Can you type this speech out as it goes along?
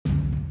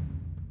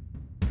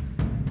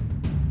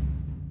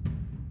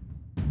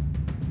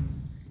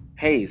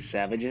Hey,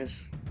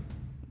 savages.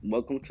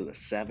 Welcome to the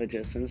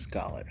Savages and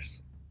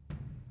Scholars.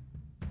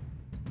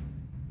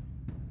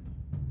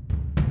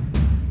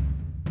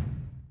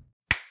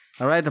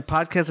 All right, the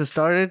podcast has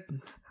started.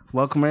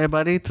 Welcome,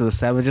 everybody, to the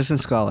Savages and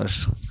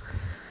Scholars.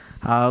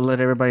 I'll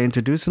let everybody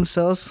introduce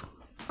themselves,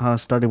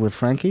 starting with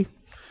Frankie.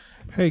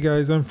 Hey,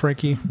 guys, I'm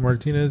Frankie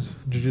Martinez,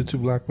 Jiu-Jitsu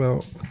Black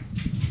Belt.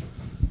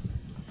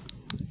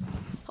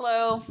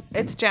 Hello,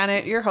 it's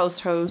Janet, your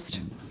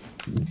host.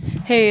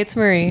 Hey, it's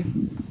Marie.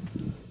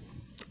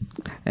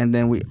 And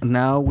then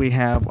we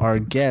have our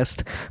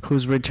guest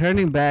who's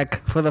returning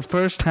back for the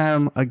first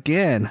time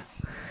again.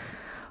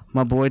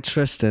 My boy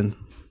Tristan.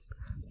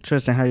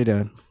 Tristan, how you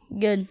doing?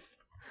 Good.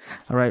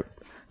 All right.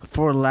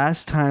 For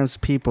last time's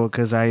people,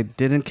 because I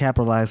didn't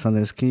capitalize on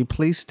this, can you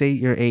please state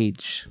your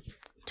age?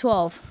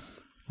 12.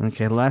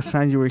 Okay, last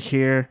time you were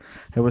here,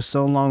 it was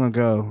so long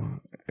ago.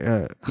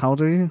 How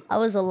old are you? I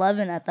was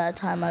 11 at that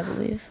time, I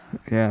believe.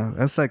 Yeah,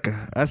 that's like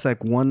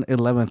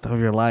 1/11th of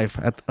your life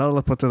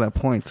up to that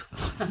point.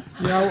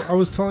 Yeah, I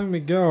was telling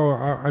Miguel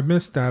I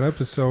missed that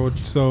episode,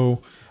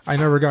 so I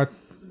never got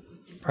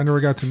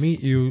to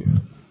meet you,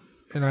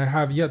 and I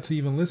have yet to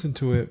even listen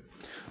to it.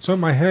 So in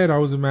my head, I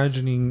was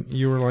imagining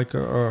you were like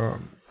a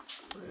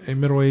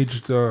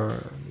middle-aged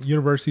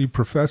university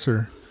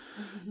professor.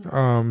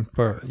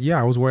 But yeah,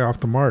 I was way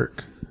off the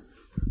mark.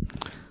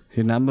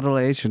 You're not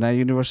middle-aged, you're not a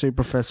university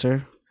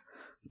professor,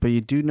 but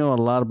you do know a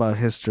lot about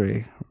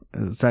history.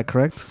 Is that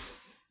correct?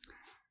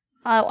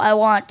 I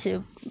want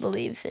to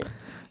believe it.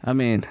 I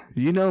mean,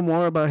 you know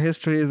more about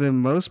history than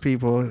most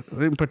people,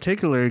 in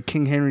particular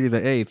King Henry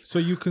VIII. So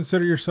you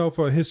consider yourself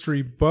a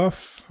history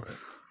buff?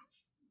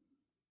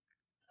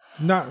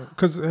 Not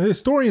because a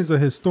historian's a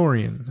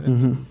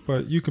historian,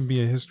 but you can be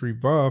a history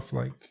buff,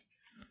 like.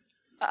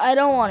 I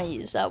don't want to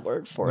use that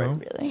word for it,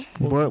 really.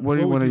 What do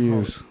you want to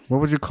use?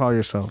 What would you call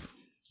yourself?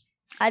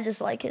 I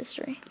just like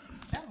history.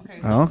 Okay.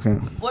 Oh, okay.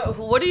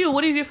 What do you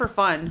do for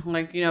fun?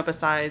 Like,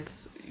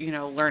 besides,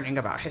 learning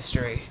about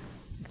history.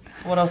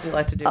 What else do you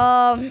like to do?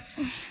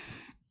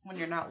 When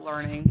you're not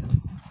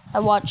learning.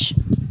 I watch.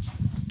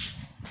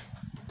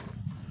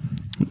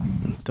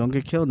 Don't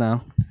get killed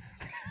now.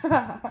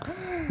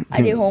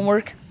 I do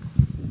homework.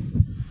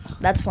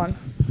 That's fun.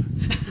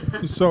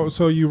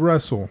 So you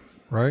wrestle,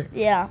 right?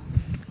 Yeah.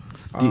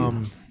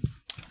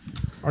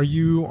 Are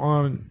you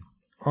on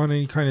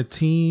any kind of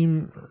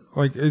team?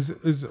 Like,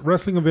 is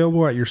wrestling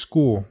available at your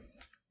school?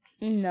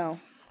 No.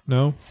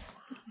 No?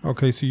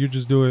 Okay, so you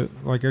just do it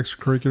like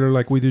extracurricular,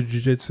 like we do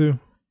jiu-jitsu?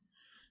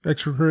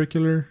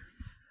 Extracurricular?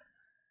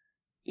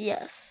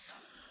 Yes.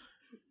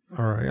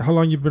 All right. How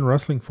long you been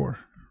wrestling for?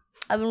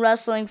 I've been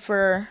wrestling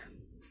for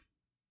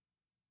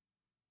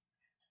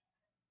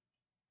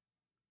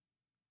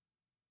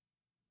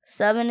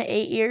 7 to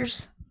 8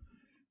 years.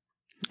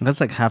 That's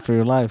like half of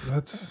your life.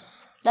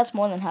 That's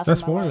more than half.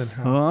 That's of my more life. than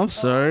half. Oh, I'm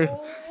sorry.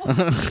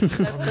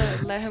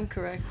 Let him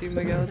correct you,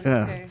 Miguel. It's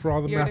Yeah. okay. For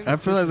all the You're math. I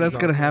feel like that's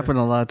going to happen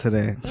a lot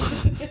today.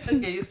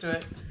 Get used to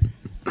it.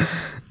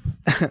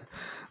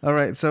 All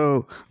right.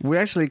 So we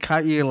actually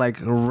caught you like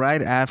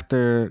right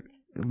after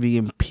the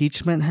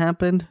impeachment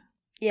happened.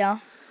 Yeah.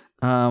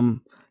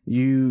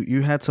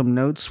 You had some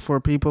notes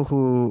for people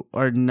who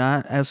are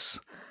not as,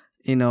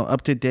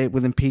 up to date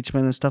with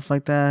impeachment and stuff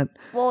like that.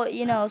 Well,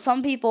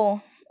 some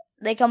people,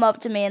 they come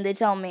up to me and they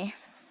tell me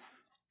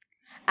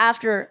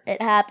after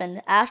it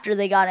happened, after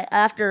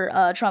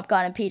Trump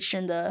got impeached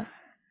in the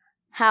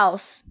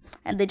House,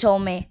 and they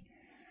told me,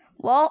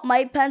 well,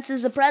 Mike Pence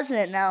is the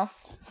president now.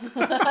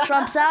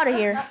 Trump's out of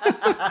here.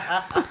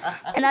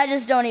 And I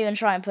just don't even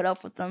try and put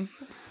up with them.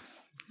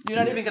 You're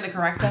not even going to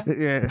correct them?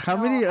 Yeah.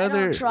 I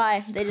don't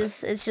try.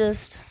 It's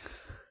just.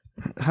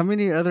 How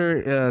many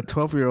other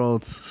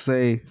 12-year-olds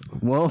say,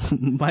 well,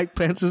 Mike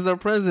Pence is our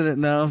president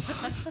now?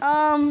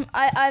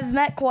 I've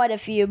met quite a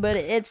few, but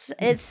it's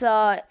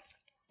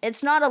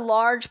not a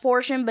large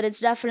portion, but it's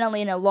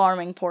definitely an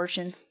alarming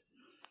portion.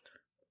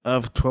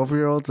 Of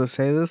 12-year-olds that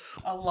say this?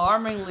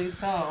 Alarmingly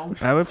so.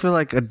 I would feel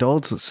like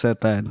adults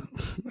said that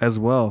as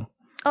well.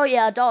 Oh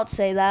yeah, adults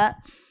say that.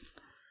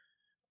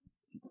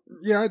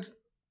 Yeah,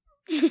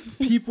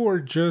 people are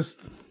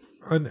just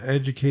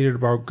uneducated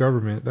about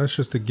government. That's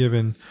just a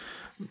given.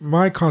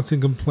 My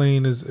constant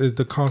complaint is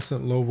the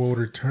constant low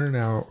voter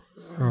turnout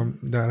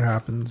that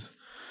happens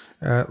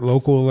at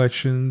local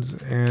elections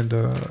and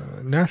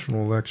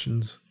national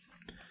elections.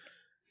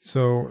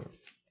 So,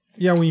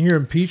 yeah, when you hear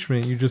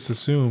impeachment, you just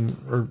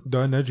assume, or the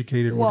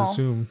uneducated would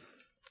assume.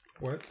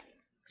 What?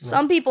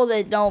 Some people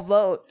that don't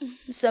vote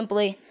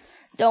simply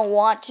don't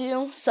want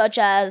to, such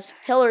as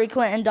Hillary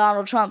Clinton,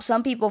 Donald Trump.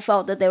 Some people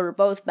felt that they were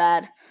both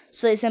bad,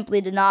 so they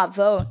simply did not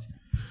vote.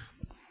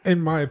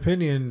 In my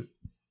opinion,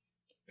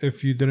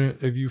 if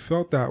you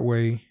felt that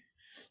way,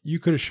 you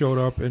could have showed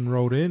up and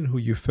wrote in who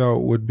you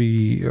felt would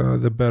be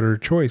the better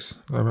choice.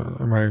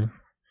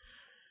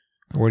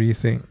 What do you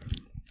think?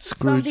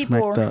 Some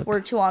people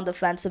were too on the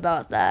fence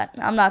about that.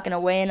 I'm not going to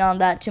weigh in on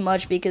that too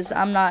much because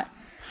I'm not.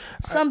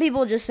 Some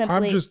people just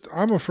simply.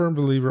 I'm a firm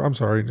believer. I'm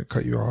sorry to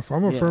cut you off.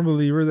 I'm a firm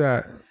believer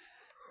that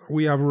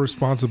we have a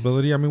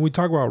responsibility. I mean, we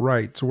talk about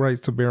rights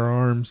to bear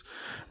arms,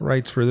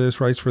 rights for this,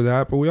 rights for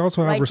that, but we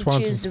also have Right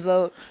to choose to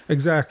vote.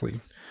 Exactly.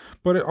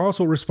 But it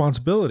also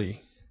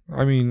responsibility.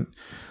 I mean,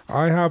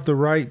 I have the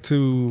right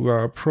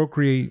to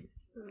procreate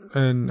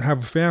and have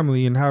a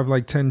family and have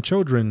like 10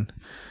 children.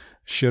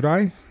 Should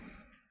I?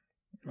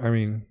 I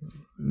mean,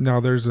 now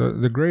there's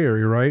the gray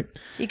area, right?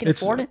 You can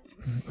afford it.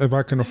 If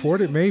I can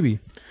afford it, maybe.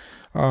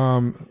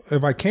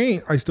 If I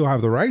can't, I still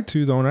have the right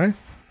to, don't I?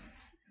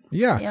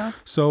 Yeah.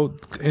 So,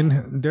 and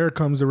there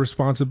comes the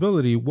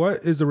responsibility.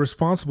 What is the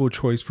responsible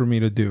choice for me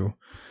to do?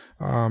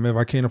 If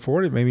I can't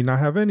afford it, maybe not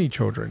have any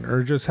children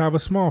or just have a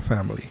small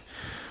family.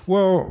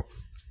 Well,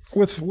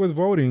 with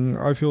voting,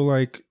 I feel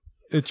like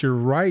it's your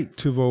right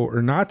to vote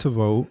or not to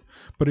vote,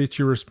 but it's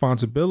your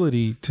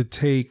responsibility to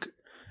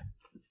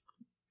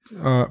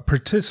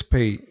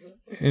participate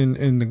in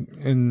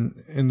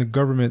the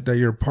government that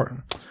you're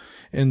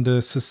in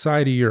the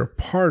society you're a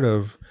part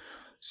of.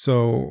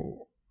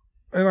 So,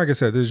 and like I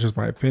said, this is just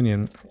my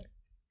opinion.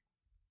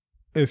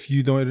 If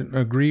you don't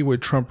agree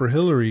with Trump or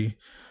Hillary,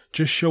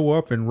 just show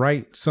up and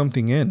write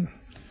something in.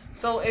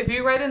 So if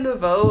you write in the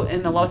vote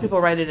and a lot of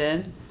people write it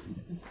in,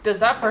 does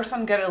that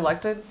person get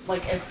elected?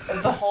 Like if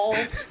the whole,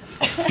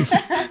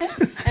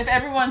 if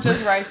everyone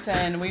just writes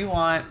in, we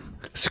want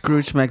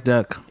Scrooge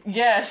McDuck.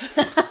 Yes.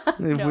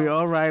 If we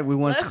all write, we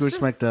want Scrooge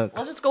McDuck.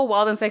 Let's just go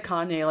wild and say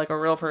Kanye, like a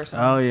real person.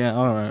 Oh yeah,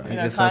 all right. I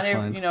guess that's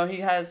Kanye, fine. he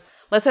has.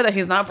 Let's say that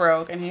he's not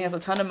broke and he has a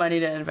ton of money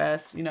to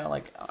invest,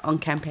 like on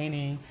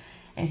campaigning,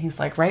 and he's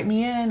like, write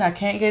me in. I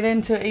can't get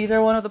into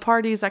either one of the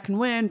parties. I can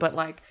win, but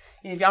like,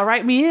 if y'all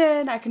write me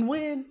in, I can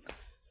win.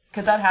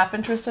 Could that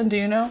happen, Tristan? Do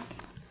you know?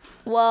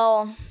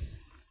 Well,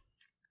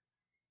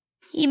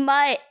 he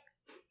might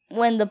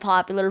win the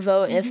popular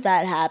vote if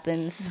that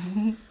happens.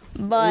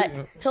 But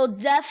he'll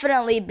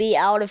definitely be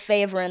out of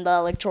favor in the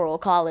Electoral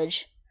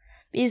College.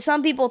 Because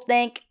some people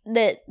think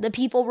that the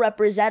people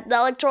represent the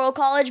Electoral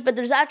College, but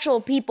there's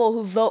actual people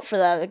who vote for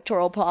the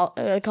Electoral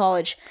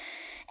College.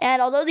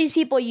 And although these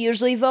people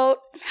usually vote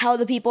how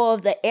the people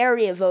of the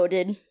area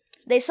voted,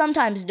 they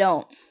sometimes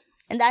don't.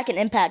 And that can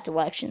impact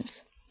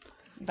elections.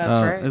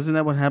 That's right. Isn't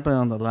that what happened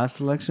on the last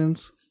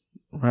elections?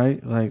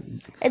 Right? Like,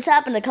 it's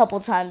happened a couple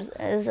times,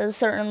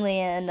 certainly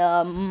in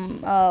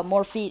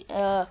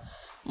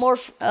more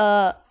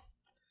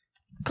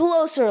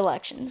closer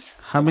elections.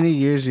 how many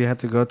years do you have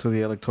to go to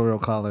the Electoral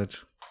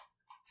College?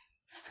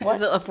 What?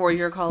 Is it a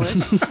 4-year college?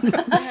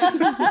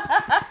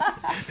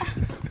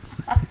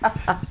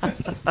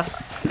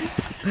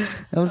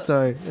 I'm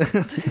sorry.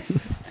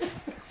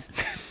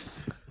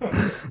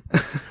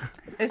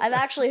 I've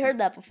actually heard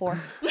that before.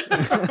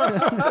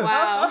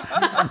 Wow.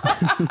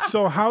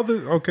 So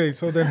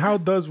then how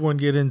does one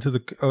get into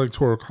the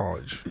Electoral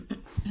College?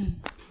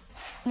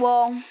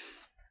 Well,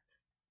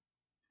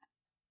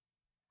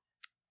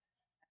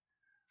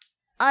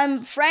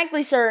 I'm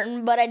frankly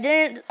certain, but I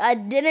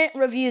didn't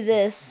review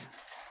this,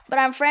 but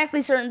I'm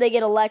frankly certain they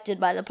get elected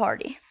by the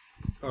party.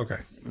 Okay.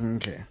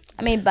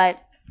 I mean,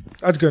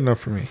 That's good enough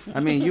for me. I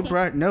mean, you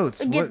brought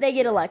notes. they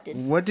get elected.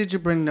 What did you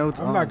bring notes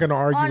on? I'm not going to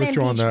argue with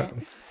you on that.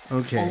 impeachment.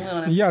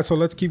 Okay. Yeah, so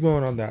let's keep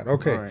going on that.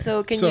 Okay. All right.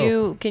 So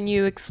can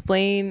you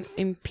explain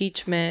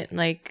impeachment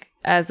like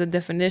as a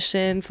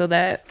definition so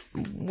that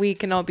we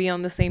can all be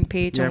on the same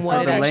page Yeah, on for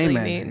what it the actually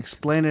layman. means?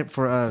 Explain it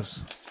for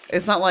us.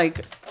 It's not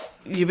like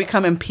you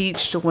become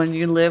impeached when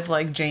you live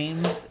like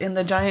James in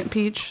the Giant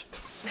Peach.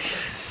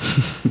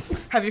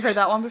 Have you heard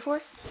that one before?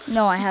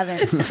 No, I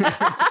haven't.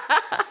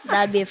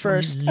 That'd be a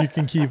first. You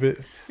can keep it.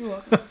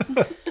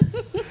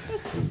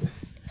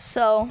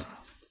 So,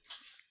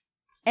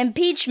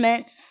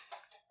 impeachment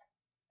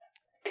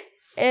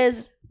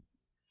is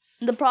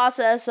the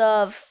process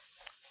of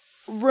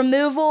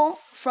removal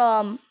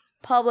from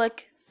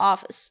public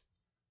office.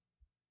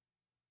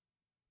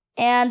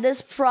 And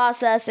this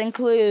process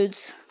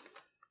includes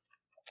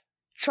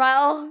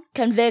trial,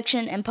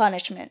 conviction, and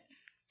punishment.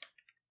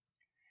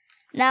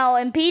 Now,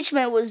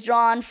 impeachment was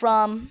drawn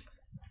from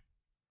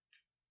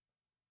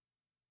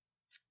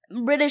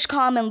British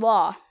common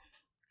law.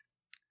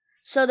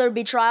 So there would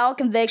be trial,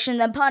 conviction,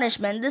 then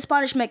punishment. This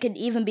punishment could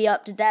even be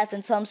up to death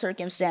in some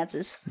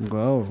circumstances.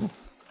 Whoa.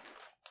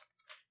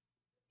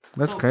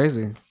 That's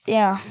crazy.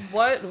 Yeah.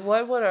 What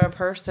would a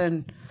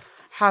person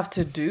have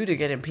to do to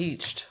get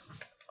impeached?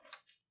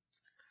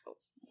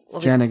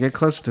 Janet, get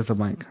closer to the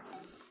mic.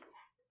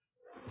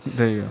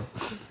 There you go.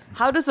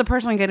 How does a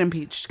person get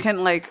impeached?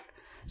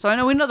 So I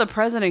know we know the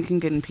president can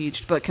get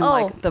impeached, but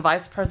can the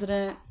vice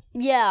president?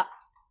 Yeah.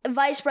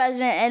 Vice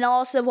President and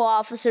all civil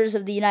officers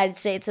of the United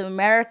States of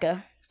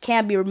America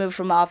can be removed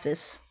from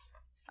office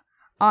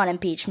on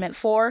impeachment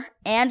for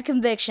and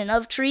conviction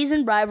of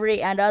treason,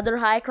 bribery, and other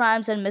high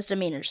crimes and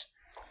misdemeanors,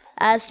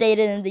 as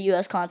stated in the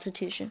U.S.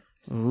 Constitution.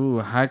 Ooh,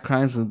 high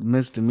crimes and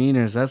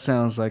misdemeanors. That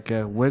sounds like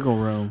a wiggle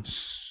room.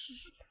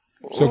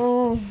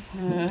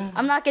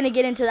 I'm not going to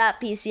get into that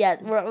piece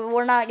yet.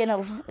 We're not going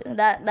to...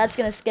 That's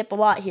going to skip a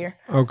lot here.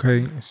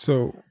 Okay,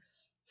 so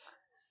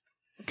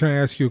can I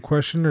ask you a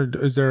question, or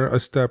is there a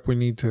step we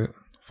need to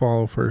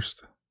follow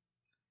first?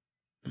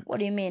 What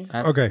do you mean?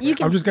 Okay, You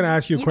can- I'm just gonna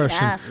ask you a you can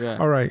question. ask. Yeah.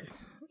 All right.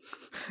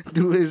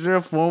 Is there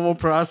a formal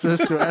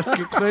process to ask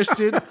a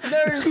question?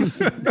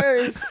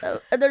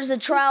 There's a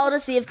trial to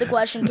see if the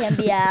question can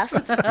be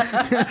asked.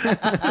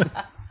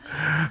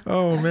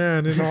 Oh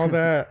man, and all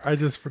that. I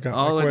just forgot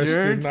All my question.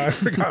 adjourned? I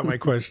forgot my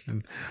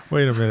question.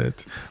 Wait a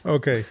minute.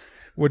 Okay.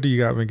 What do you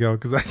got, Miguel?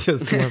 Because I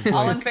just went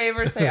All blank. in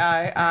favor, say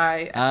aye.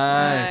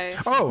 Aye.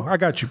 Oh, I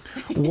got you.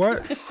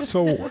 What?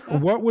 So,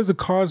 what was the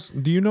cause?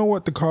 Do you know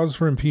what the cause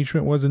for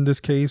impeachment was in this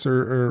case,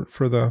 or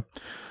for the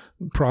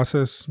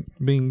process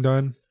being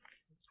done?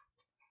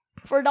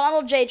 For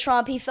Donald J.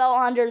 Trump, he fell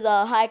under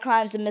the high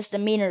crimes and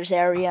misdemeanors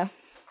area.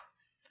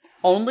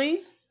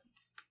 Only?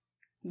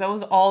 That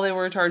was all they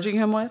were charging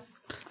him with?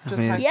 Just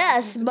mean- high-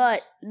 Yes,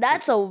 but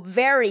that's a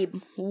very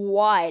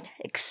wide,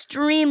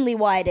 extremely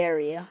wide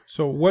area.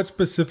 So, what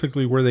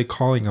specifically were they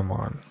calling him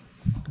on?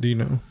 Do you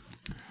know?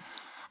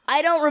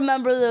 I don't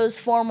remember those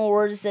formal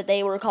words that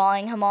they were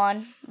calling him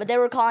on, but they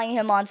were calling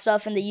him on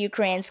stuff in the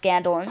Ukraine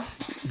scandal.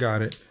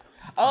 Got it.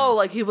 Oh,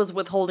 like he was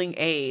withholding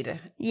aid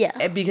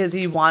Yeah. because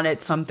he wanted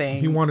something.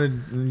 He wanted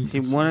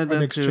wanted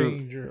them an to-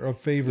 exchange or of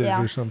favors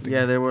Yeah. or something.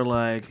 Yeah, they were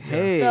like,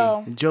 "Hey,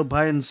 So- Joe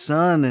Biden's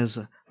son is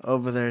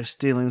over there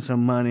stealing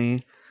some money.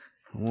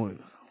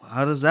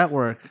 How does that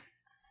work?"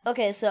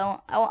 Okay,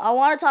 so I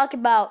want to talk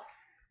about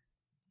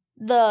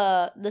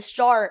the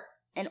start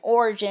and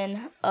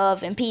origin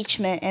of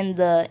impeachment in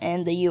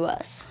the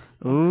U.S.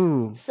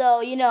 Ooh,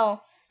 So,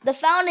 the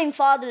founding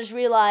fathers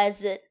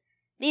realized that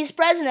these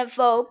president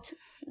folk,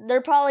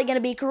 they're probably going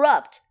to be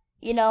corrupt,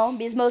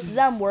 because most of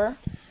them were.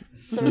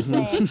 So they're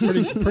saying,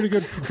 pretty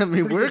good. I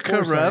mean, pretty we're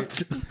good foresight.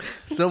 corrupt.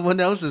 Someone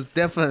else is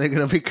definitely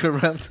gonna be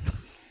corrupt.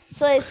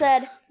 so they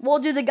said, we'll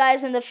do the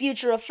guys in the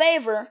future a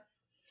favor,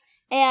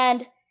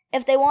 and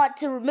if they want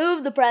to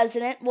remove the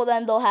president, well,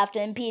 then they'll have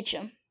to impeach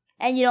him.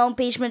 And,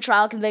 impeachment,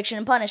 trial, conviction,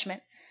 and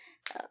punishment.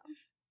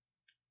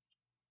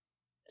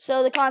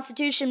 So the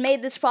Constitution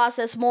made this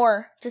process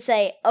more, to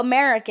say,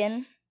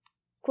 American,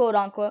 quote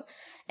unquote,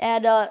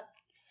 and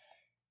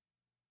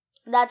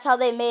that's how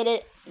they made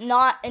it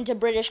not into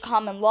British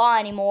common law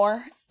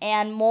anymore,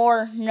 and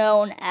more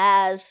known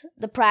as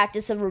the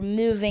practice of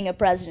removing a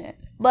president.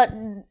 But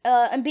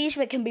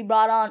impeachment can be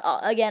brought on,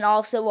 again,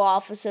 all civil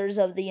officers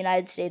of the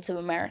United States of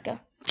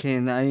America.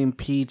 Can I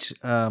impeach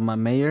my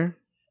mayor?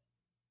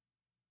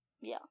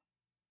 Yeah.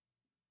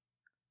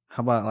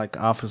 How about like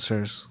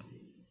officers?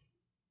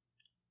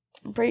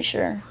 I'm pretty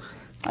sure.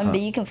 But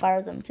you can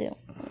fire them too.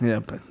 Yeah,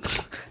 but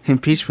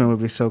impeachment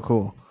would be so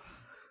cool.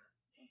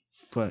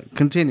 But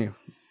continue.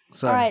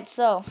 Sorry. All right,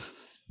 so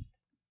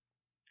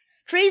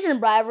treason and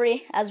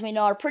bribery, as we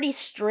know, are pretty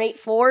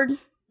straightforward.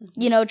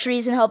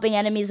 Treason helping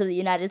enemies of the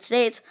United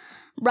States,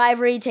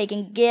 bribery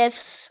taking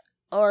gifts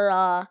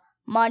or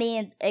money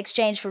in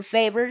exchange for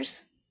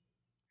favors,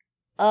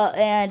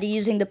 and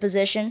using the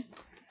position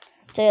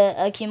to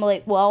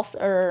accumulate wealth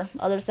or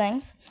other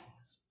things.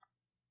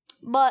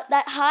 But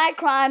that high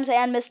crimes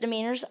and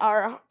misdemeanors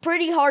are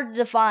pretty hard to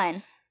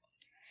define.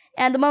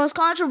 And the most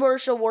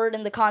controversial word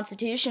in the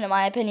Constitution, in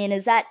my opinion,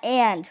 is that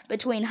 "and"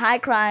 between high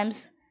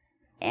crimes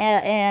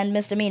and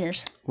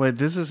misdemeanors. Wait,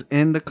 this is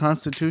in the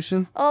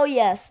Constitution? Oh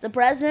yes, the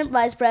President,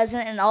 Vice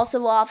President, and all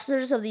civil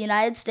officers of the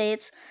United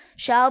States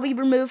shall be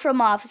removed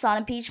from office on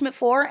impeachment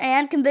for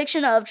and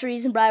conviction of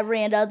treason,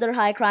 bribery, and other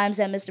high crimes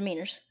and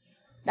misdemeanors.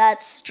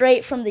 That's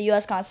straight from the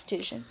U.S.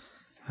 Constitution.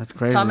 That's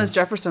crazy. Thomas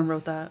Jefferson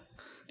wrote that.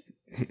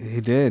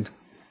 He did.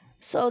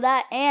 So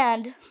that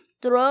 "and"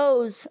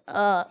 throws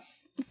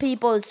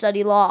people that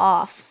study law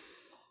off.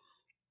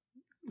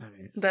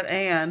 That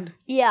and.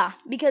 Yeah,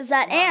 because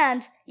that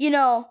 "and,"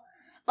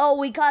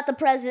 we caught the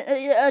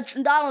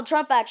president. Donald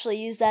Trump actually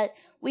used that.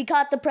 We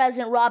caught the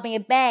president robbing a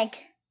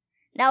bank.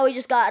 Now we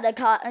just got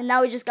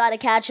to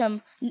catch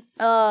him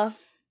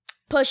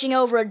pushing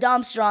over a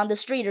dumpster on the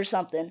street or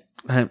something.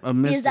 A Is that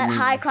misdemeanor.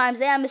 high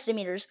crimes and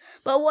misdemeanors?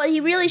 But what he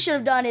really should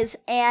have done is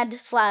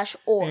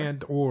 "and/or."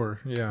 And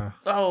or yeah.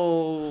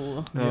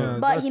 Oh. Yeah.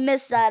 But he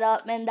missed that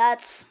up, and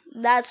that's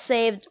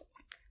saved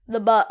the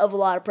butt of a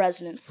lot of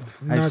presidents.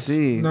 I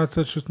see. Not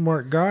such a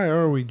smart guy,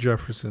 are we,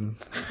 Jefferson?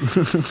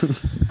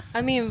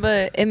 I mean,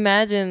 but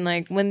imagine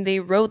like when they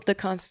wrote the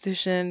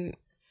Constitution,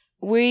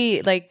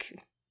 we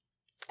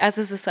as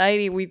a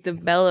society we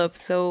developed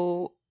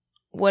so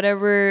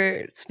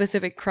whatever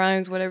specific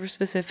crimes, whatever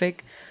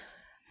specific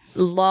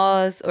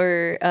laws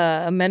or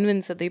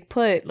amendments that they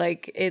put,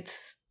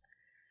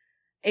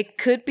 it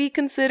could be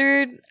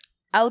considered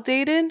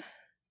outdated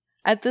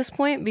at this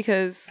point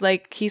because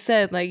like he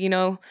said,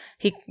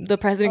 the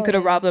president could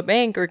have robbed a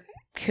bank or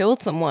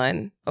killed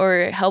someone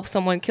or helped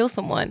someone kill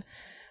someone.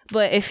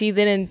 But if he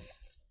didn't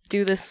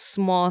do this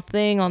small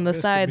thing on the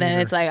side, then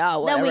it's like,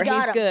 oh, Then we whatever, got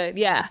he's him. good.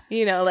 Yeah.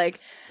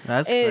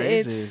 That's It-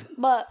 crazy.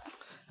 But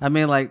I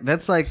mean,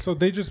 that's like So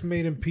they just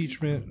made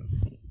impeachment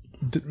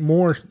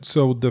more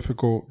so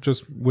difficult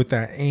just with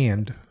that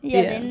 "and"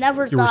 yeah, Yeah. they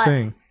never you were thought.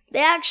 saying.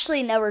 They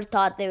actually never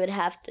thought they would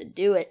have to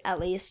do it,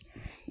 at least,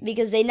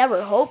 because they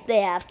never hoped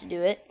they have to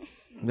do it.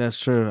 that's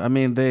true. I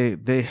mean,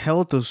 they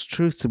held those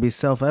truths to be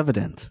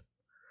self-evident.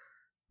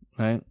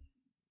 right?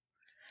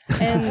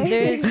 And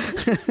there's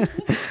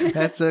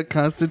That's a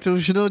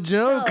constitutional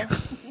joke.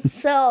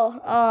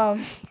 So,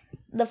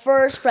 the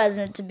first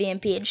president to be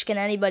impeached. Can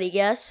anybody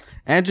guess?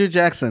 Andrew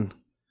Jackson.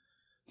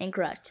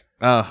 Incorrect.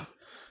 Oh,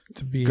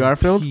 To be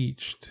Garfield?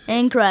 impeached.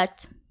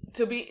 Incorrect.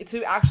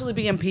 To actually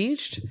be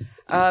impeached,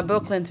 Bill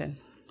Clinton.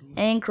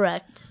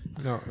 Incorrect.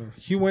 No,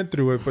 he went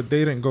through it, but they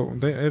didn't go.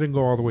 They didn't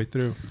go all the way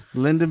through.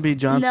 Lyndon B.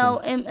 Johnson.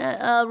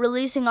 No,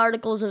 releasing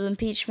articles of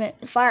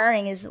impeachment,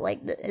 firing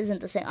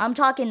isn't the same. I'm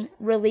talking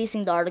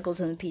releasing the articles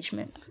of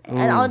impeachment, and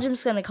I'm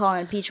just gonna call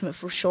it impeachment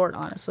for short,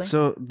 honestly.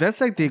 So that's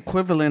like the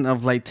equivalent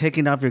of like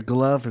taking off your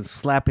glove and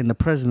slapping the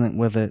president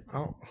with it,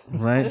 Oh,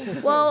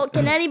 right? Well,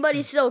 can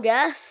anybody still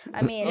guess?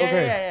 I mean,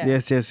 Okay.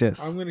 Yes.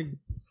 I'm gonna.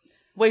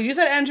 Wait, you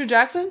said Andrew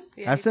Jackson?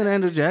 I said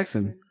Andrew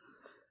Jackson.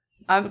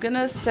 I'm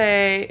gonna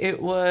say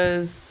it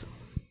was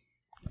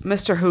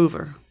Mr.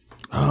 Hoover.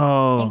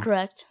 Oh,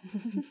 incorrect.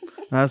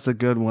 that's a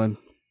good one.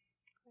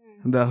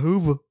 The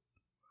Hoover.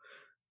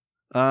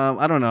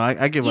 I don't know.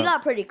 I give You up.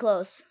 got pretty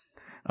close.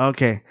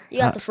 Okay. You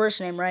got the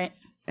first name right.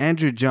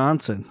 Andrew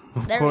Johnson,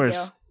 of There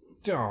course. we go.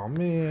 Oh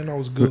man, I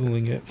was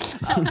googling it.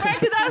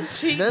 Frankie, that's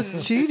cheating.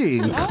 That's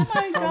cheating. Oh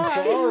my god.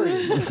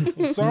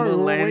 I'm sorry.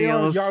 We're way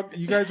off, Millennials.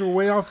 you guys were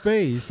way off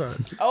base.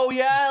 Oh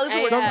yeah.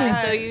 Let's Something-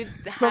 so you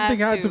something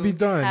had to be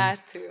done. Had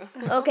to.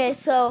 Okay,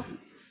 so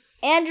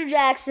Andrew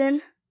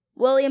Jackson,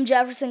 William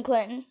Jefferson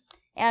Clinton,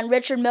 and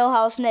Richard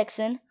Milhouse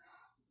Nixon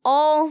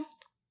all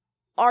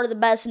are the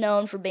best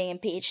known for being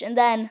impeached. And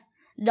then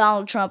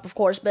Donald Trump, of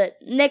course, but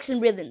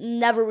Nixon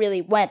never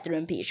really went through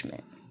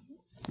impeachment.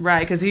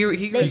 Right, because he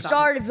They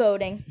started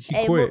voting.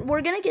 Hey, quit.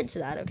 we're going to get to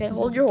that, okay?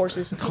 Hold your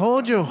horses.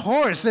 Hold your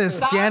horses,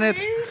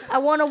 Janet. I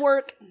want to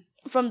work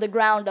from the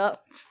ground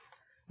up.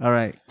 All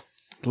right.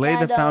 Lay the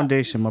And,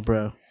 foundation, my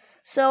bro.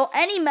 So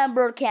any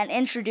member can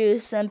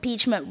introduce an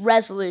impeachment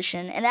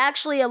resolution, and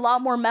actually a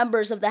lot more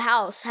members of the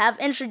House have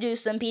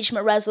introduced the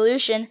impeachment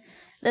resolution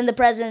than the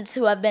presidents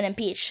who have been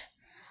impeached.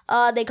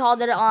 They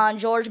called it on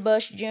George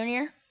Bush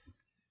Jr.,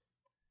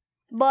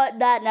 but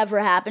that never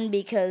happened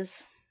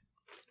because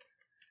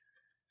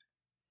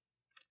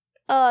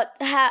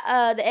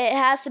it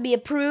has to be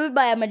approved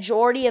by a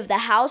majority of the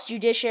House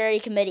Judiciary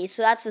Committee,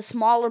 so that's a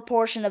smaller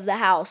portion of the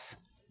House.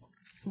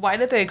 Why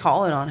did they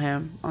call it on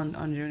him, on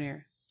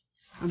Junior?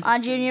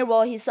 On Junior,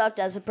 well, he sucked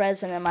as a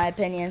president, in my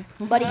opinion,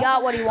 but he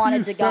got what he wanted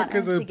You to suck get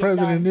as a to get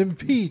president. done.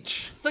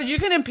 Impeach. So you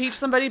can impeach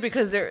somebody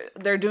because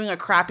they're doing a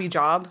crappy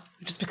job,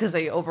 just because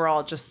they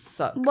overall just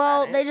suck.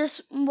 Well, at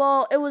it?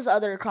 it was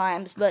other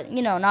crimes, but,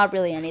 not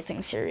really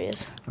anything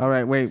serious. All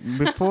right, wait.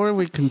 Before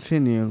we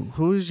continue,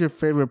 who's your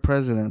favorite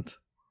president?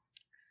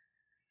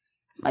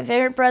 My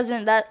favorite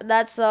president,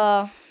 that's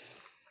I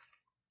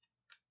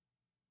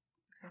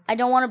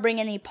don't want to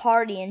bring any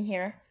party in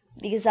here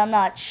because I'm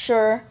not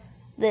sure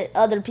that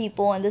other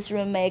people in this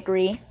room may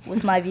agree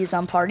with my views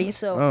on parties.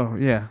 So Oh,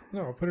 yeah.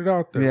 No, put it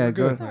out there. Yeah, We're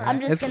go good. ahead. I'm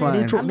just It's gonna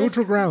fine. Neutral, I'm just-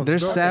 neutral ground.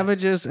 There's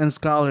savages and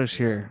scholars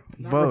here.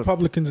 Both.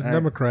 Republicans and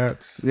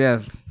Democrats.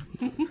 Yeah.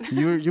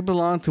 You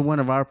belong to one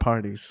of our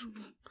parties.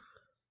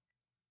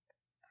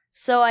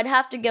 So I'd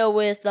have to go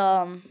with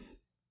well,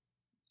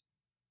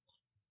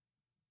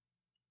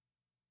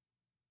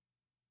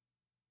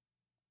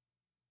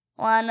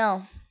 I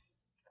know.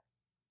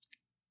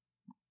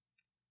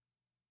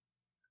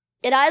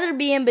 It'd either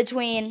be in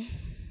between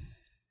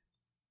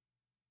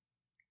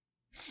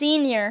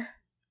Senior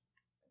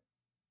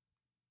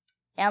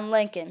and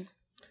Lincoln.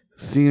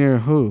 Senior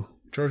who?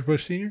 George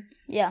Bush Sr.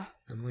 Yeah.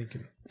 and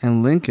Lincoln.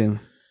 And Lincoln.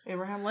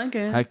 Abraham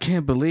Lincoln. I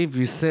can't believe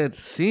you said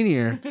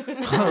senior.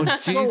 Oh,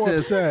 So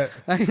Jesus. upset.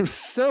 I am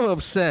so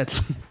upset.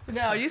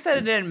 No, you said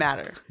it didn't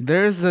matter.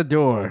 There's the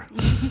door.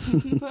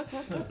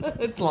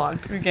 It's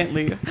locked. We can't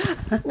leave.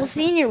 Well,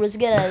 Senior was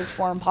good at his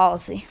foreign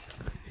policy.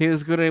 He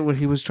was good at what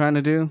he was trying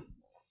to do.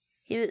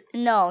 He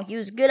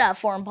was good at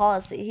foreign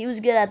policy. He was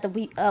good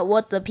at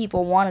what the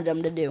people wanted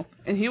him to do.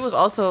 And he was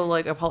also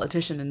like a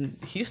politician in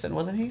Houston,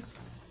 wasn't he?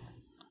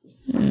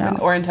 No,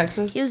 Or in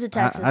Texas? he was a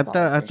Texas I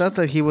politician. thought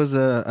that he was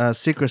a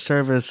Secret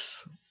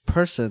Service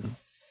person.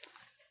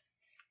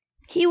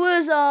 He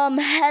was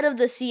head of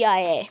the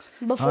CIA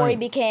before he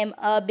became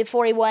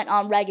before he went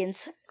on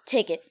Reagan's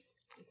ticket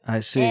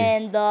I see.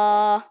 in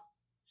the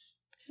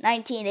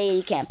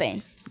 1980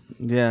 campaign.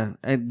 Yeah.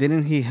 And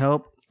didn't he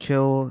help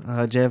kill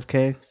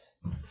JFK?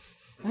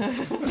 You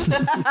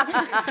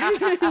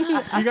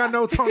got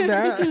notes on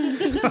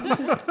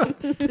that?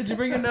 Did you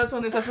bring your notes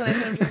on the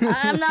assassination of JFK?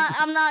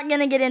 I'm not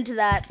gonna get into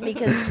that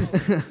because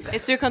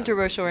It's too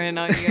controversial right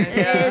now, you guys.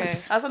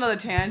 it's That's another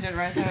tangent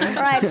right there.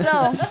 all right.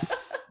 So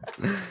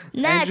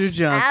next,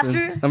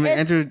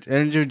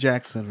 Andrew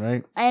Jackson,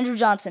 right? Andrew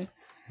Johnson.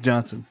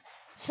 Johnson.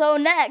 So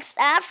next,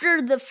 after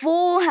the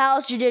full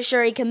House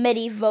Judiciary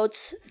Committee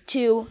votes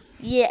to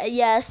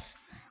yes,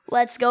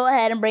 let's go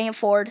ahead and bring it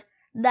forward.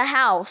 The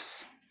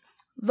House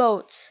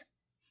votes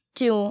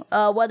to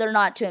whether or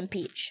not to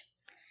impeach,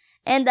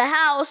 and the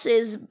House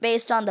is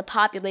based on the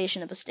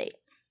population of a state.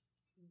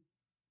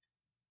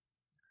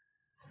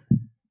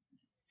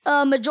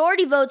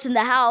 Majority votes in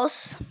the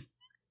House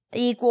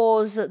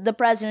equals the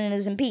president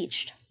is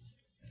impeached.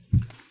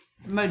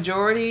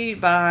 Majority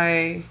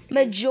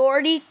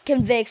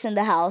convicts in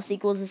the House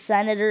equals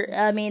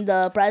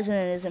the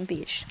president is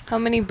impeached. How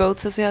many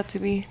votes does it have to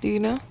be? Do you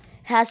know?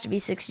 Has to be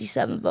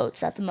 67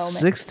 votes at the moment.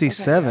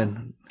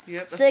 67.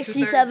 Yep, that's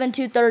 67,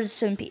 2/3. 2/3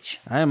 to impeach.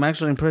 I am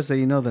actually impressed that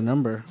you know the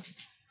number.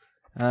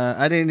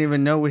 I didn't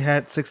even know we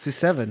had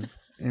 67.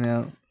 You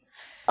know.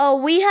 Oh,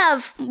 we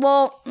have,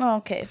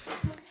 okay.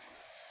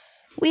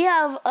 We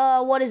have,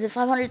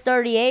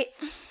 538,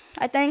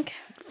 I think.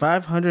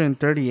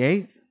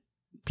 538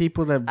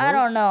 people that vote? I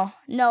don't know.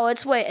 No,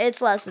 it's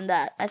less than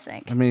that, I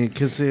think. I mean,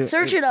 because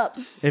Search it up.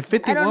 If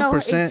 51%, I don't know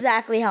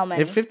exactly how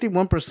many. If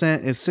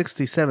 51% is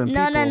 67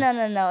 No, people.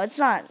 no, it's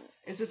not.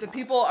 Is it the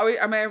people?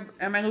 Am I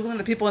googling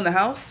the people in the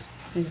House?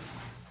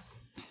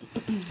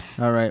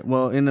 All right.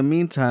 Well, in the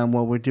meantime,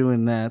 while we're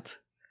doing that,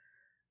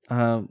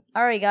 I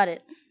already got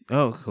it.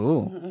 oh,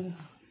 cool.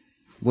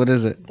 What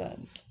is it?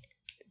 Done.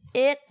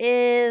 It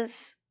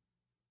is.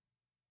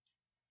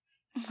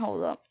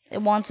 Hold up.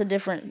 It wants a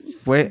different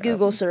Wait.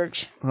 Google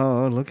search.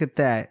 Oh, look at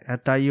that. I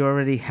thought you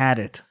already had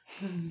it.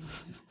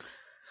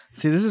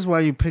 See, this is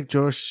why you picked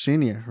George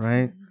Sr.,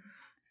 right?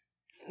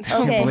 I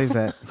can't Okay. believe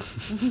that.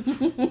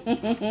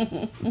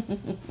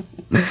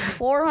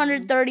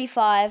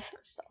 435.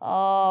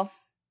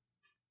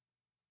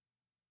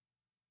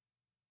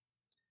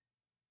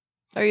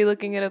 Are you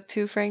looking it up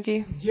too,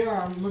 Frankie? Yeah,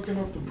 I'm looking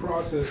up the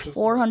process.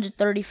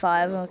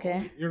 435.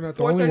 Okay. You're not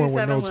the only one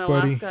with 437 notes, when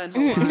buddy. Alaska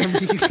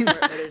and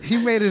Hawaii. He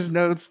made his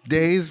notes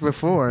days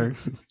before.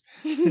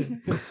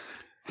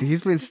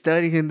 He's been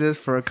studying this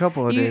for a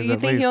couple of days You at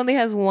think least. he only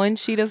has one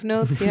sheet of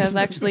notes? He has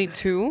actually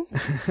two.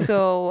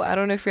 So I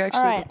don't know if you're actually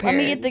All right. prepared.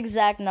 Let me get the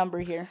exact number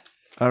here.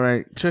 All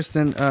right,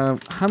 Tristan,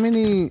 how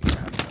many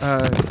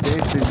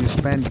days did you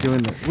spend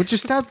doing that? Would you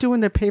stop doing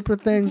the paper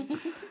thing?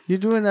 You're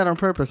doing that on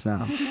purpose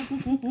now.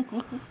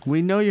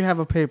 We know you have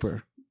a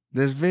paper.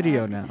 There's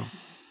video now.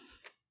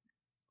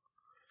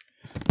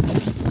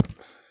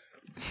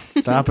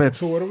 Stop it.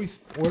 So what are we?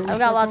 I've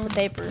got lots of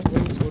papers.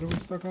 What are we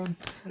stuck on?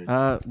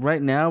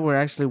 Right now, we're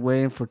actually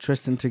waiting for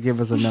Tristan to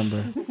give us a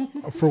number.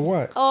 For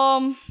what?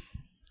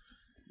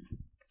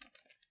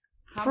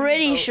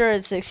 Pretty sure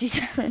it's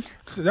 67.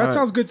 So that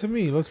sounds good to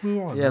me. Let's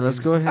move on. Yeah, let's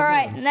go ahead. All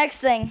right.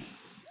 Next thing.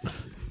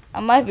 I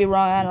might be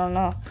wrong. I don't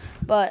know.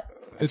 But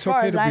as It's far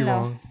okay as to I be know.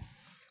 wrong.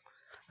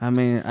 I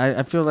mean,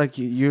 I feel like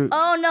you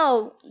Oh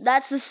no,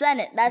 that's the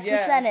Senate. That's the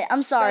Senate.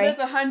 I'm sorry. So it's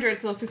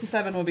 100, so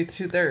 67 will be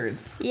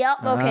 2/3. Yep.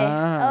 Okay.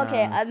 Ah.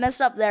 Okay. I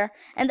messed up there.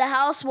 And the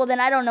House. Well, then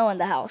I don't know in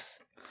the House.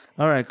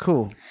 All right,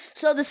 cool.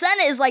 So the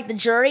Senate is like the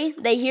jury.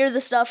 They hear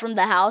the stuff from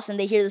the House and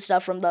they hear the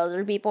stuff from the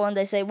other people, and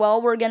they say,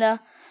 "Well, we're gonna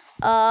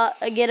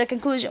get a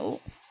conclusion."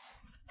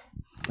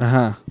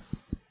 Uh-huh.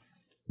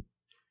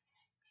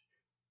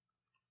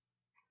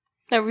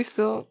 Are we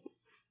still?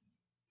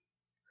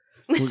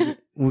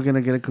 We're going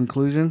to get a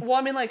conclusion. Well,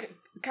 I mean, like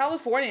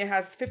California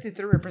has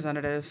 53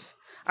 representatives.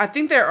 I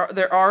think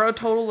there are a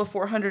total of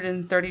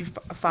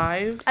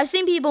 435. I've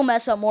seen people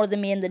mess up more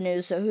than me in the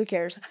news, so who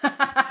cares?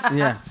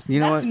 Yeah. You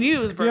know That's what?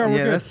 news, bro. Yeah, we're Yeah,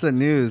 good. that's the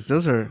news.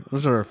 Those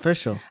are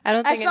official. I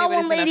don't I think saw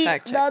anybody's one lady gonna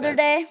fact check the other this.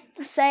 day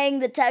saying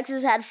that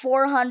Texas had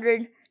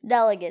 400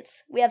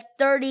 delegates. We have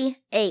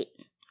 38.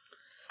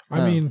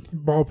 I mean,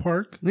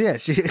 ballpark. Yeah,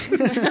 she.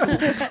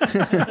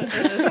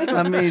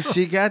 I mean,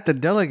 she got the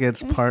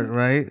delegates part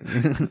right.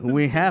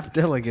 We have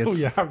delegates. Oh,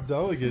 you have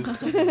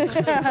delegates.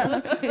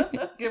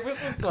 Give her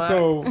some slack.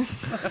 So,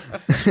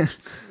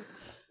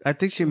 I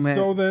think she meant.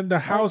 so then the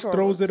House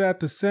throws it at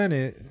the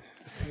Senate.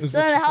 is So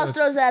what then she the House said.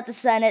 throws it at the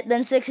Senate,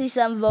 then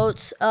 67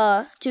 votes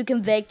to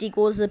convict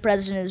equals the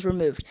president is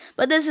removed.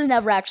 But this has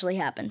never actually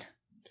happened.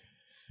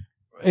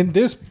 In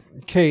this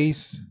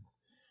case,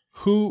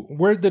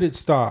 where did it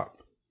stop?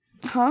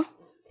 Huh?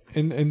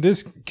 In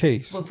this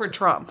case, Well, for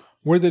Trump.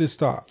 where did it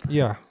stop?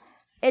 Yeah.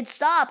 It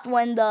stopped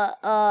when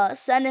the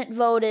Senate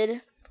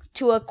voted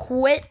to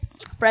acquit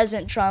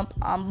President Trump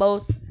on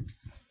both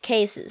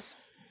cases.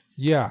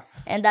 Yeah.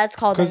 And that's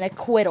called an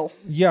acquittal.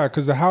 Yeah,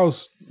 because the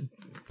House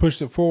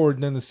pushed it forward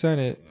and then the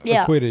Senate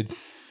Yeah. acquitted.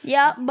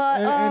 Yeah,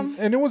 but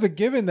And it was a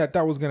given that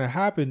was going to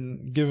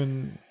happen,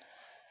 given.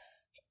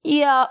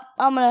 yeah,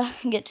 I'm going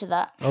to get to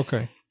that.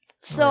 Okay.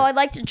 So I'd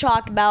like to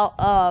talk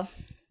about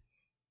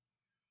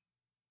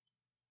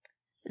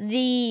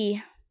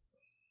the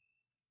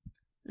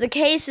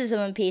cases of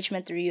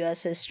impeachment through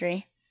U.S.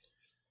 history.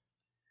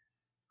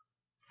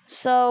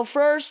 So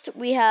first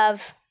we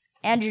have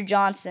Andrew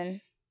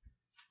Johnson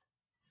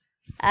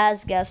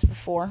as guest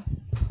before.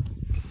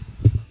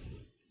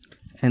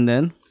 And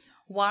then.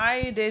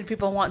 Why did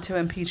people want to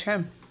impeach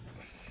him?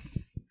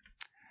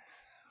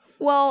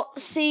 Well,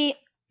 see,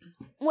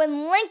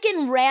 when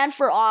Lincoln ran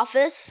for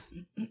office,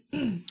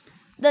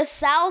 the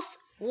South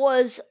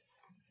was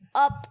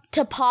up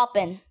to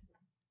poppin'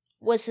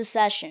 with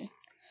secession.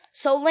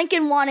 So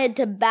Lincoln wanted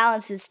to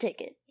balance his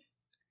ticket.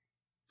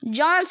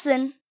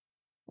 Johnson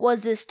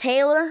was this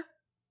tailor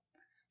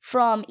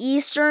from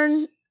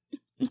eastern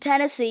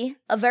Tennessee,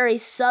 a very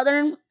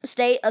southern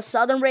state, a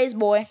southern raised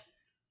boy.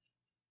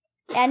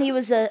 and he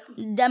was a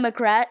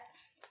Democrat.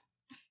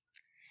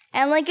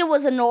 And Lincoln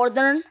was a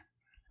Northern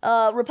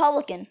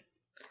Republican.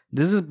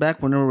 This is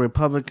back when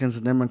Republicans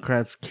and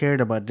Democrats cared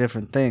about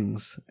different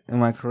things.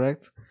 Am I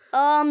correct?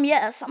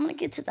 Yes, I'm gonna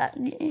get to that.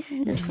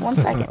 Just 1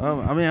 second.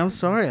 I mean, I'm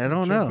sorry. I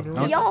don't know.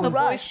 Y'all the boys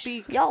rush.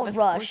 speak. Y'all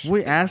rush.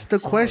 We asked the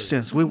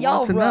questions. We Y'all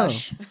want to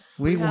rush. know.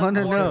 We want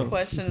to More know.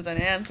 questions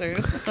and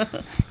answers.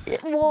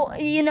 Well,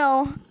 you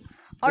know,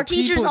 our The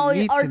teachers people always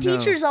need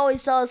to know.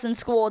 tell us in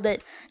school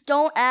that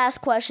don't ask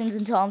questions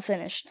until I'm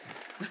finished.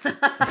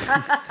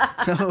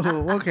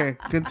 Oh, okay.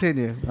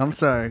 Continue. I'm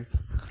sorry.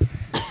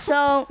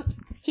 So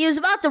he was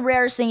about the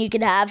rarest thing you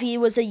could have. He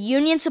was a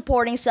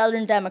Union-supporting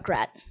Southern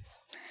Democrat.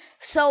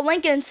 So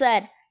Lincoln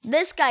said,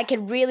 "This guy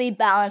could really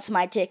balance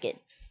my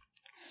ticket."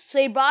 So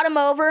he brought him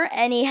over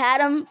and he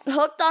had him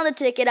hooked on the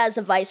ticket as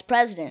a vice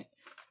president.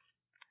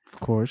 Of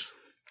course.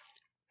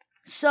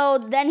 So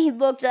then he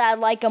looked at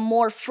like a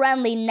more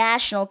friendly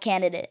national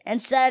candidate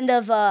instead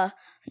of a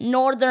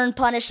Northern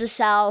punish the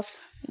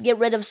South, get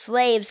rid of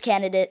slaves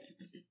candidate,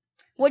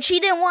 which he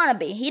didn't want to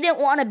be. He didn't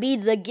want to be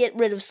the get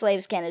rid of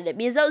slaves candidate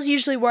because those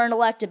usually weren't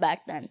elected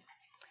back then.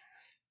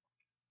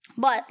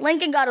 But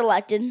Lincoln got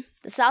elected,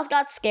 the South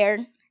got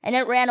scared, and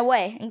it ran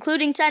away,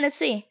 including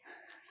Tennessee.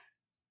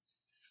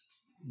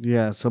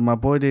 Yeah, so my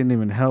boy didn't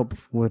even help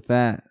with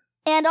that.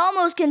 And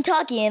almost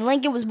Kentucky, and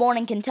Lincoln was born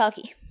in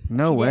Kentucky.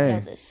 No You didn't know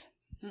way. this.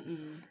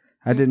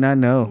 I did not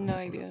know. No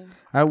idea.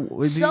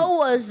 So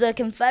was the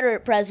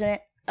Confederate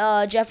president,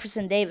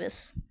 Jefferson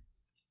Davis.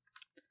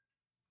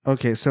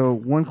 Okay, so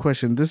one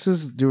question. This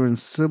is during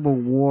Civil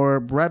War,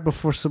 right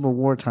before Civil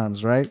War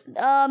times, right?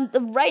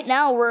 Right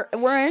now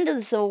we're into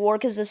the Civil War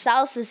because the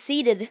South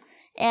seceded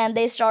and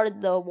they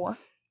started the war.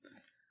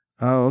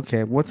 Oh,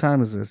 okay. What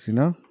time is this, you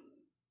know?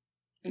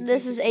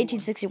 This is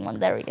 1861.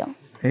 There we go.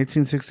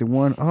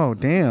 1861. Oh,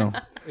 damn.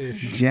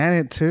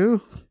 Janet,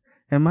 too?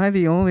 Am I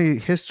the only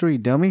history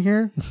dummy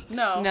here?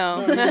 No.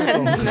 No.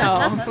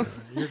 No.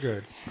 You're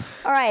good.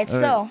 All right,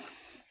 so I'm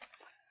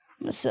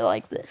gonna sit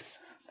like this.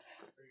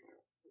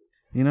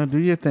 You know, do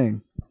your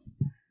thing.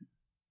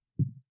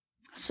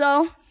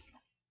 So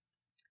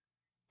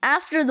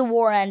after the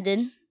war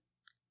ended,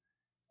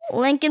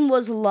 Lincoln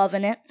was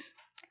loving it.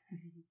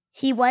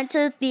 He went to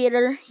the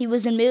theater. He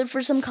was in mood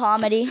for some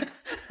comedy.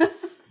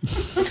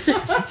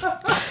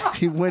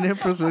 He went in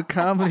for some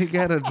comedy,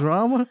 got a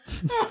drama.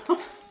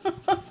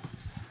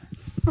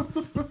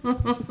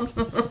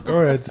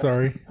 Go ahead.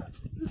 Sorry.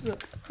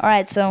 All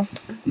right, so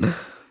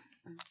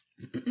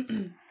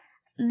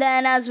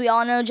then, as we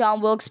all know,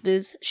 John Wilkes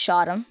Booth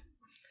shot him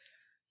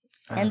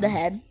in the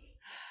head.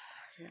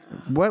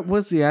 What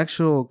was the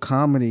actual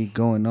comedy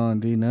going on?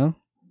 Do you know?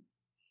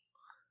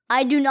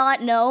 I do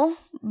not know,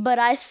 but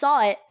I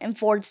saw it in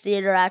Ford's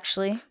Theater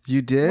actually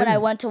You did? when I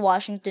went to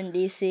Washington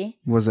D.C.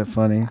 Was it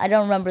funny? I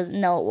don't remember.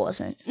 No, it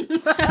wasn't.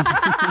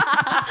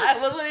 I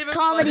wasn't even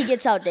Comedy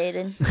gets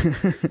outdated.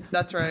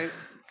 That's right.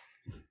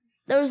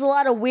 There was a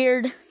lot of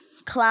weird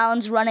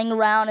clowns running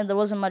around, and there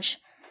wasn't much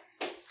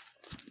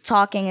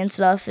talking and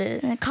stuff.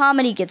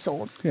 Comedy gets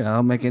old. Yeah,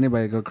 I'll make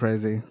anybody go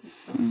crazy.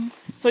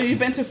 So you've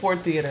been to Ford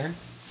Theater.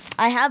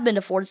 I have been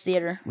to Ford's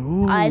Theater.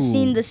 Ooh. I've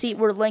seen the seat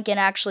where Lincoln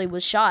actually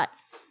was shot.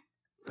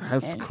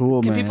 That's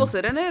cool, Can man. people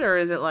sit in it, or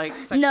is it like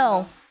sectional?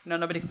 No. No,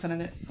 nobody can sit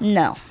in it.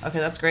 No. Okay,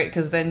 that's great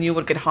because then you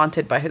would get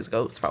haunted by his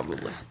ghost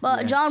probably.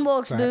 But John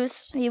Wilkes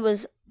Booth, he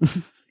was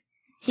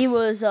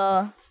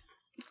a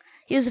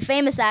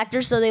famous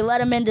actor, so they let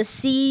him in to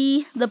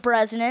see the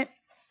president.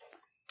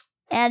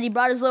 And he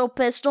brought his little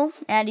pistol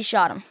and he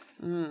shot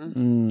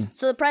him.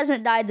 So the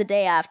president died the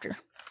day after.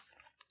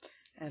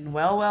 And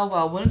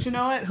well, wouldn't you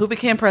know it? Who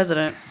became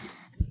president?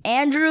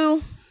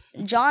 Andrew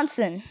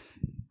Johnson.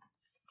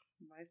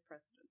 Vice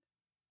president.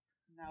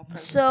 Now president.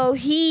 So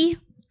he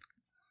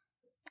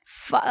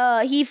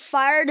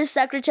fired his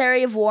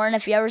Secretary of War, and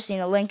if you ever seen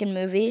a Lincoln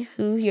movie,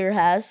 who here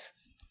has?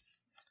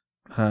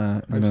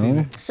 I've seen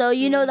it. So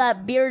you know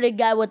that bearded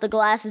guy with the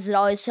glasses that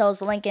always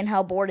tells Lincoln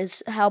how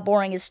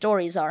boring his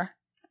stories are.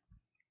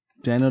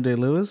 Daniel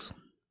Day-Lewis?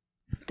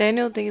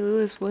 Daniel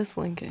Day-Lewis was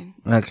Lincoln.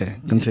 Okay,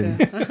 continue.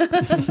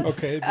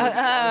 Okay.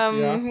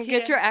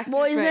 Get your actors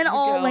Well, he's right, in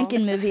all girl.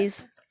 Lincoln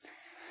movies.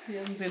 He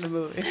hasn't seen the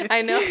movie.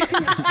 I know.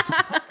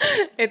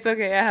 It's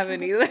okay. I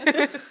haven't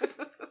either.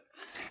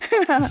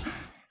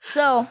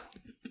 So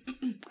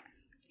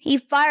he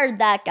fired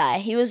that guy.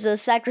 He was the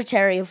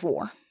Secretary of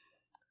War.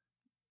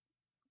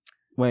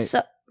 Wait,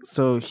 So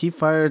so he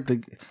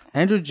fired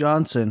Andrew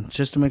Johnson,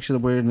 just to make sure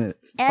that we're in it,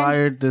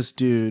 fired this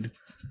dude.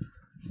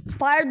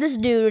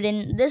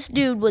 and this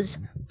dude was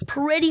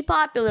pretty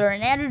popular,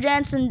 and Andrew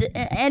Johnson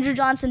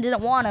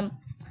didn't want him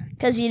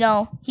because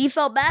he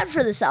felt bad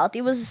for the South.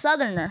 He was a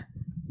Southerner.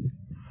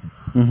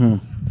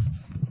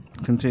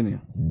 Continue.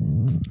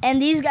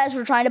 And these guys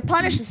were trying to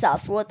punish the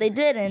South for what they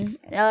did, and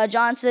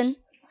Johnson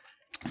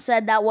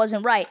said that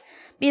wasn't right.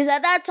 Because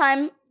at that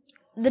time,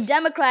 the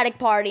Democratic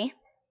Party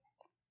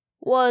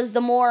was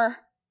the more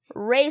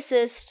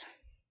racist,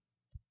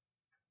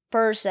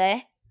 per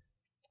se,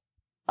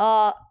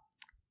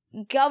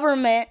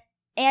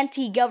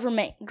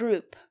 anti-government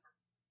group.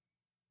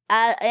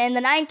 in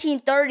the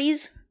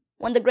 1930s,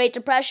 when the Great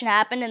Depression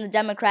happened and the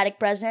Democratic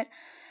president,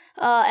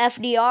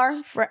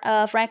 FDR,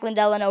 Franklin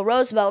Delano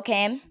Roosevelt,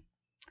 came,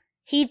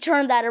 he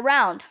turned that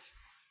around.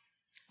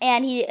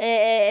 And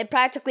it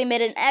practically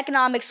made an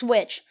economic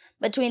switch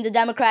between the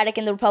Democratic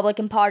and the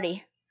Republican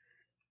Party.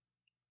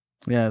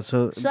 Yeah,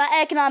 so that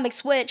economic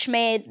switch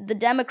made the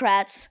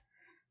Democrats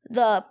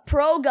the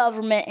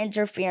pro-government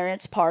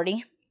interference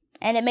party,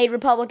 and it made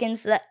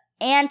Republicans the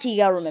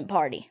anti-government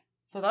party.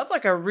 So that's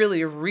like a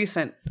really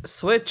recent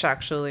switch,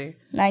 actually.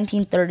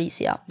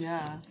 1930s, yeah.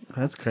 Yeah.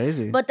 that's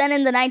crazy. But then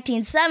in the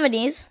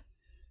 1970s,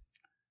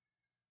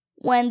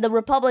 when the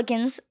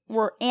Republicans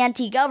were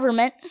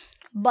anti-government,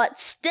 but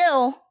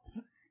still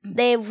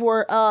they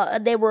were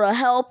a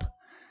help.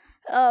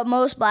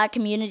 Most black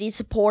communities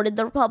supported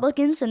the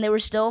Republicans, and they were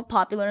still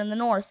popular in the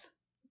North.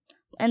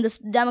 And the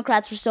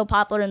Democrats were still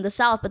popular in the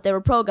South, but they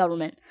were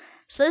pro-government.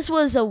 So this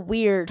was a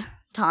weird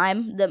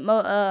time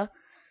that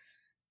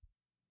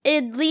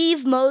it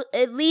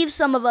leaves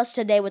some of us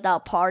today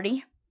without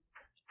party,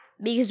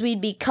 because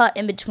we'd be cut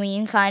in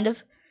between, kind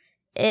of.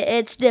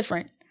 It's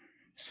different.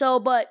 So,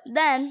 but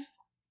then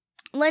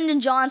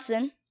Lyndon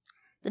Johnson,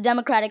 the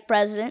Democratic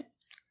president,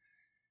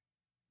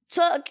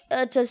 took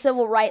to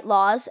civil rights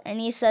laws, and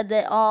he said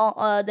that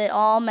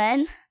all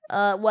men,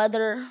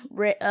 whether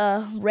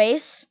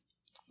race,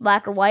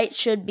 black or white,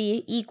 should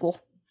be equal.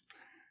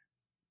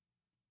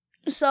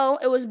 So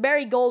it was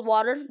Barry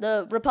Goldwater,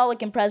 the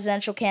Republican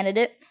presidential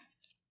candidate,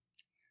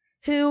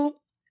 who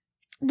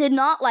did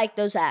not like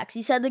those acts.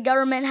 He said the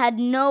government had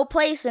no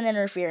place in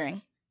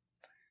interfering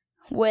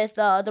with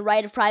the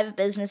right of private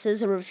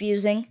businesses or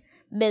refusing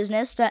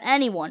business to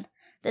anyone,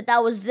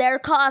 that was their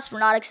cost for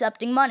not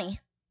accepting money.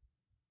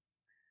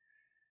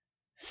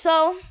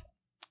 So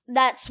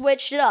that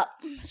switched it up.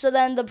 So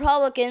then the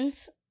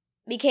Republicans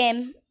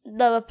became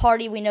the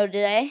party we know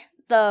today,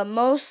 the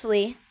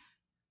mostly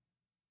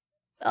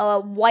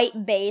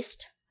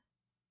white-based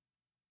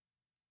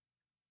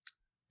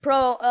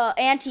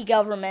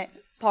anti-government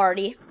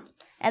party,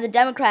 and the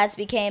Democrats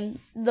became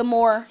the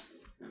more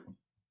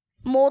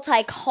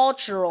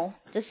multicultural,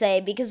 to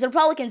say, because the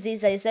Republicans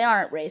these days, they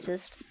aren't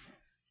racist.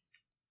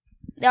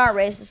 They aren't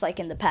racist like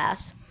in the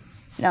past.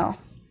 No.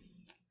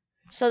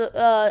 So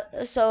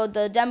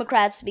the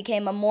Democrats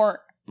became a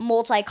more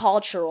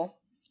multicultural,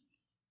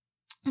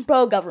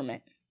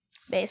 pro-government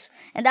base,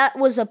 and that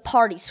was a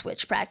party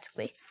switch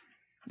practically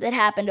that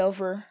happened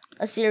over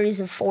a series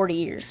of 40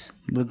 years.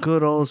 The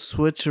good old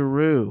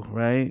switcheroo,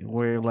 right?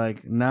 Where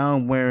like now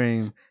I'm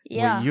wearing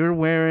what you're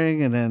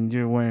wearing, and then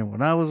you're wearing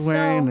what I was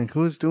wearing, and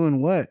who's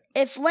doing what?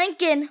 If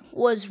Lincoln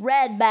was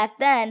red back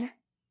then,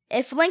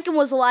 if Lincoln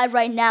was alive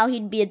right now,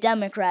 he'd be a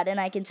Democrat, and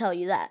I can tell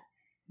you that.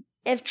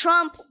 If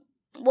Trump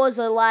was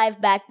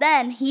alive back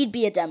then, he'd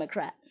be a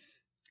Democrat.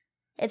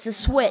 It's a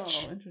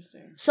switch. Oh,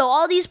 interesting. So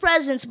all these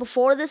presidents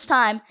before this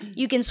time,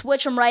 you can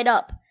switch them right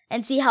up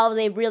and see how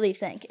they really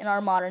think in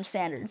our modern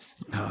standards.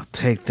 Oh,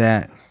 take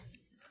that.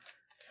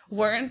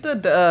 Weren't the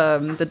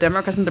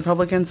Democrats and the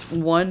Republicans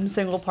one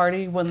single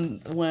party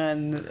when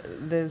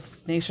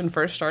this nation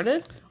first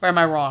started? Or am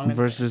I wrong?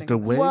 Versus the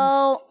Whigs?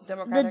 Well,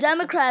 Democratic the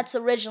Democrats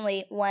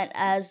originally went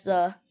as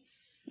the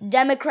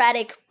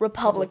Democratic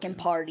Republican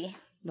Party.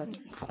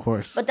 Of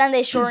course. But then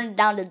they shortened it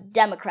down to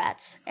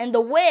Democrats. And the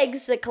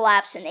Whigs that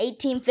collapsed in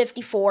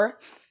 1854,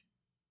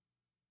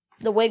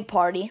 the Whig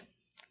Party,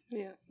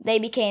 they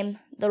became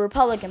the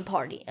Republican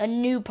Party, a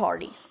new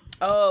party.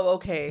 Oh,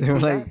 okay. They were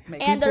like,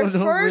 And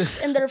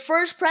their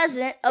first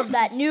president of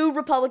that new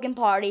Republican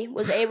Party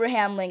was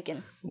Abraham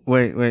Lincoln.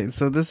 Wait.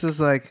 So this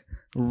is like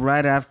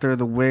right after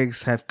the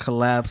Whigs have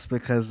collapsed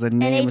because the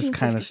name is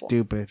kind of 1854.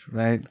 stupid,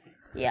 right?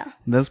 Yeah.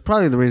 That's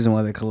probably the reason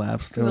why they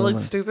collapsed. Does it look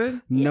stupid?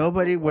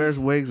 Nobody wears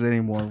wigs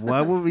anymore. Why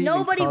would we?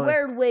 Nobody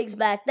wore wigs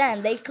back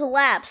then. They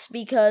collapsed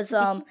because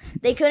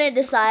they couldn't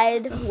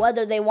decide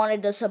whether they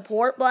wanted to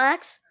support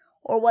blacks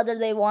or whether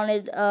they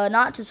wanted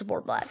not to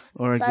support blacks.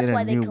 Or so that's get a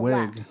why they new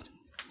collapsed.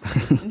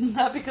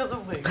 Not because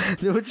of wigs.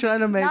 They were trying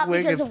to make Not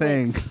wig because a of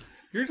thing. wigs.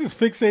 You're just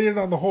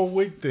fixated on the whole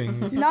wig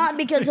thing. Not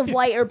because of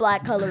white or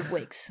black colored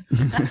wigs.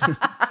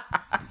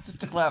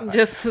 Just to clarify.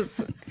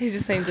 He's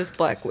just saying just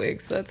black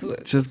wigs. That's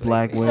what. Just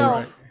black wigs. So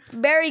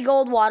Barry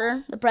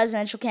Goldwater, the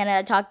presidential candidate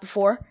I talked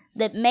before,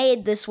 that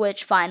made the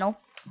switch final.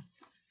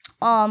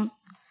 I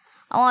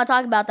want to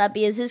talk about that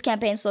because his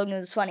campaign slogan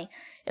was funny.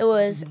 It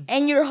was,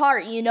 "In your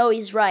heart, you know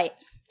he's right."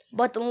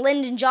 But the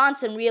Lyndon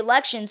Johnson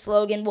re-election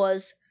slogan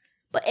was,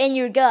 "But in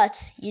your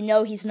guts, you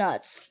know he's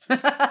nuts."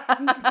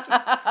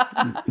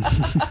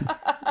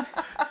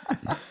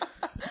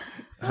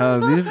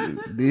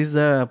 These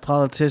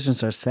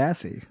politicians are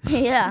sassy.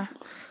 Yeah,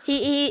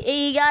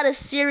 he got a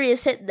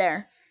serious hit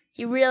there.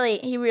 He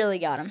really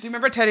got him. Do you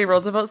remember Teddy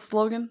Roosevelt's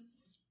slogan?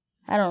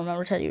 I don't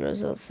remember Teddy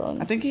Roosevelt's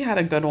slogan. I think he had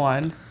a good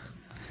one.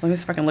 Let me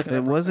see if I can look it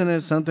up. Wasn't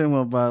it something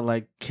about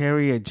like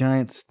carry a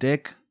giant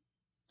stick?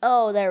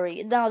 Oh, there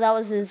we go. No, that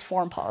was his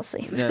foreign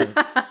policy. Yeah.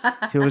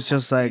 He was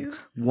just like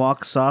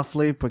walk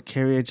softly but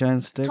carry a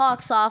giant stick.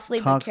 Talk softly,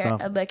 Talk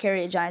softly. but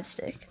carry a giant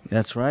stick.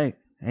 That's right.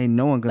 Ain't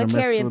no one gonna But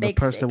mess carry a with a big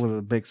person stick. with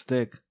a big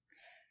stick.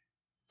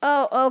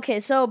 Oh, okay.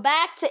 So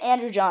back to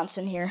Andrew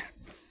Johnson here.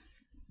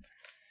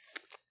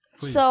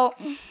 Please. So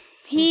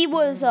he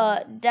was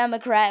a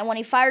Democrat, and when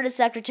he fired his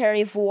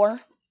Secretary of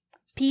War,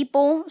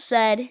 people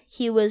said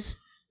he was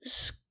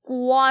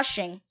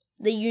squashing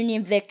the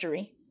Union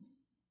victory.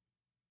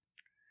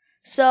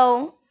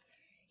 So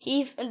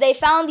they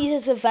found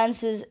these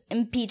offenses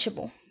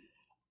impeachable.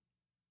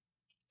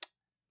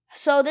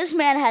 So this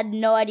man had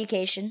no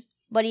education,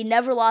 but he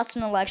never lost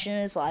an election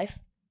in his life.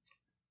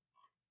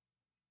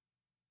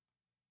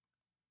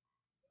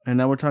 And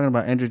now we're talking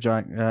about Andrew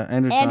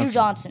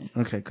Johnson.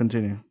 Okay,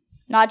 continue.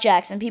 Not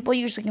Jackson. People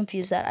usually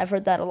confuse that. I've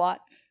heard that a lot.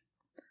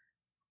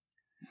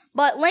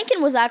 But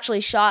Lincoln was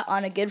actually shot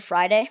on a Good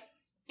Friday.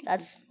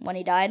 That's when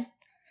he died.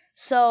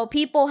 So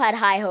people had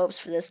high hopes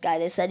for this guy.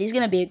 They said he's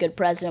going to be a good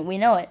president. We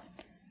know it.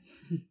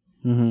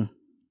 Mm-hmm.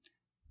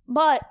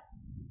 But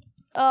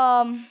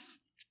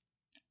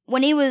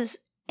when he was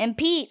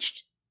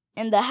impeached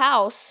in the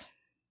House,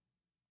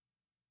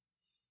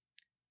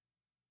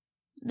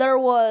 there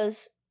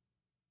was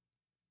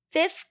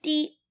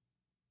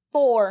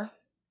 54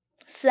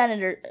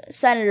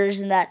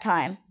 senators in that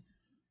time.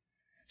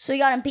 So he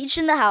got impeached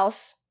in the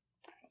House.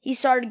 He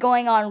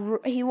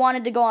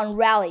wanted to go on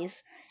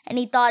rallies, and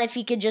he thought if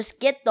he could just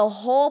get the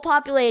whole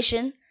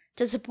population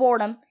to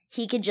support him,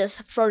 he could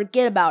just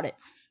forget about it.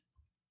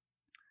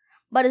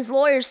 But his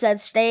lawyers said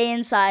stay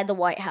inside the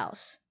White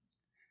House.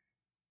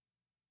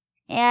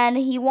 And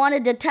he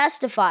wanted to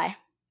testify,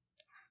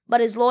 but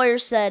his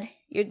lawyers said,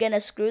 you're gonna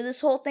screw this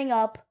whole thing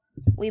up.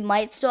 We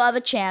might still have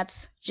a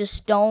chance.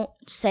 Just don't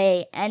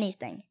say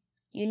anything.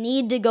 You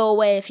need to go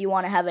away if you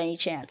want to have any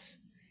chance.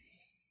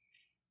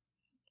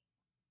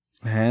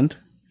 And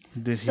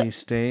did he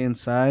stay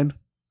inside?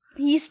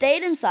 He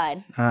stayed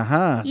inside.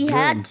 Uh-huh. He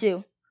had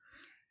to.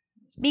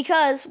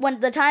 Because when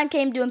the time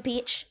came to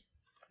impeach,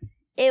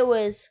 it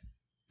was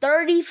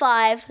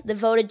 35 that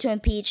voted to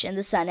impeach in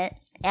the Senate,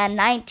 and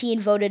 19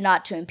 voted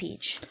not to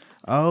impeach.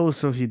 Oh,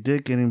 so he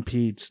did get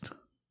impeached.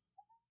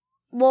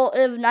 Well,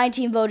 if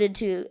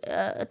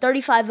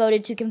 35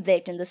 voted to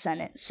convict in the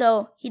Senate.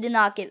 So he did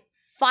not get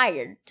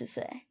fired, to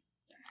say.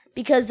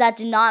 Because that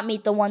did not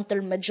meet the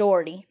 1/3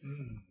 majority.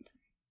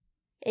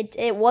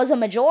 It was a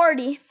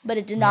majority, but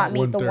it did not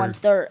meet the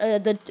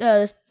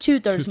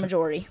 2/3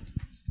 majority.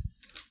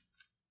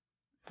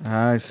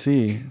 I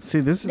see. See,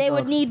 this is They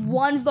would need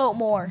one vote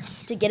more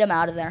to get him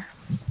out of there.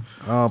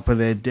 Oh, but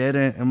they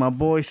didn't, and my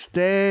boy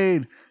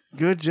stayed.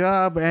 Good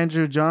job,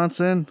 Andrew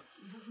Johnson.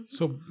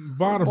 So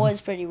bottom.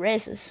 Boy's pretty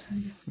racist.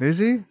 Is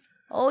he?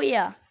 Oh,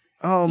 yeah.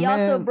 Oh, He man.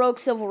 also broke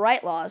civil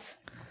rights laws.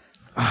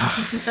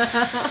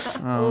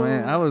 Oh,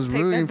 man. I was Take that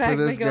rooting for back,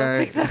 this Miguel. guy.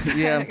 Take that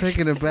Yeah, I'm back.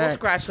 taking it We'll back.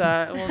 scratch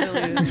that. We'll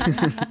delete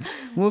it.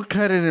 We'll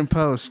cut it in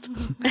post.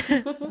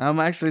 I'm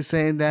actually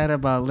saying that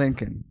about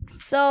Lincoln.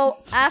 So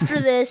after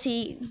this,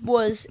 he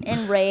was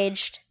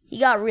enraged. He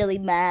got really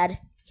mad.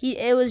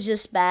 It was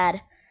just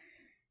bad.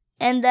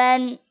 And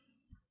then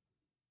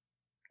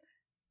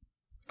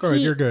Go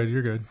ahead, you're good.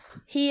 You're good.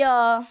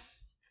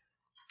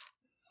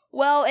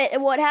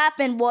 what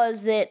happened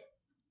was that,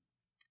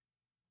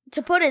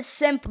 to put it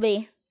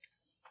simply,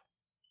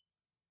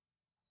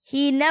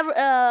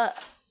 Grant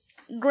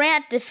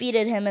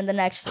defeated him in the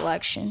next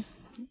election.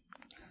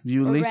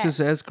 Ulysses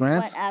S.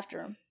 Grant? Went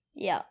after him.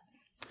 Yeah.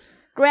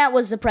 Grant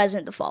was the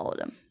president that followed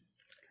him.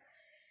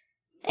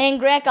 And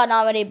Grant got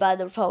nominated by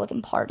the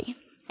Republican Party.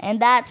 And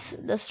that's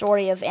the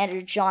story of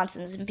Andrew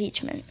Johnson's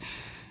impeachment.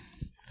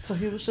 So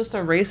he was just a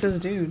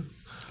racist dude.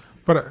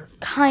 But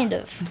Kind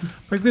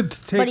of. like the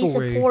But he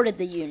takeaway supported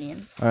the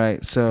Union. All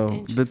right,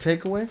 so the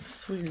takeaway?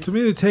 That's weird. to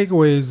me, the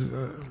takeaways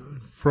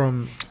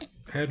from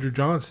Andrew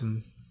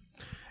Johnson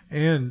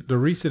and the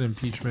recent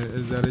impeachment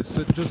is that it's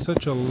just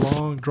such a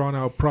long, drawn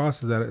out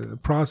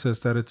process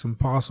that it's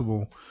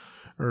impossible,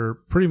 or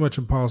pretty much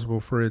impossible,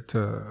 for it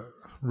to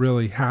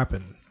really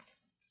happen.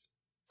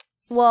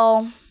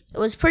 Well, it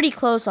was pretty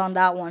close on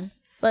that one.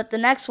 But the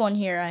next one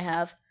here I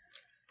have.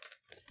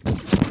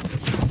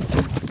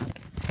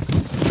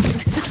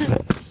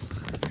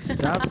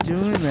 Stop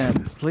doing that,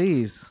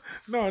 please.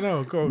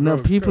 No, go. No,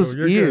 go, people's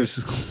go. You're good.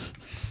 ears.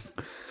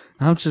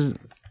 I'm just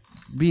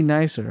be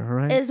nicer, all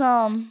right? Is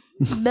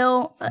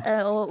Bill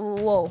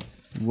whoa.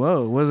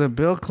 Whoa, was it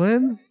Bill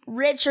Clinton?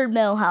 Richard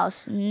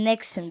Milhouse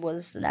Nixon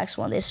was the next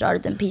one. They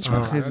started the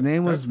impeachment. Oh, His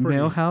name was that's pretty-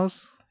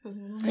 Milhouse?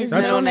 His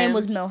That's- middle name name.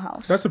 was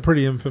Milhouse. That's a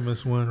pretty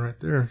infamous one right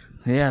there.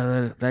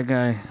 Yeah, that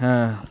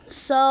guy.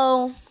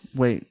 So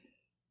Wait,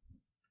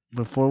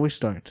 before we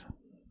start,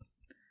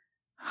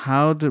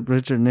 how did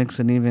Richard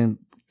Nixon even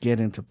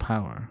get into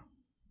power?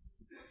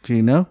 Do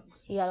you know?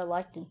 he got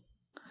elected.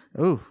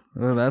 Oh,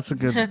 that's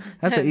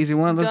an easy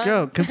one. Let's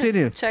go.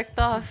 Continue. Checked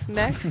off.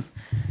 Next.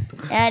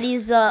 And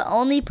he's the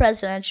only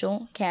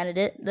presidential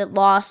candidate that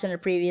lost in a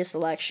previous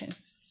election.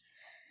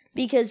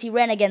 Because he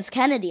ran against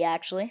Kennedy,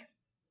 actually.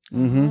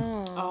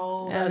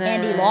 Oh, And that's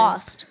And he then-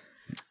 lost.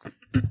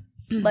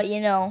 But,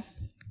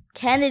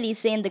 Kennedy's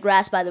seeing the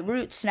grass by the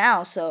roots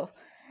now, so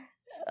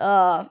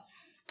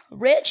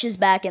Rich is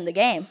back in the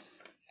game.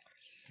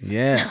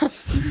 Yeah.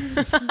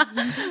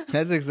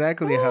 That's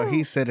exactly how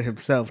he said it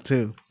himself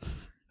too.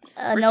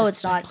 No,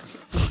 it's not.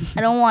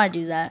 I don't want to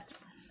do that.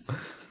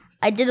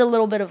 I did a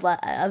little bit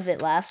of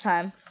it last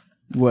time.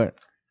 What?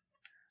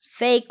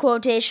 Fake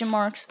quotation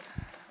marks.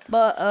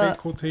 But Fake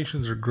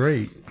quotations are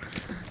great.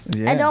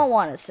 Yeah. I don't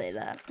want to say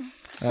that.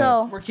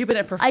 So, We're keeping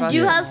it professional. I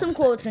do have some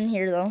quotes in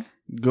here, though.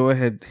 Go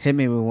ahead, hit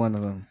me with one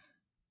of them.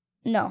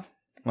 No.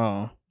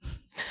 Oh.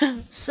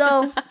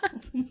 So,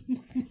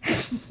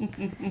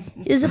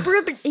 he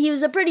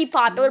was a pretty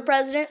popular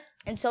president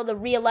until the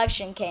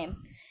re-election came.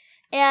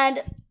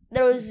 And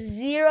there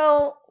was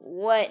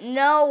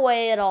no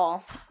way at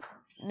all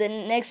that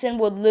Nixon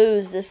would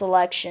lose this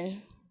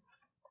election.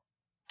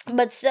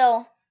 But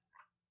still,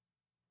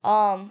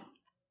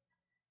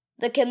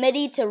 the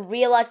committee to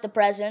re-elect the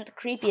president, the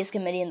creepiest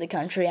committee in the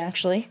country,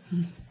 actually,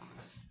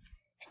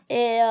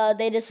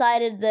 they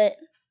decided that,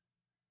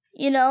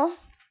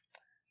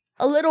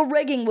 a little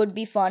rigging would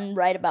be fun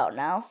right about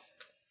now.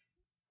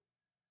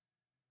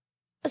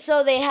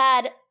 So they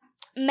had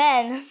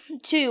men,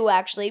 too,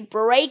 actually,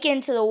 break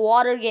into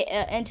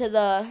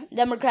the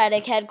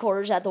Democratic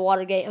headquarters at the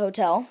Watergate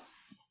Hotel.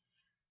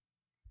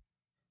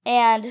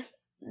 And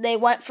they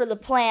went for the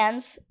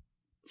plans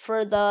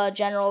for the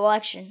general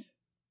election.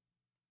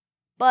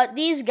 But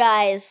these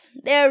guys,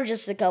 they're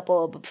just a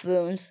couple of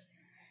buffoons.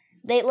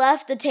 They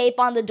left the tape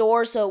on the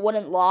door so it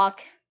wouldn't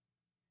lock,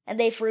 and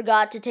they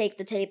forgot to take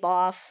the tape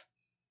off.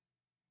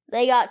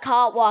 They got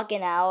caught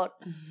walking out.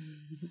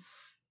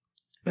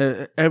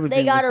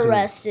 They got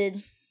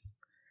arrested.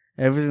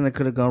 Everything that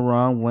could have gone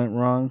wrong went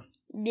wrong.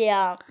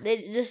 Yeah,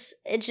 they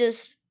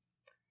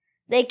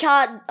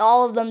caught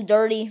all of them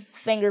dirty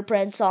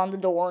fingerprints on the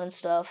door and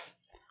stuff.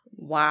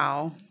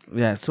 Wow.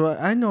 Yeah, so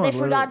I know They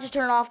forgot to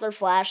turn off their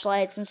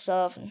flashlights and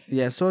stuff.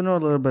 Yeah, so I know a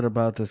little bit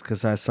about this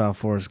because I saw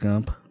Forrest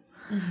Gump.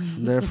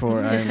 Therefore,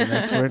 I am an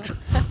expert.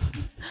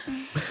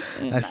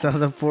 I saw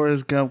the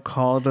Forrest Gump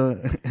call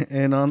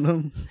in on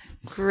them.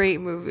 Great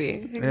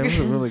movie. It was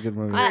a really good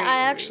movie. I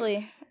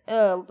actually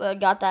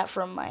got that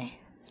from my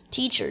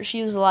teacher.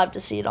 She was alive to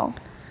see it all.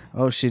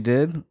 Oh, she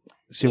did?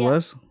 She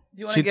was?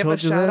 You want She to give a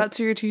told you shout that? out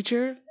to your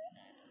teacher?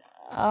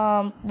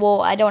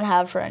 Well, I don't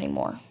have her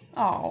anymore.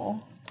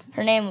 Oh.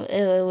 Her name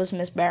was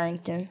Miss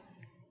Barrington,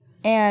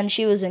 and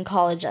she was in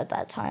college at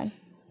that time.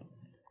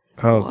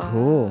 Oh,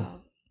 cool.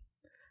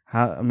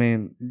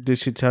 Did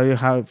she tell you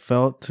how it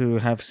felt to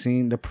have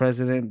seen the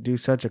president do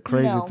such a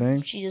crazy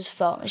thing? She just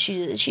felt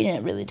she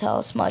didn't really tell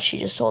us much. She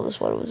just told us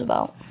what it was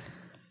about.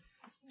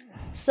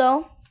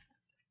 So,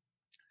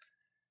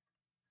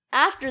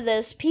 after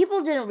this,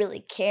 people didn't really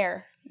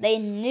care. They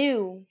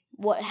knew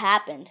what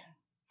happened.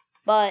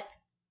 But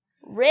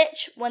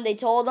Rich, when they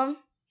told him,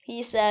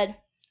 he said,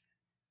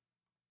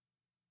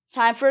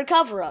 "Time for a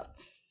cover-up."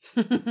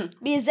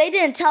 Because they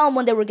didn't tell him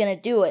when they were going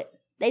to do it.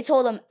 They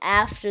told him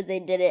after they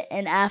did it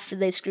and after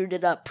they screwed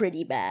it up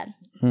pretty bad.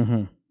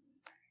 Mm-hmm.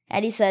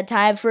 And he said,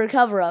 "Time for a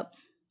cover-up."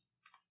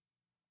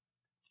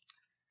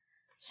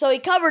 So he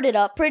covered it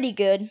up pretty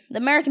good. The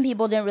American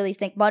people didn't really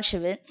think much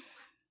of it.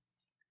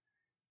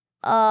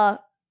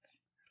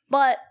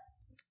 But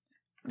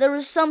there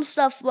was some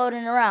stuff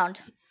floating around.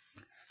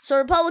 So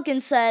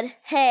Republicans said,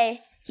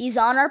 "Hey, he's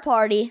on our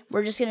party.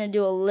 We're just going to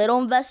do a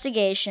little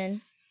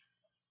investigation."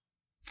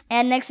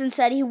 And Nixon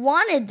said he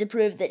wanted to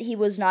prove that he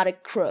was not a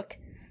crook.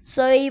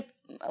 So he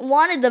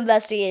wanted the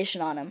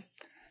investigation on him.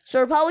 So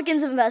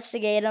Republicans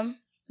investigated him.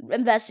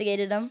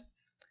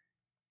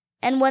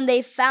 And when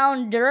they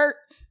found dirt,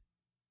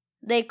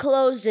 they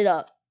closed it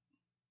up.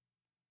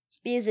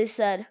 Because they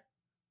said,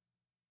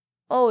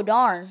 "Oh,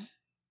 darn.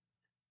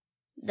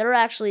 There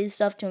actually is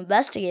stuff to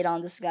investigate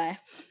on this guy."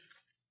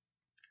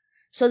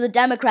 So the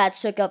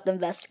Democrats took up the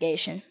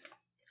investigation.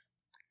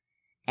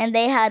 And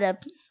they had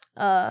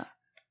a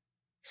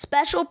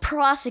special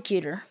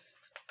prosecutor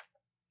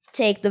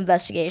take the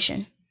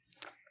investigation.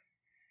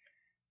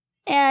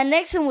 And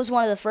Nixon was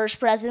one of the first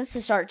presidents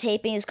to start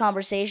taping his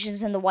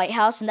conversations in the White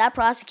House, and that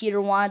prosecutor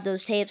wanted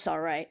those tapes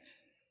all right.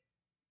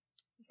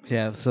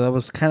 Yeah, so that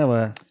was kind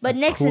of But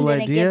Nixon cool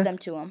didn't idea. give them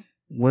to him.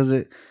 Was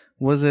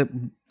it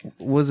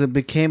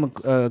became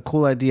a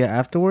cool idea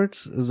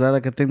afterwards? Is that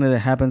like a thing that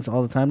happens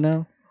all the time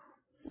now?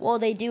 Well,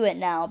 they do it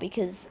now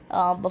because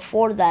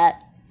before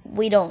that,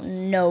 we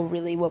don't know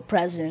really what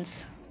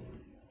presidents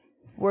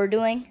were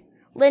doing.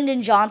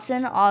 Lyndon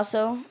Johnson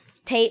also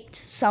taped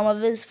some of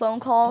his phone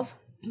calls,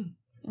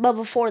 but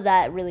before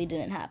that, it really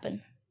didn't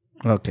happen.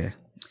 Okay.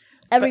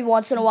 Every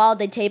once in a while,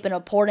 they tape an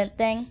important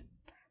thing,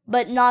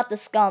 but not the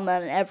scum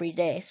and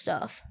everyday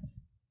stuff.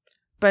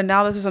 But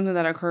now this is something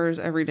that occurs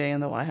every day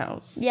in the White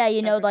House. Yeah,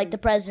 like the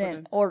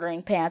president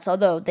ordering pants,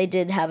 although they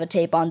did have a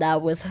tape on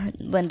that with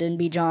Lyndon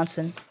B.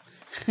 Johnson.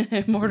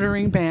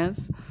 Ordering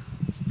pants.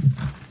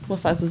 What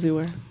size does he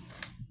wear?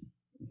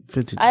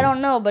 52. I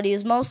don't know, but he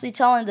was mostly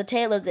telling the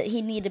tailor that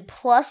he needed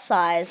plus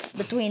size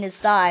between his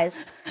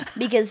thighs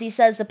because he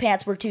says the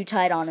pants were too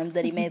tight on him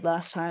that he made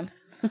last time.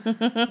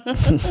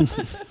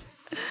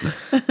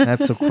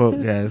 That's a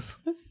quote, guys.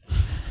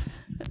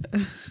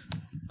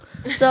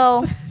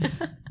 So,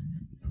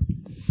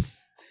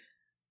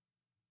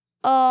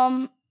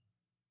 After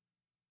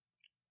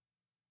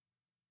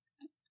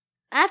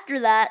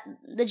that,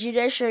 the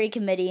Judiciary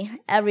Committee,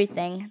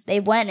 everything, they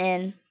went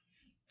in.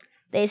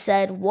 They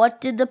said,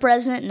 what did the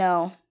president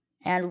know,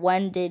 and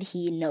when did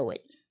he know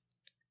it?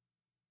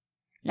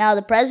 Now,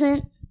 the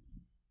president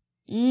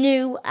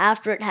knew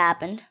after it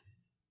happened,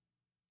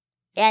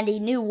 and he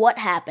knew what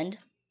happened,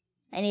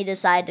 and he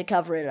decided to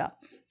cover it up.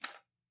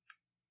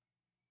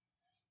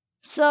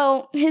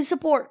 So, his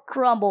support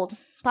crumbled.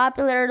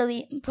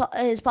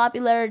 His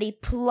popularity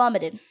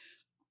plummeted.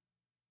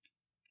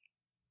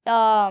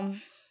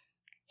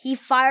 He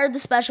fired the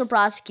special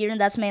prosecutor, and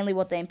that's mainly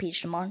what they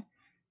impeached him on.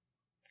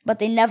 But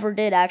they never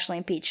did actually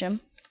impeach him.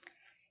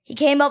 He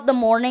came up the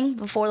morning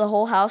before the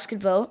whole House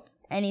could vote,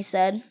 and he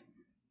said,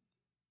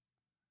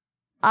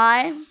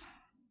 I,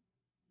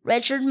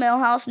 Richard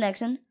Milhouse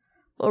Nixon,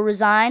 will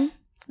resign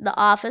the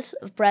office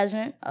of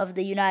President of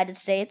the United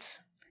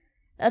States,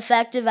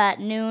 effective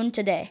at noon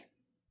today.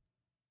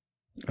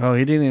 Oh,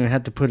 he didn't even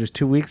have to put his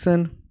 2 weeks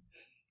in?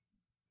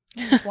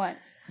 He just went.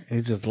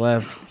 He just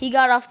left. He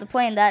got off the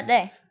plane that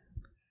day.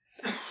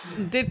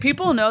 Did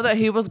people know that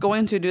he was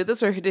going to do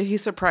this, or did he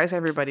surprise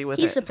everybody with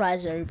He it?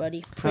 surprised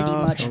everybody, pretty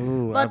much.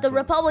 Ooh, But the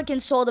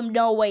Republicans told him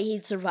no way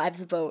he'd survive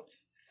the vote.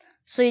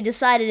 So he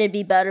decided it'd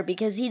be better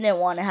because he didn't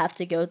want to have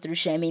to go through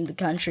shaming the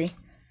country.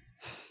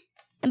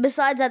 And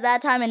besides, at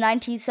that time in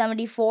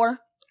 1974,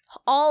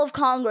 all of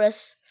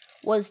Congress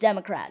was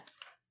Democrat.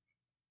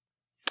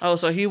 Oh,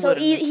 so he So would.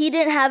 he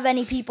didn't have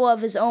any people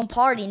of his own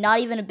party, not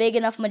even a big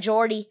enough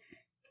majority,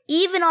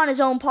 even on his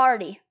own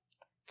party,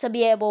 to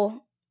be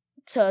able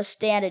to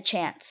stand a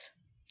chance.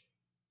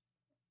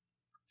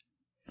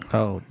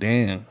 Oh,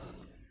 damn.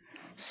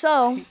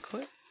 So,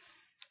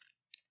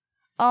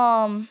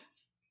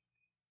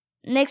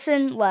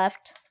 Nixon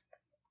left.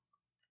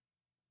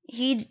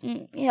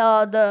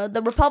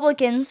 The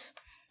Republicans,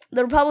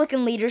 the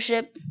Republican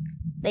leadership,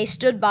 they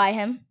stood by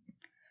him.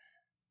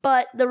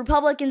 But the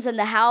Republicans in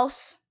the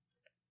House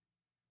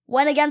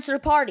went against their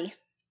party.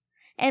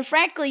 And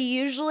frankly,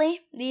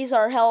 usually, these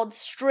are held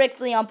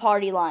strictly on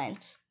party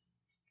lines.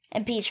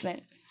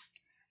 Impeachment.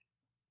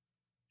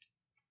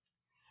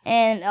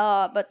 And,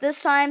 but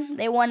this time,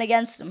 they went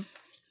against him.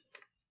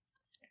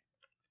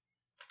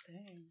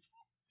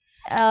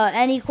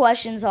 Any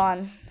questions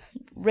on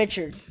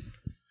Richard?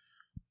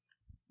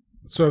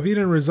 So if he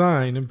didn't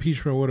resign,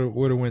 impeachment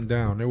would have went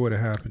down. It would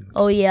have happened.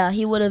 Oh yeah,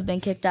 he would have been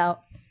kicked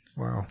out.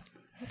 Wow.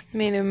 I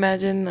mean,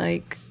 imagine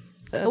like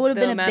It would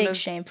have been a big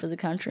shame for the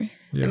country.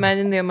 Yeah.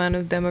 Imagine the amount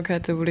of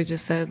Democrats that would have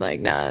just said like,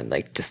 "Nah,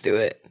 like just do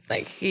it."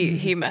 Like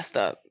he messed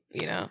up.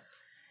 You know,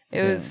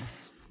 it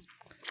was.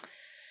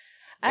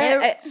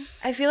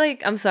 I feel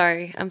like I'm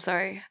sorry.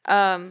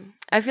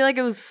 I feel like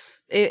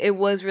it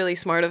was really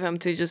smart of him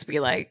to just be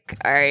like,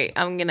 all right,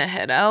 I'm gonna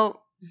head out.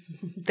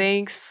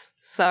 Thanks.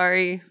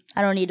 Sorry.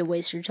 I don't need to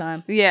waste your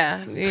time.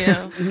 Yeah, you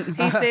know.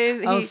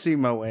 I'll see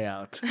my way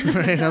out.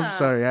 Right? I'm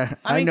sorry. I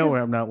mean, know 'cause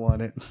where I'm not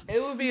wanted.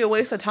 It would be a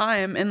waste of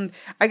time. And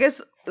I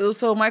guess,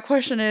 so my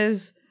question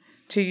is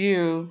to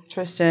you,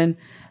 Tristan,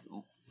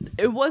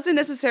 it wasn't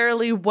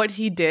necessarily what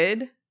he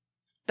did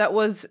that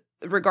was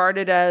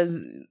regarded as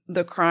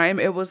the crime.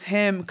 It was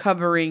him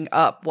covering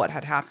up what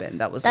had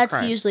happened. That's the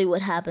crime. Usually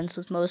what happens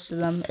with most of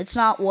them. It's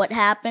not what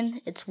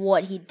happened, it's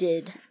what he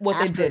did. What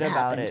they after did it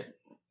about happened. it.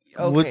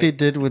 Okay. What they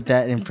did with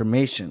that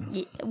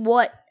information.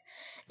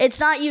 It's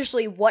not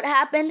usually what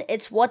happened,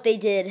 it's what they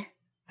did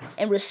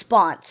in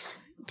response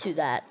to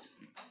that.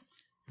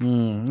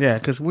 Yeah,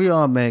 because we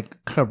all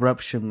make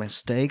corruption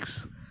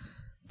mistakes.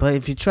 But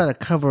if you try to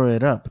cover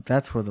it up,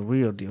 that's where the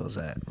real deal's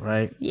at,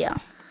 right? Yeah.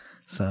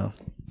 So,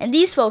 And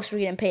these folks were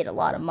getting paid a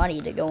lot of money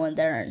to go in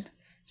there and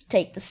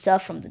take the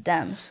stuff from the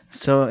Dems.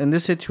 so in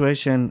this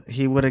situation,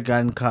 he would have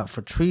gotten caught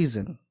for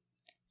treason.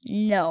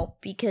 No,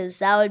 because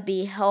that would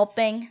be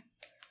helping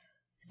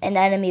an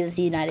enemy of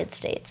the United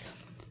States.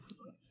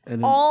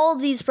 And All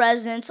of the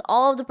presidents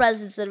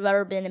that have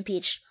ever been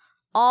impeached,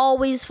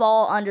 always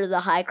fall under the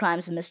high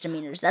crimes and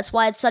misdemeanors. That's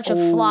why it's such a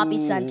floppy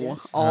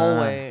sentence.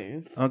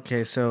 Always.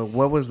 okay, so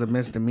what was the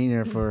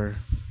misdemeanor for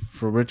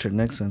Richard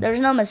Nixon? There's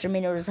no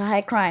misdemeanor. It was a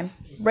high crime.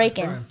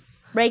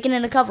 Break-in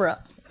and a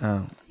cover-up.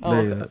 Oh,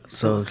 there you go.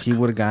 So he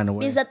would have gotten away.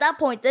 Because at that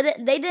point,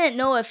 they didn't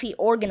know if he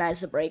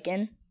organized the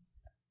break-in.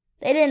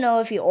 They didn't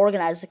know if he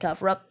organized the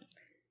cover-up.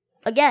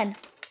 Again,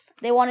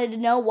 they wanted to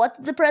know what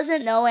did the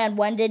president know and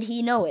when did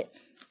he know it.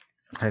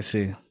 I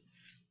see.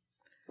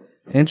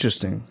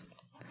 Interesting.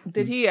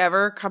 Did he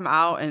ever come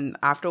out and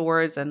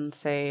afterwards and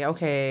say,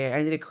 okay,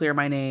 I need to clear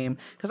my name?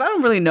 Because I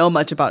don't really know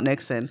much about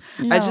Nixon.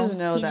 I just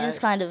know he that just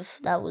kind of,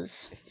 that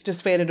was,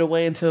 just faded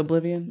away into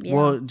oblivion. yeah.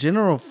 Well,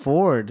 General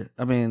Ford,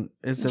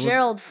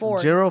 Gerald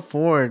Ford. Gerald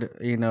Ford,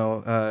 gave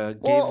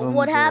Well, him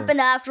what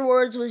happened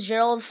afterwards was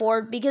Gerald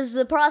Ford, because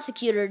the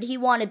prosecutor, he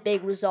wanted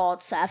big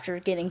results after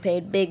getting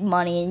paid big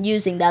money and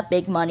using that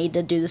big money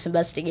to do this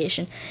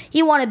investigation.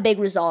 He wanted big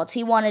results.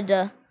 He wanted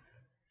to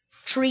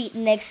treat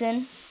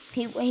Nixon.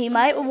 He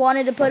might have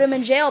wanted to put him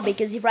in jail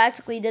because he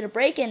practically did a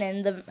break-in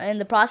in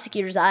the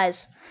prosecutor's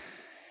eyes.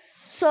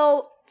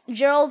 So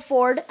Gerald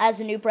Ford, as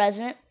the new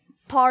president,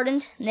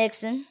 pardoned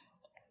Nixon,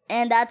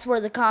 and that's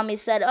where the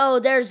commies said, "Oh,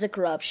 there's the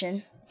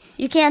corruption.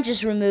 You can't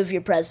just remove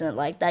your president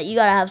like that. You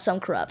gotta have some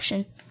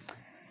corruption."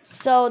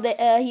 So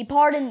he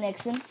pardoned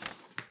Nixon,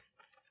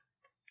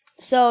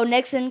 so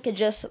Nixon could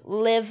just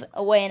live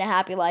away in a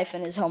happy life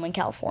in his home in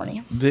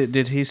California.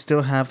 Did he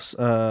still have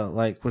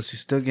was he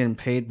still getting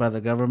paid by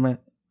the government?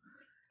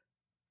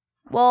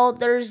 Well,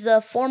 there's the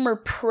Former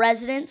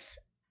President's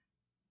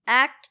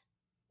Act.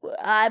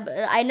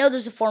 I know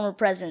there's a former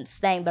president's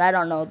thing, but I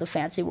don't know the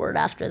fancy word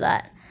after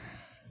that.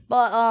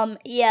 But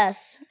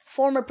yes,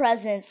 former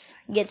presidents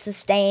get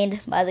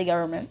sustained by the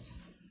government.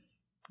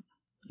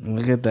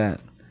 Look at that.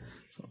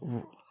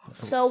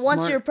 So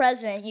once you're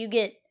president,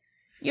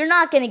 you're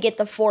not going to get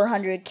the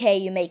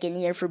 $400K you make in a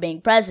year for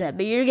being president,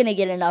 but you're going to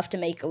get enough to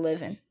make a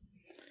living.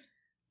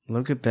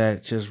 Look at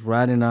that, just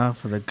riding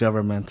off of the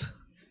government.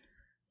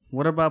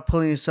 What about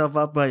pulling yourself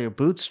up by your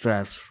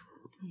bootstraps,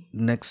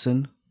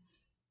 Nixon?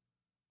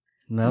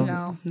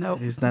 No. No,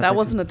 He's not that the-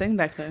 wasn't a thing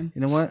back then.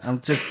 You know what? I'm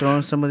just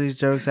throwing some of these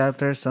jokes out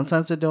there.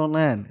 Sometimes they don't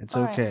land. It's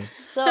All okay. right.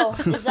 So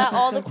is that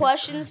all the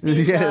questions?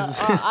 Because, Yes.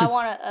 I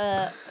want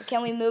to.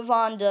 Can we move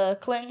on to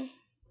Clinton?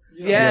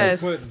 Yes.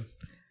 Clinton.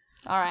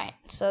 All right.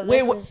 So Wait,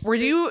 this is. were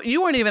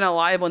you weren't even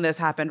alive when this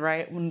happened,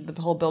 right? When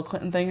the whole Bill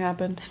Clinton thing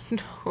happened?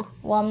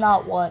 Well, I'm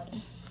not what.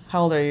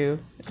 How old are you?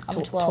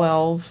 I'm 12.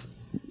 12.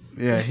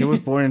 Yeah, he was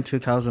born in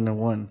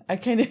 2001. I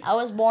can't. I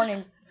was born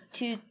in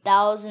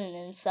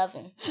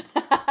 2007.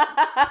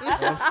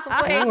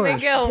 Wait,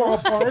 Miguel.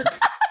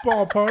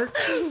 Ballpark.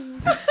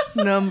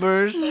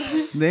 Numbers,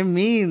 they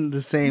mean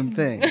the same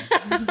thing.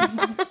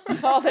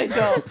 Oh, they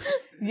don't.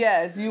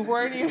 Yes, you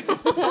weren't even.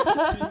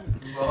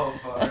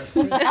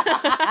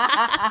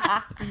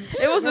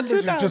 It was the Numbers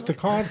is 2000. just a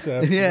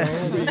concept. Yeah.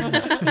 You know?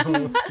 I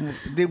mean,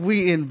 Did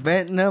we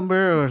invent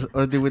number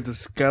or did we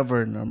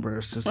discover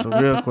numbers? It's a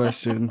real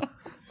question.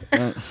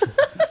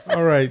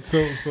 all right.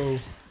 So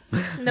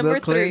Number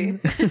Bill 3.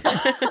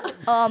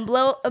 Clinton?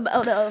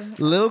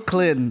 Lil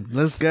Clinton,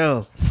 let's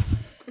go.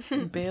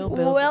 Bill.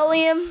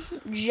 William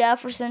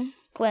Jefferson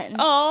Clinton.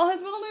 Oh,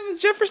 his middle name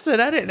is Jefferson.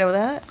 I didn't know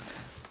that.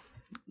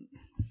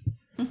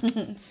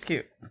 It's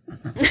cute.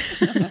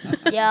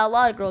 Yeah, a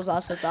lot of girls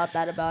also thought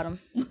that about him.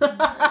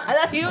 I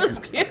thought he was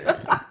cute.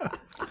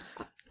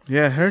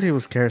 Yeah, I heard he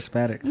was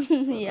charismatic.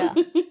 Yeah,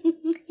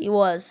 he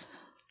was.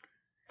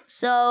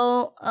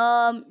 So,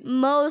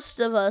 most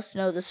of us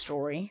know the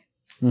story.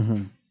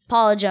 Mm-hmm.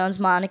 Paula Jones,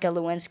 Monica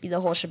Lewinsky,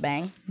 the whole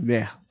shebang.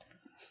 Yeah.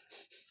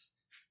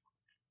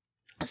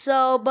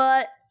 So,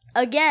 but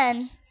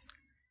again,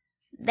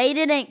 they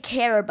didn't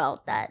care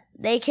about that.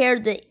 They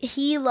cared that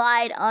he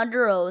lied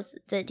under oath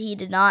that he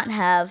did not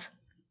have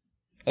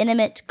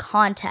intimate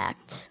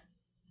contact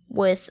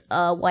with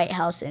a White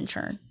House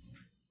intern.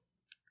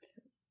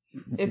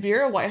 If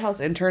you're a White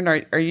House intern,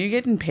 are you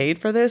getting paid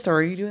for this or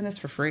are you doing this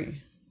for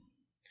free?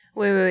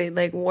 Wait,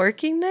 like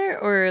working there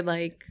or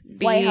like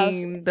White House-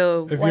 being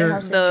the If White you're-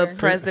 House the intern.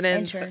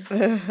 president's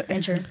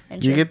Intern.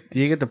 You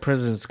get the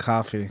president's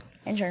coffee.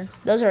 Intern.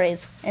 Those are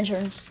aides.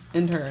 Interns.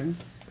 Intern.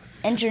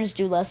 Interns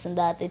do less than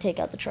that. They take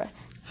out the tray.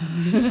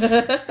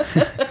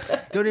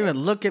 Don't even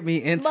look at me,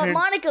 But intern.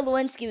 Monica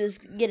Lewinsky was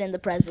getting the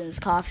president's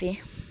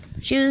coffee.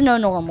 She was no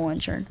normal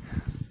intern.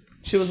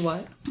 She was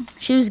what?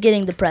 She was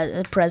getting the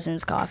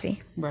president's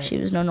coffee. Right. She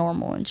was no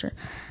normal intern.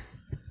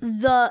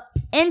 The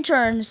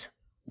interns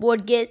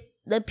would get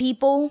the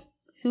people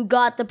who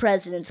got the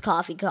president's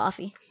coffee.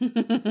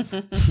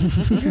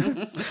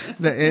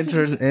 The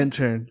intern's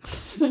intern.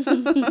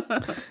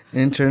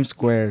 Intern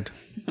squared.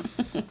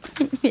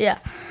 Yeah.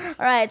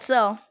 All right.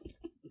 So,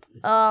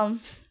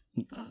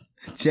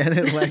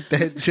 Janet liked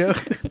that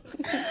joke.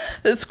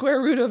 The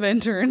square root of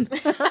intern.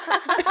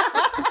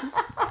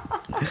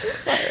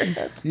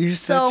 You're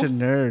such So- a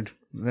nerd.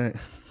 Right.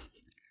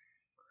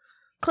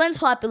 Clinton's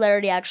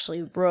popularity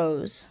actually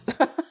rose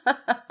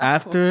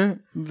After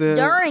the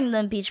during the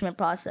impeachment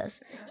process.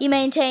 He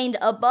maintained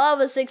above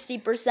a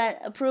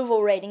 60%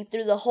 approval rating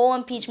through the whole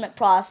impeachment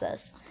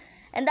process,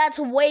 and that's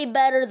way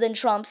better than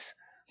Trump's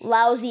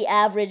lousy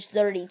average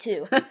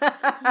 32.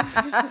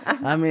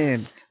 I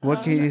mean,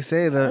 what can you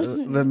say?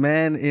 The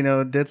man,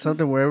 did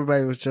something where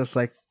everybody was just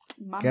like,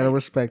 gotta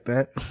respect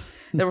that.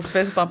 They were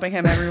fist bumping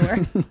him everywhere.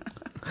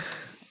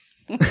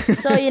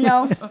 So,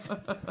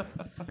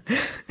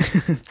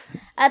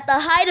 at the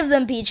height of the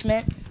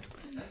impeachment,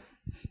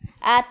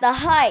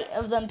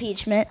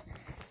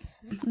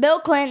 Bill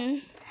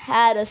Clinton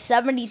had a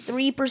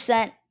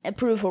 73%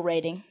 approval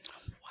rating.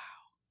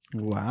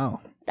 Wow.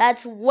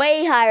 That's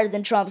way higher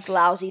than Trump's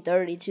lousy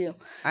 32.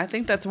 I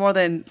think that's more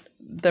than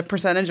the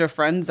percentage of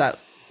friends that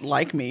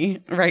like me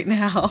right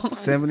now.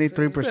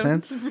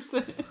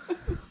 73%?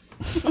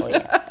 Oh,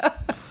 yeah.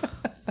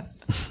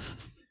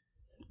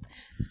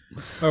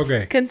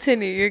 okay.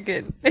 Continue, you're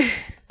good.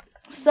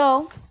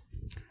 So,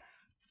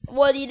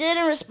 what he did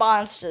in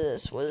response to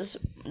this was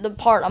the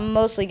part I'm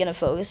mostly going to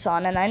focus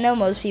on, and I know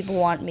most people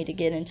want me to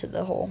get into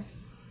the whole...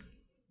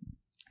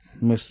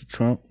 Mr.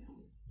 Trump.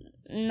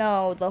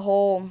 No, the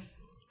whole...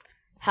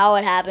 how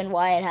it happened,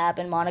 why it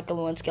happened, Monica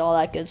Lewinsky, all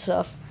that good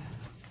stuff.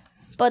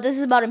 But this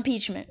is about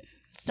impeachment.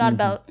 It's not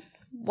about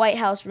White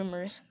House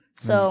rumors.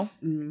 So,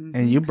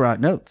 And you brought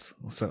notes,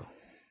 so.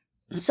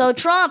 so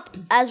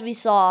Trump, as we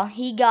saw,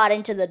 he got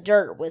into the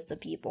dirt with the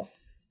people.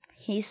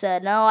 He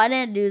said, "No, I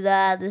didn't do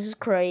that. This is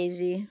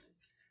crazy."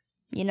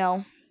 You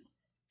know,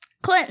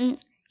 Clinton,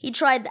 he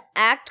tried to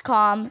act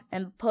calm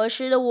and push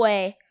it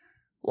away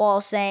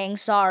while saying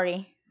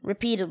sorry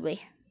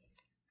repeatedly.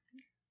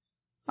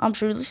 "I'm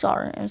truly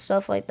sorry," and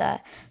stuff like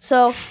that.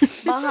 So,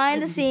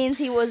 behind the scenes,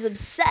 he was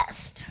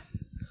obsessed.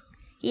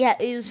 He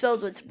was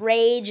filled with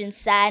rage and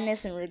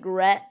sadness and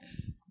regret.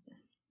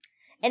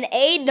 An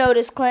aide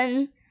noticed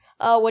Clinton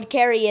would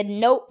carry a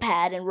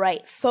notepad and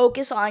write,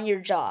 "Focus on your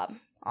job,"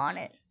 on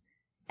it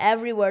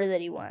everywhere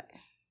that he went.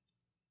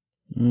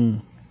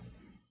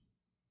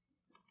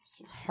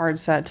 Hard,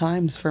 sad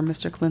times for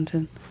Mr.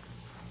 Clinton.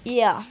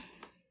 Yeah.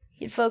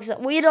 He'd focus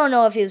on, we don't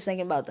know if he was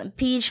thinking about the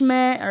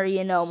impeachment or,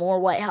 more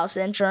White House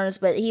insurance,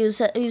 but he was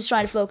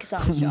trying to focus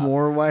on his job.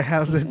 More White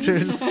House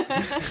interns.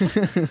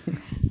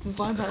 Just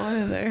slide that one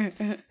in there.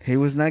 He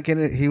was not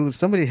getting.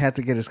 Somebody had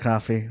to get his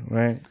coffee,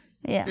 right?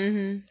 Yeah.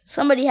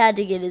 Somebody had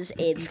to get his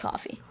aides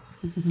coffee.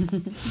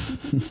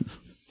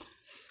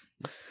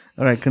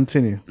 All right,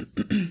 continue.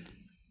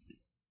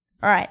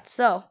 All right,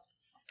 so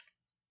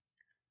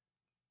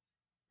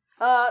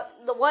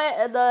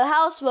the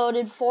House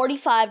voted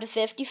 45 to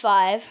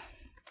 55.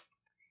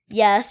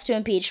 Yes, to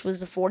impeach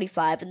was the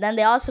 45, and then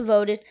they also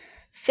voted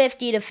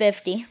 50 to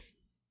 50.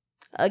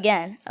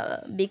 Again,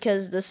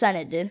 because the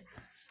Senate did.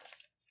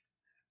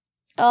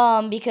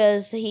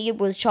 Because he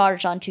was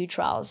charged on 2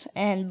 trials,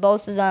 and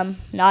both of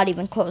them not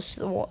even close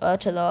to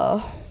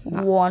the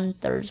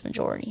 1/3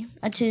 majority,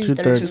 a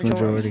 2/3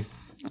 majority.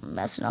 I'm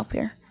messing up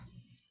here.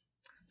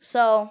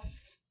 So,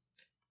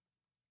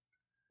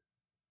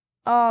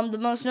 the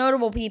most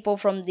notable people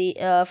from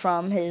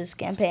his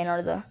campaign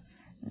are the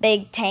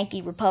big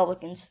tanky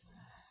Republicans.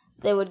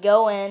 They would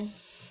go in,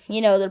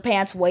 their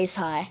pants waist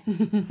high,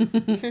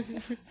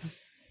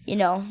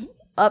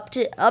 up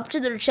to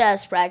their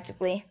chest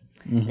practically.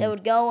 They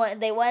would go.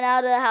 They went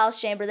out of the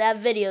House chamber. They have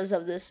videos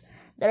of this.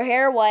 Their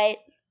hair white,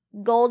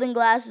 golden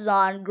glasses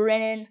on,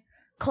 grinning,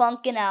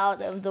 clunking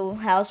out of the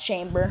House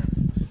chamber.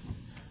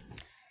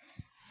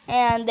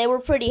 And they were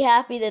pretty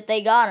happy that they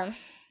got him.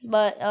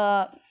 But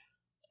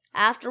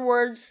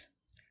afterwards,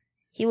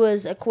 he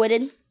was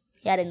acquitted.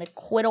 He had an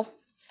acquittal,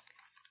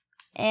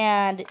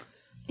 and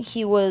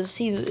he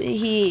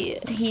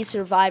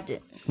survived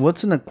it.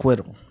 What's an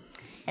acquittal?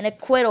 An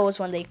acquittal is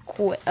when they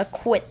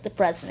acquit the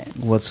president.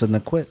 What's an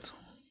acquit?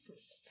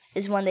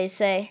 Is when they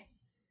say,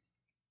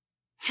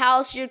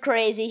 "House, you're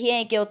crazy. He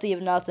ain't guilty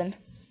of nothing."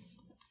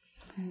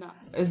 No,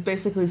 it's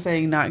basically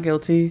saying not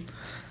guilty.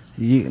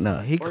 He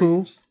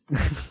cool.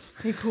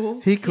 He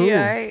cool. He cool.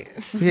 Yeah, right.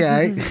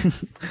 Yeah.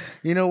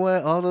 You know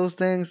what? All those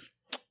things,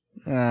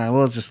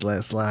 we'll just let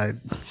it slide.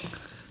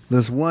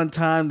 This one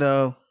time,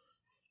 though.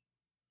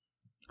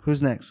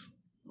 Who's next?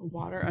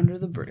 Water under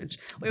the bridge.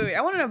 Wait.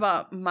 I want to know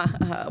about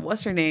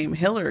what's her name?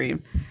 Hillary.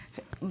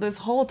 This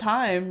whole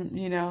time,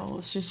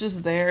 she's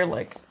just there,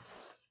 like,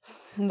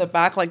 in the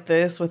back like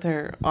this with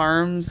her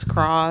arms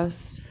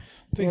crossed.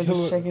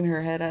 Just shaking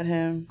her head at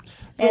him.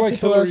 Nancy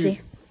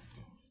Pelosi.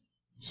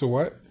 So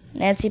what?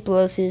 Nancy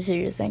Pelosi is who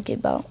you're thinking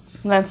about.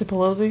 Nancy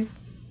Pelosi?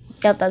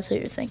 Yep, that's who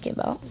you're thinking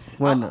about.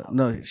 Well,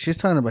 no, she's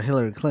talking about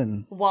Hillary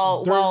Clinton.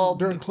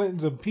 During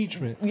Clinton's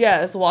impeachment.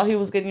 Yes, while he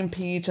was getting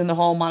impeached and the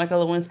whole Monica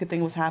Lewinsky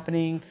thing was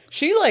happening,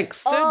 she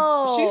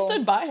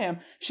stood by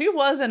him. She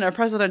wasn't a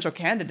presidential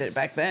candidate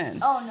back then.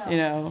 Oh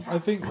no. I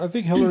think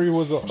Hillary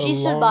was a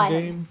long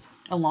game.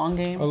 A long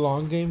game? A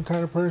long game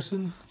kind of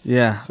person.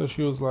 Yeah. So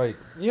she was like,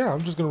 "Yeah,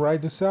 I'm just gonna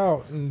ride this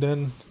out," and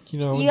then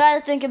You got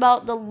to think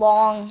about the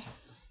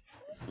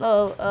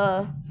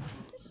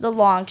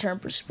long-term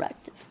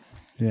perspective.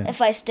 Yeah.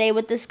 If I stay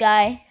with this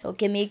guy, he'll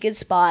give me a good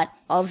spot.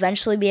 I'll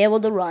eventually be able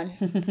to run.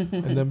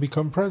 and then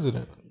become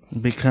president.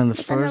 Become the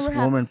first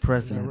never woman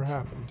president. Never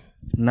happened.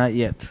 Not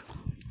yet.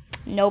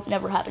 Nope,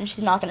 never happened.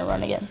 She's not going to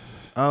run again.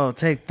 Oh,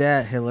 take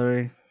that,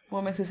 Hillary.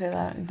 What makes you say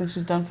that? You think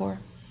she's done for?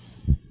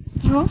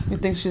 Huh? You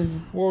think she's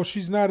Well,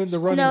 she's not in the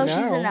running No, now.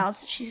 she's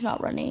announced she's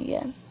not running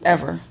again.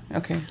 ever?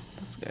 Okay,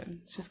 that's good.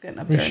 She's getting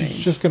up I mean, there in she's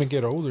age. just gonna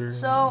get older.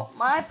 So,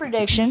 my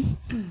prediction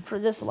for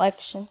this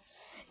election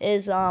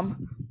is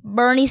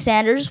Bernie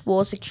Sanders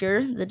will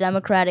secure the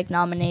Democratic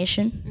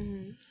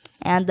nomination,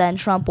 and then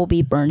Trump will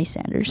beat Bernie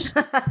Sanders.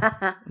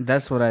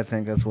 That's what I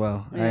think as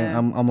well. Yeah.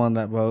 I'm on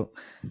that vote.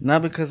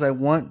 Not because I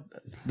want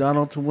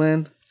Donald to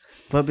win,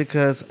 but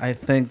because I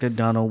think that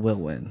Donald will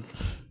win.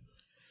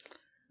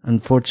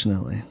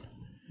 Unfortunately.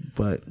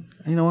 But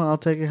you know what? I'll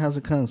take it as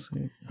it comes.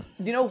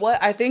 You know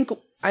what? I think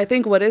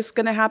what is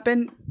going to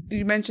happen,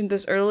 you mentioned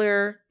this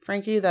earlier,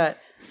 Frankie, that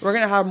we're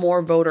going to have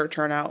more voter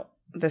turnout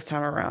this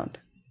time around.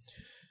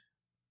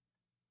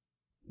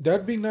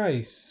 That'd be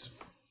nice.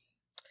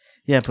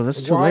 Yeah, but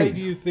that's too Why late.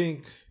 do you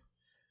think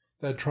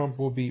that Trump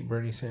will beat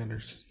Bernie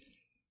Sanders?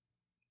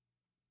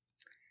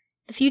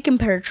 If you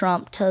compare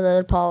Trump to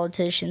the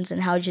politicians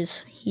and how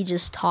he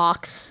just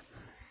talks,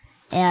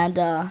 and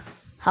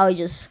how he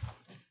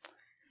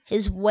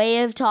his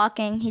way of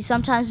talking. He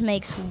sometimes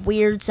makes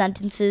weird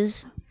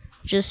sentences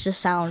just to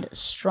sound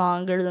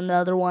stronger than the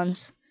other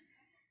ones.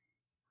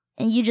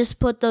 And you just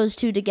put those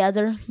two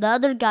together. The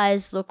other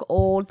guys look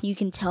old. You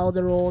can tell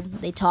they're old.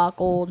 They talk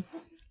old.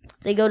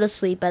 They go to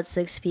sleep at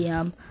 6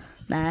 p.m.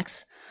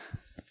 max.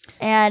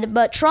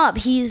 But Trump,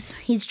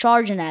 he's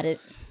charging at it.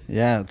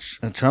 Yeah,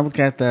 Trump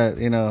got that,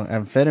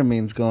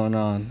 amphetamines going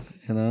on,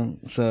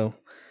 So,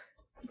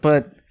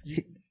 but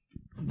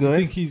go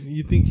ahead.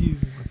 You think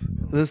he's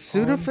The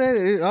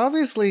Sudafed,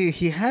 obviously,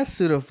 he has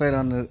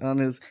Sudafed on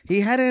his.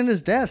 He had it in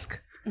his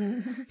desk.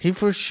 He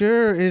for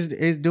sure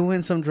is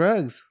doing some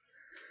drugs,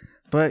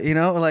 but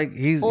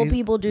he's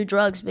People do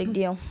drugs, big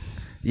deal.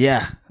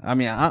 Yeah, I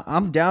mean,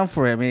 I'm down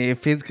for it. I mean,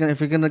 if he's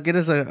gonna get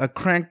us a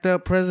cranked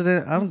up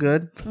president, I'm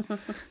good.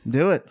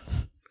 Do it.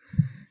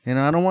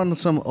 I don't want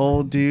some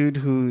old dude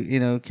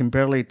who can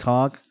barely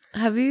talk.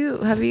 Have you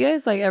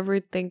guys ever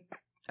think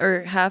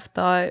or have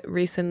thought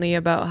recently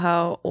about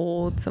how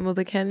old some of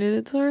the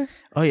candidates are?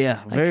 Oh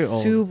yeah, very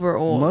old, super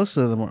old. Most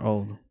of them are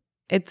old.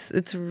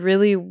 It's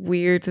really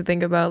weird to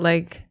think about.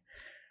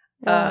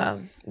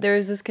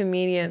 There's this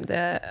comedian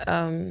that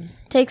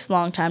Takes a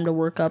long time to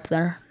work up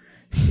there.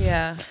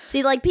 yeah.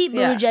 See, Pete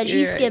Yeah, Buttigieg, he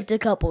you're skipped a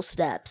couple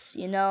steps,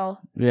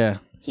 Yeah,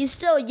 He's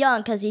still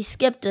young because he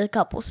skipped a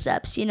couple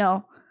steps,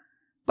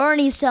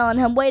 Bernie's telling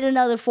him, wait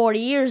another 40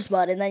 years,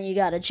 bud, and then you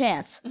got a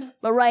chance.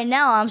 But right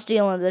now, I'm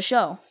stealing the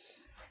show.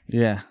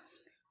 yeah.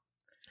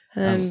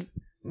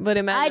 But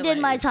imagine I did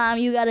my time,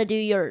 you got to do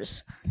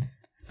yours.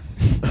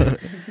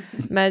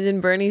 Imagine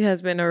Bernie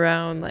has been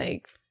around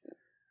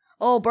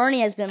Oh,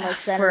 Bernie has been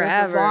senator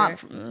Forever.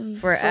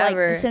 for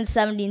since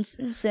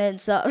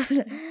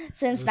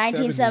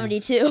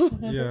 1972.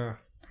 yeah.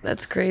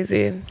 That's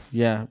crazy.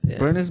 Yeah,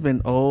 Bernie's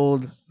been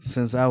old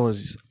since I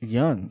was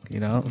young,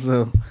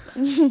 So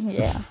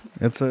Yeah.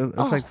 it's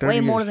like 30 way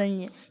years. more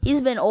than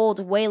he's been old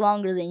way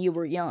longer than you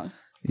were young.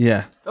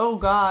 Yeah. Oh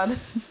God.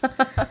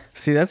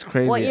 See, that's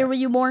crazy. What year were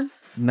you born?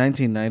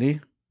 1990.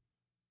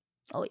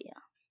 Oh yeah.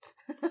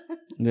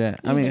 Yeah.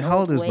 I He's mean, been how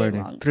old old is way Bernie?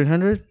 longer.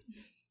 300?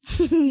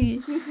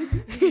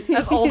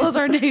 As old as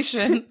our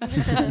nation.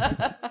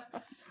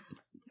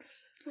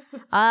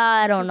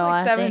 I don't know.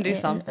 like I think 70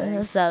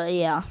 something. So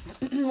yeah.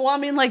 Well, I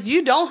mean,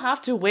 you don't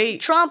have to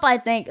wait. Trump, I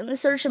think. Let me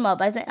search him up.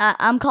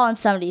 I'm calling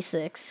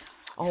 76.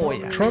 Oh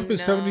yeah. Trump is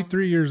No.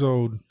 73 years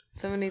old.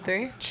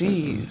 73.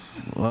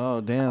 Jeez. Wow,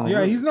 damn.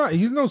 Yeah, he's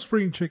no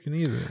spring chicken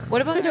either.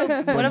 What about Joe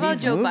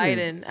He's moving.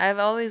 Biden? I've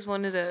always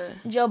wanted to.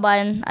 Joe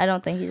Biden, I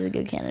don't think he's a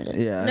good candidate.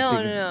 Yeah. No.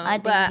 I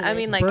think But he's I a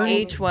mean, racist.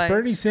 age wise.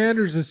 Bernie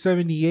Sanders is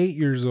 78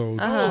 years old.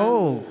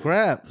 Oh,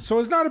 crap. So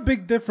it's not a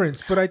big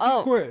difference, but I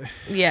think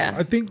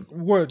Yeah.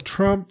 what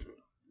Trump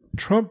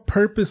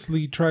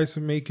purposely tries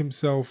to make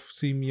himself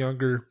seem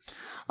younger.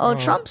 Oh,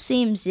 Trump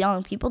seems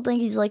young. People think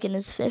he's in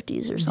his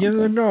 50s or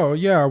something.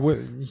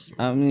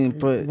 I mean,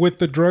 but with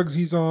the drugs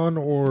he's on,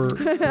 or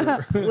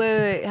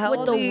Wait. How With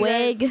old the do you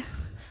wig. Guys,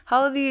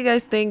 how old do you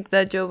guys think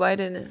that Joe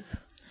Biden is?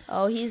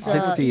 Oh, he's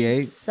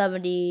 68.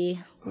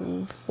 70.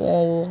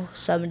 Oh,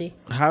 70.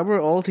 however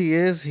old he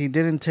is, he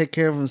didn't take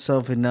care of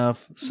himself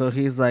enough. So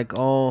he's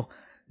all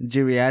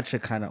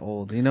geriatric kind of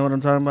old. You know what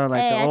I'm talking about?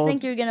 Hey, the I old.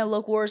 think you're going to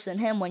look worse than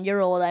him when you're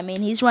old. I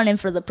mean, he's running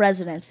for the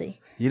presidency.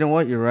 You know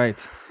what? You're right.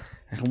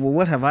 Well,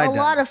 what have I A done?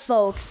 lot of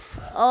folks,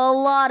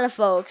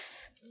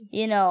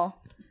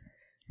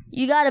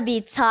 you got to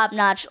be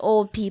top-notch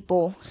old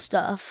people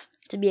stuff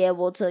to be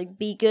able to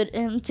be good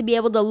and to be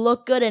able to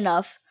look good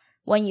enough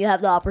when you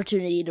have the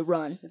opportunity to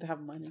run. To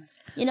have money.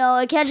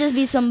 It can't just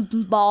be some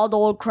bald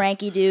old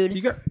cranky dude.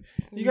 you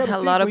got A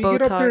lot of when you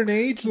get up there in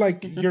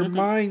Botox. age, your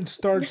mind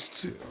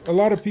starts to. A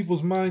lot of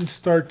people's minds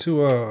start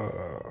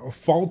to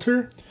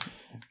falter,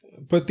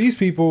 but these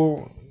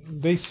people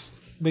they seem.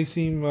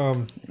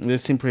 They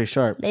seem pretty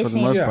sharp They for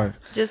seem- the most Yeah. part.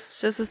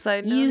 Just a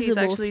side note, he's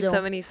Usable actually still.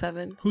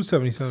 77. Who's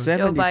 77?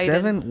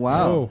 77?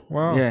 Wow. Oh,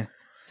 wow. Yeah.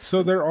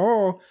 So they're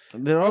all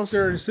They're all up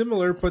there and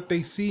similar, but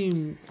they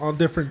seem on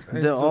different.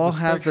 Ends they of all the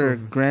have their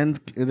spectrum.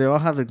 they all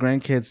have their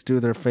grandkids do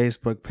their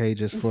Facebook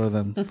pages for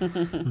them.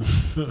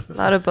 A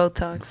lot of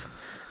Botox.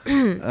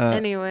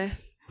 Anyway,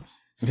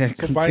 Yeah,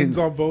 So continue. Biden's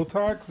on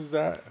Botox. Is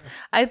that?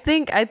 I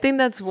think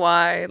that's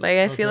why.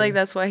 I feel like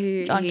that's why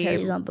he. John he-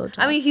 Kerry's on Botox.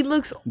 I mean, he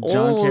looks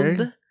John old, Kerry?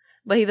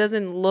 but he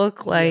doesn't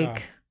look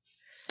like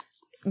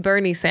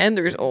Bernie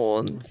Sanders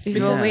old. You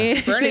feel Yeah.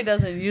 me? Bernie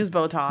doesn't use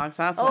Botox.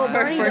 That's Oh, why.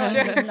 Bernie For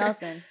doesn't sure. use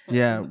nothing.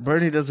 Yeah,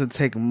 Bernie doesn't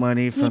take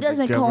money from He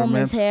doesn't the comb government.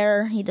 his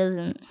hair. He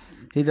doesn't.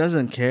 He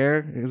doesn't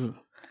care.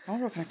 I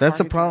wonder what kind of That's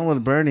the car he problem drives.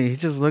 with Bernie. He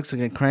just looks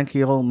like a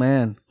cranky old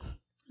man.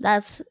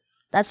 That's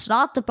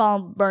not the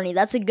problem with Bernie.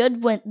 That's a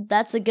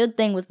good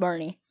thing with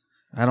Bernie.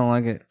 I don't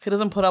like it. He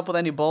doesn't put up with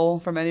any bull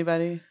from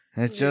anybody.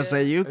 It's just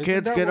like, you Isn't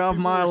kids that get what off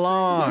people my were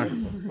lawn.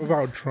 saying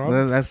about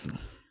Trump? That's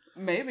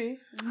Maybe.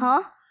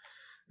 Huh?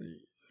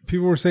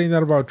 People were saying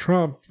that about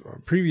Trump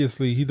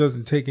previously. He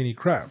doesn't take any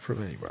crap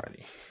from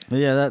anybody.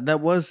 yeah.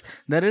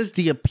 That is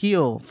the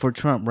appeal for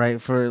Trump, right?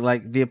 For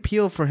the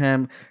appeal for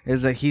him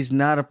is that he's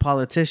not a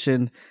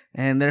politician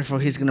and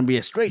therefore he's gonna be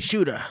a straight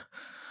shooter.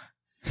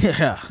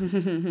 Yeah.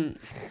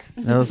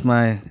 That was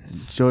my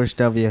George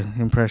W.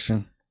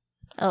 impression.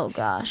 Oh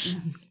gosh.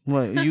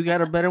 What, you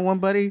got a better one,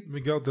 buddy?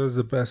 Miguel does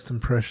the best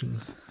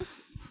impressions.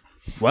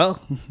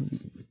 Well,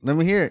 let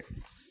me hear it.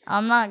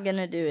 I'm not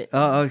gonna do it.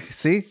 Oh,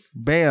 see?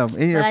 Bam,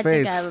 in your But I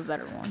face. think I have a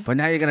better one. But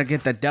now you're going to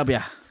get the W.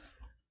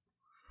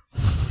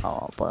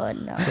 Oh,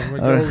 bud, no. So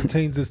Miguel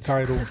retains his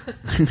title.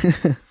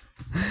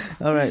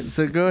 All right,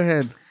 so go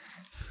ahead.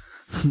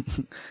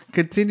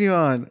 Continue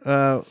on.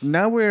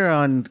 Now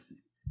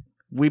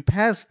we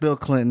passed Bill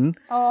Clinton,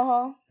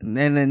 Uh-huh. and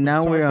then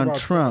now we're Talked on about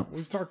Trump.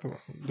 We've talked about.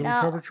 Did we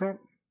Now- cover Trump?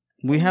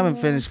 We haven't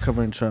finished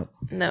covering Trump.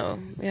 No,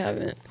 we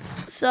haven't.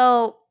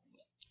 So,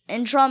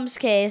 in Trump's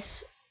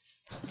case,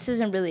 this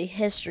isn't really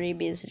history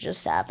because it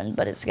just happened,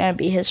 but it's gonna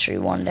be history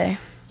one day.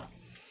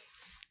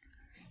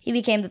 He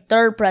became the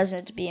third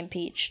president to be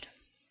impeached.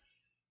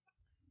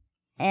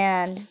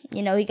 And,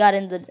 you know, he got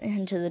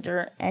into the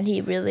dirt, and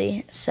he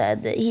really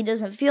said that he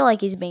doesn't feel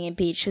like he's being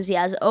impeached because he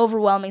has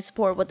overwhelming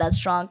support with that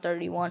strong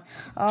 31.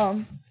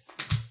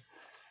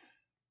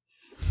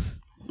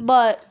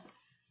 But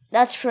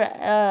that's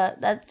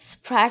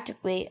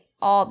practically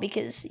all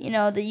because, you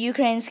know, the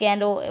Ukraine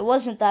scandal, it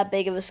wasn't that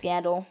big of a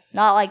scandal.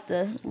 Not like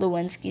the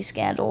Lewinsky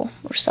scandal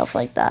or stuff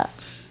like that.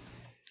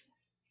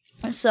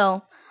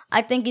 So,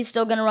 I think he's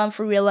still going to run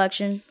for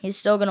re-election. He's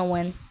still going to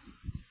win.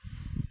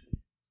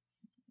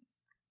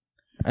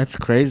 That's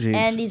crazy.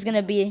 And he's going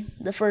to be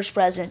the first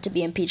president to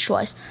be impeached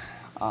twice.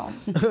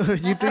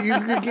 You think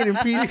he's going to get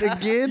impeached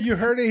again? You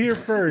heard it here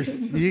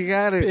first. You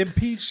got it.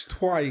 Impeached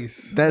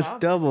twice. That's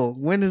double.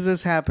 When is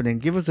this happening?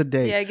 Give us a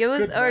date. Yeah, give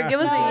us Good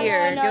a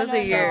year. No, Give us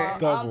a year. That's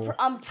double.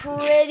 I'm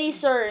pretty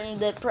certain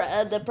that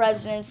the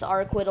presidents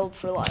are acquitted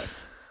for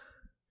life.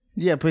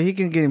 Yeah, but he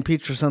can get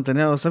impeached for something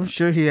else. I'm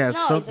sure he has No,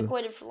 he's something.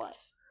 acquitted for life.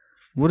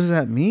 What does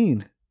that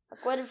mean?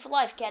 Acquitted for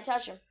life. Can't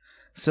touch him.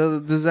 So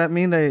does that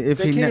mean that if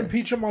They he... can't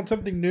impeach him on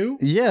something new?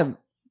 yeah.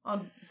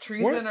 On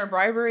treason What? or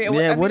bribery. Yeah,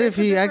 I mean, what if it's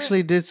a he different-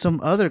 actually did some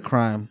other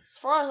crime? As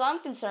far as I'm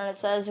concerned, it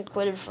says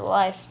acquitted for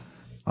life.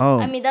 Oh,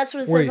 I mean, that's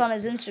what it Wait. says on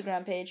his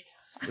Instagram page.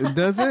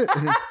 does it?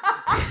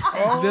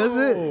 Does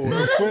it?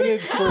 Oh,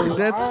 acquitted for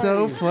That's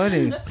so life.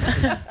 funny.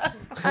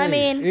 I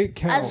mean, it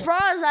counts. as far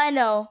as I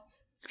know,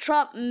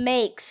 Trump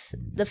makes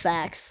the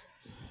facts.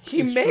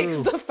 He It's makes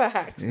true. the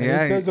facts. And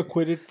Yeah, it says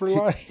acquitted for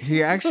life.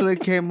 he actually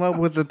came up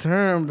with the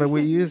term that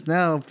we use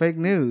now, fake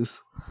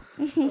news.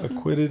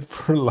 Acquitted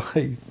for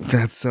life.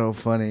 That's so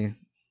funny.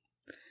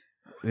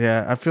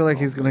 Yeah, I feel like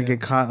he's gonna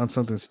get caught on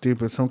something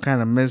stupid, some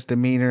kind of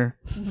misdemeanor.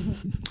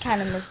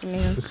 Kind of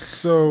misdemeanor.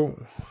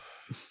 So,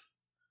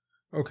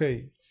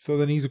 okay, so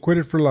then he's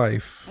acquitted for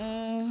life.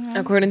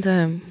 According to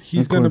him.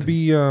 He's going to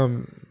be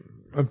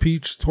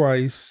impeached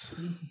twice.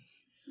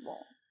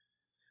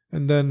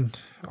 And then,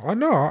 oh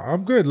no,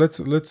 I'm good. Let's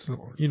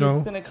you know,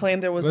 He's gonna claim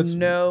there was let's-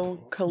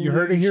 no collusion. you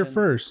heard it here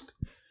first.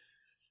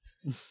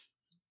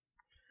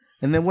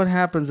 And then what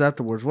happens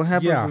afterwards? What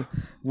happens? Yeah.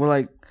 We're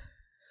like,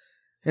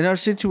 in our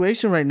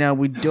situation right now,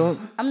 we don't.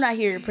 I'm not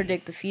here to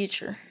predict the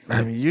future.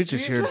 I mean, you're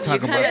just here to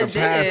talk about kinda the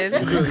past.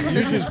 did.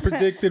 You just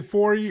predicted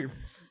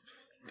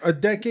a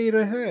decade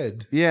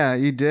ahead. Yeah,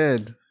 you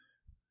did.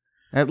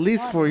 At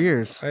least 4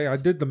 years. Hey, I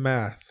did the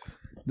math.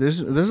 There's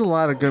a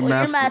lot of good Well,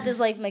 math. your math is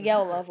like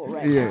Miguel level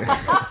right now.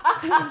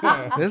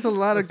 Yeah. There's a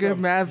lot of good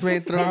math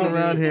being thrown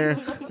around here.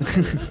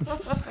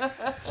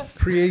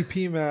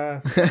 Pre-AP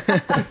math.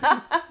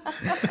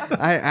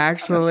 I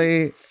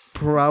actually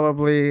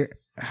probably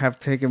have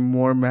taken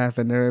more math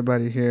than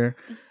everybody here.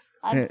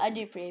 I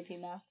do pre-AP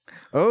math.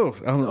 Oh,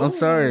 I'm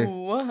sorry.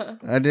 Ooh.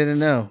 I didn't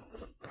know.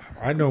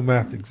 I know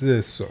math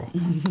exists, so.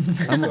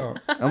 So,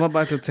 I'm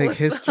about to take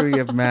history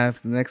of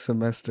math next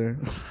semester.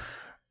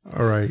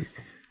 all right.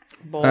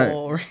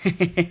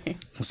 Boring.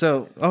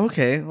 So,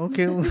 okay.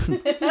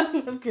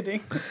 I'm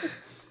kidding.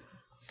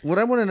 What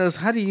I want to know is,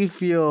 how do you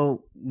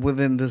feel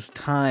within this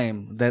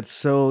time that's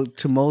so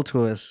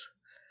tumultuous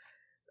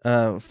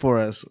for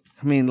us?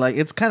 I mean, like,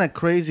 it's kind of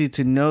crazy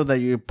to know that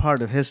you're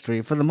part of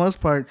history. For the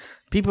most part,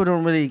 people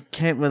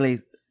can't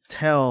really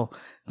tell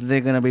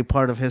they're going to be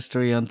part of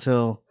history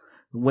until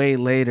way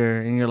later.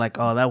 And you're like,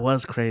 oh, that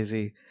was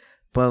crazy.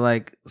 But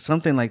like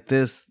something like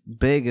this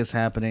big is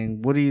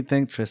happening. What do you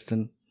think,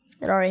 Tristan?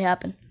 It already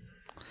happened.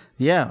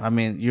 Yeah, I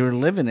mean, you're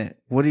living it.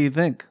 What do you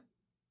think?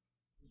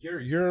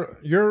 You're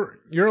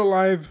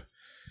alive.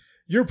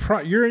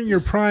 You're in your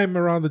prime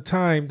around the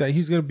time that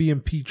he's going to be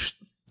impeached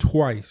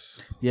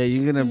twice. Yeah,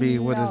 you're gonna be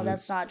what No, is it?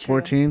 that's not true.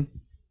 14?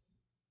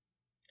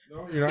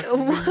 No, you're not. You're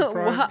in your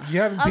prime. Wow.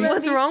 You haven't I'm peaked. gonna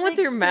What's be wrong with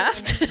your 16.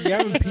 math? You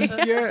haven't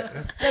peaked yet.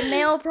 The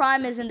male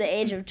prime is in the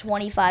age of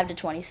 25 to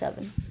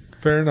 27.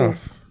 Fair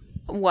enough.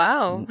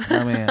 Wow.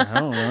 I mean, I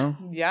don't know.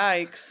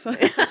 Yikes.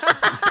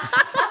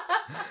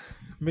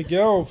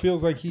 Miguel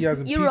feels like he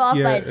hasn't You peaked were off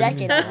yet. by a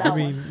decade on that I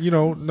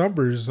mean,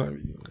 numbers. The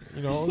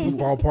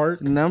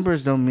ballpark.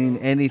 Numbers don't mean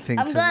anything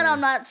I'm to glad me.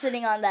 I'm not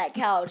sitting on that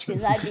couch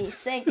because I'd be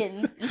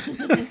sinking.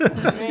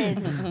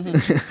 grades.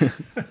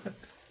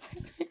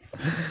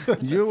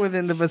 You're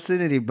within the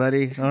vicinity,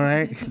 buddy. All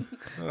right?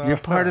 You're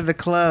part of the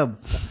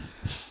club.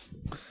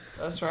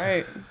 That's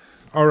right.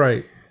 All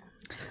right.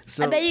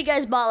 So I bet you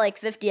guys bought like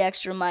 50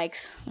 extra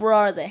mics. Where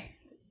are they?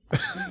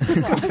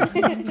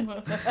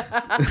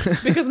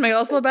 Because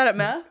Miguel's so bad at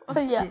math.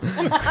 Yeah.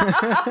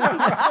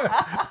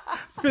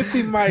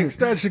 50 mics,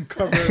 that should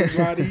cover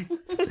everybody.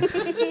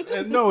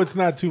 And no, it's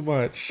not too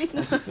much.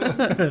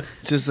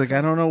 it's just like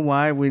I don't know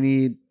why we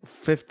need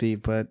 50,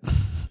 but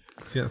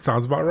Yeah, that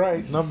sounds about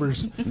right.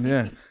 Numbers.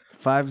 yeah,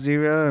 50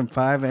 and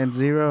 5 and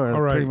 0 are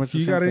All pretty right. much So the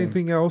you same got thing.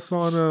 anything else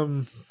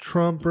on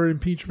Trump or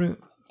impeachment?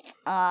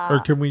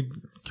 Or can we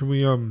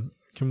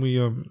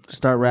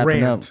Start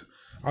wrapping up. rant?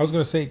 I was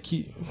gonna say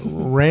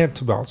rant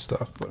about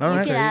stuff. But All You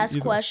right. can ask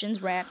either-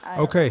 questions, rant. I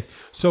don't Okay,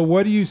 so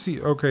what do you see?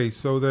 Okay,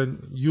 so then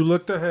you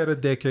looked ahead a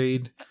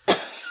decade.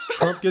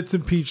 Trump gets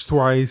impeached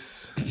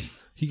twice.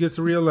 He gets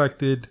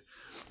reelected.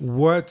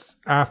 What's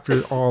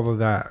after all of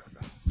that?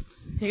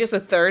 He gets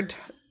a third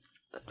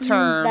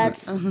term.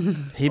 That's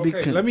He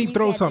Okay, let me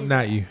throw can't do something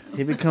at you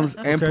he becomes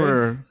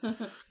emperor.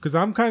 because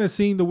I'm kind of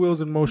seeing the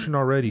wheels in motion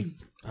already.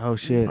 Oh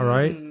shit! All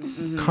right?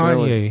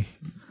 Kanye,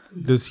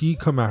 does he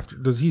come after?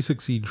 Does he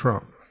succeed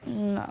Trump?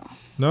 no.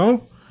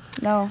 No,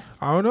 No.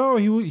 I don't know.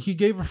 He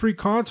gave a free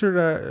concert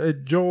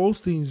at Joel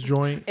Osteen's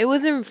joint. It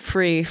wasn't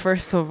free,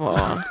 first of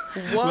all.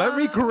 Let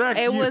me correct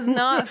It you. was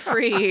not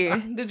free.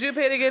 Did you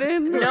pay to get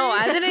in? No,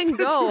 I didn't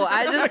go.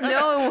 I just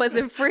know it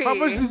wasn't free. How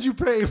much did you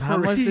pay? How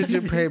much Marie? did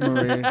you pay,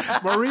 Marie?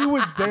 Marie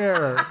was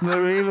there.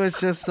 Marie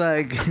was just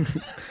like,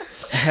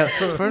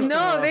 first of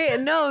all, they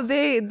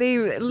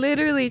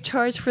literally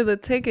charge for the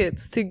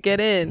tickets to get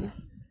in.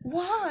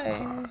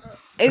 Why?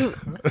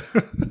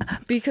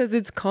 Because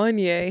it's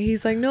Kanye.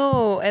 He's like,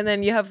 no. And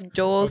then you have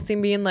Joel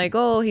Osteen being like,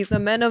 oh, he's a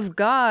man of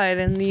God.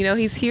 And,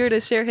 he's here to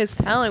share his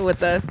talent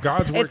with us.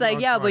 God's It's working like,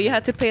 on yeah, but you Kanye.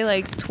 had to pay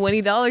like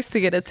 $20 to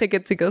get a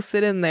ticket to go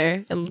sit in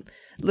there and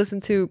listen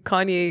to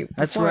Kanye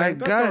that's perform. right.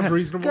 That God, sounds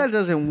reasonable. God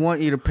doesn't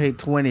want you to pay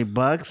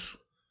 $20.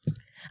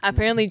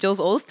 Apparently, Joel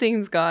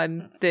Osteen's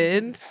God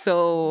did.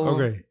 So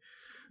Okay.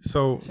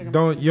 So you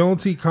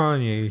don't see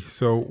Kanye.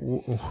 So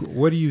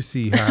what do you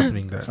see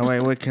happening then? Oh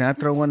wait, can I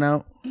throw one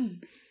out?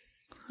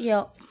 Yo,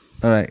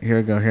 All right, here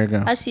we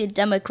go. I see a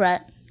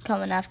Democrat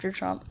coming after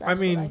Trump. I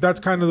mean, that's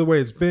kind of the way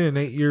it's been.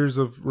 8 years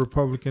of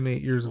Republican,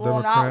 8 years of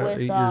Well, not Democrat,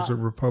 with, 8 years of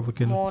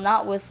Republican. Well,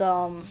 not with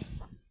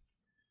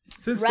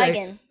Since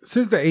Reagan.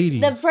 Since the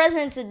 80s. the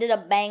presidents that did a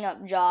bang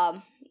up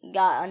job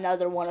got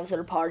another one of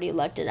their party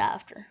elected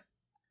after.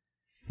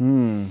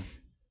 Well,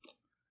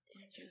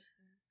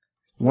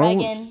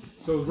 Reagan.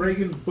 So it's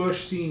Reagan,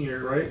 Bush Sr.,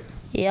 right?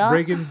 Yeah.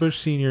 Reagan, Bush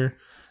Sr.,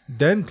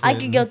 then Clinton. I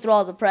could go through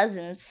all the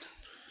presidents.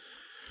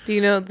 do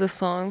you know the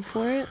song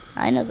for it?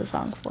 I know the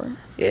song for it.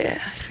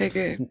 Yeah, I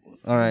figured.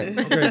 All right.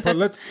 Okay, but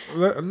let's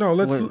look ahead.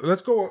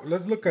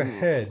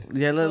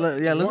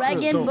 Let's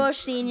Reagan, so- Bush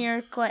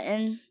Sr.,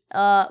 Clinton,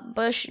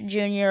 Bush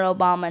Jr.,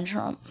 Obama, and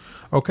Trump.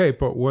 Okay,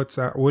 but what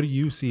do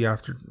you see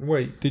after?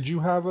 Wait, did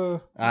you have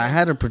a? I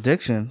had a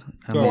prediction.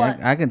 I mean,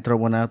 What? I can throw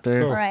one out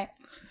there. Go. All right.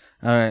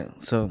 All right.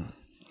 So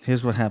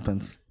here's what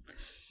happens.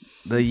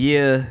 The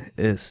year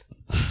is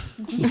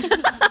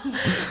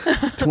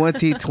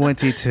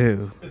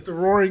 2022. It's the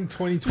Roaring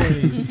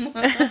 2020s.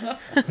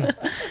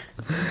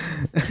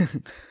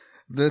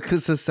 The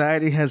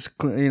society has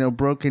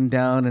broken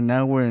down, and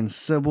now we're in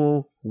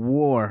civil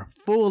war,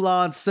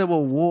 full-on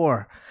civil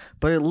war.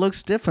 But it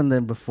looks different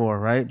than before,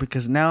 right?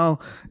 Because now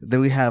that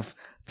we have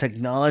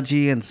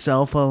technology and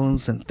cell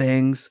phones and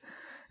things,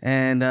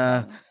 and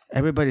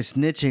everybody's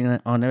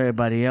snitching on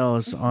everybody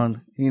else.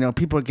 On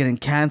people are getting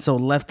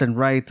canceled left and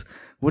right,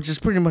 which is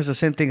pretty much the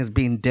same thing as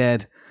being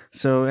dead.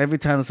 So every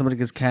time that somebody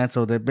gets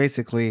canceled, they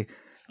basically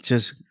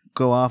just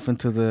go off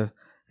into the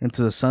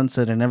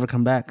sunset and never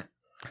come back.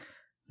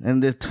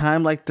 And the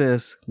time like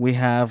this, we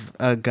have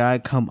a guy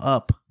come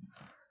up,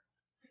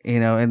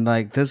 and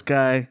like this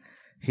guy,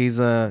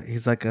 he's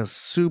like a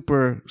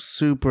super,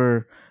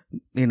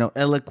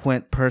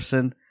 eloquent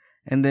person,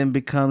 and then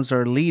becomes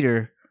our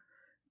leader.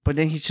 But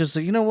then he's just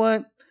like, you know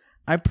what?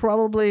 I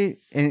probably,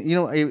 and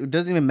it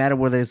doesn't even matter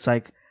whether it's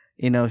like,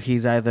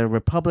 he's either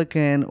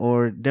Republican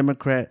or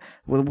Democrat.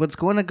 Well, what's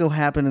going to go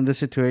happen in this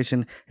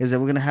situation is that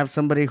we're going to have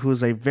somebody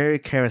who's a very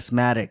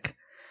charismatic,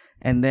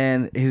 and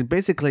then he's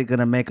basically going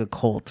to make a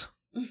cult.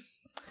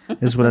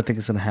 Is what I think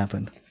is going to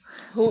happen.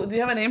 Do you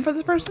have a name for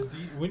this person?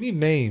 We need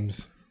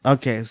names.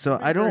 Okay, so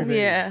I don't.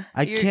 Yeah,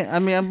 I can't. I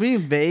mean, I'm being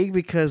vague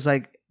because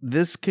like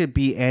this could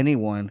be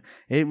anyone.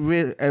 It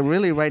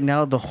really right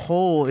now the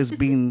hole is not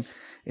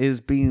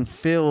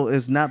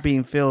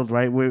being filled.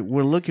 Right, we're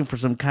looking for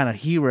some kind of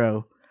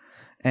hero,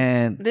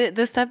 and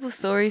This type of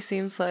story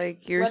seems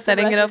like you're Let the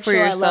setting it up record for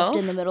show I yourself. left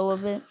in the middle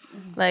of it.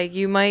 Like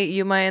you might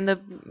end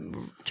up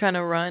trying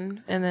to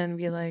run and then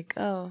be like,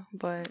 oh,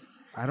 but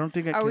I don't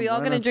think I are can we all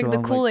run gonna drink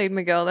until the I'm, like- Kool-Aid,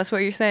 Miguel? That's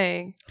what you're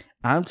saying.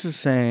 I'm just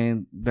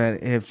saying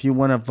that if you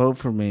want to vote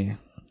for me,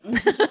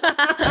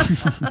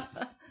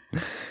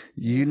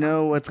 you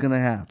know what's gonna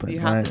happen. You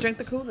have right? to drink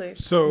the Kool-Aid.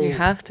 So You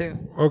have to.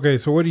 okay,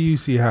 so what do you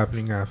see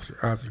happening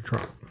after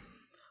Trump?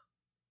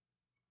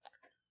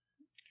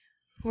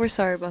 We're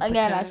sorry about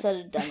Again, the I cat. said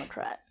a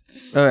Democrat.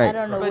 All right. I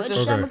don't know But which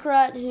just- Okay.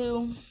 Democrat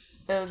who.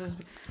 It'll just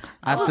be,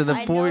 After the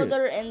I 4 know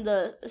they're in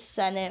the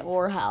Senate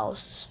or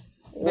House.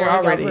 Or They're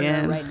already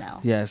governor in. right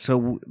now. Yeah,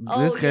 so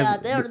Oh this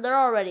guy's yeah, they're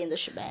already in the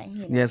shebang.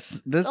 You know?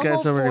 yes, this the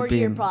guy's whole already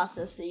 4-year being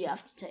process that you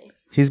have to take.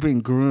 he's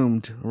being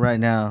groomed right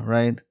now,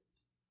 right?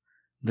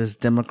 This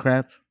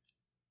Democrat,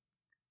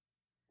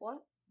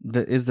 What?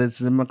 is this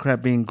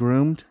Democrat being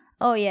groomed?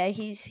 Oh yeah,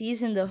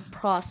 he's in the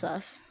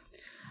process.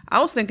 I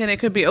was thinking it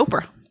could be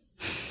Oprah.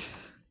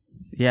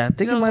 Yeah, I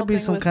think know it the might whole be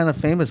thing some with- kind of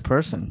famous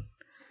person.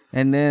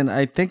 And then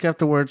I think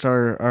afterwards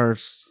our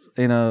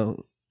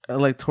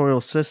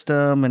electoral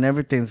system and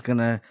everything's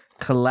gonna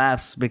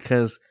collapse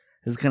because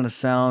it's gonna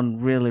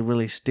sound really,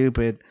 really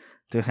stupid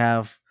to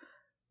have,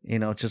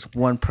 just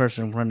one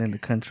person running the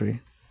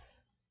country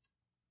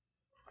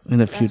in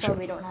the That's future. why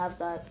we don't have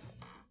that.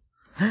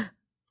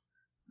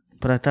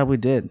 But I thought we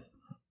did.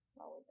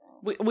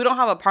 We don't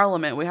have a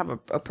parliament. We have a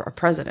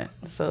president.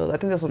 So I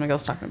think that's what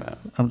Miguel's talking about.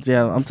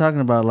 I'm talking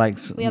about like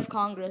We have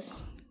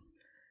Congress.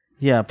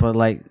 yeah, but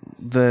like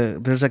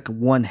there's like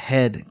one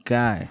head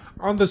guy.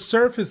 On the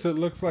surface, it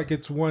looks like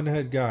it's one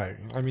head guy.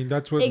 I mean,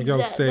 that's what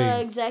Miguel's The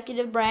saying.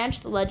 executive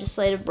branch, the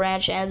legislative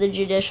branch, and the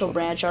judicial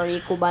branch are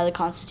equal by the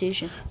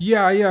Constitution.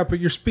 Yeah, but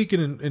you're speaking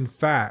in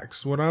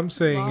facts. What I'm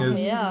saying Well,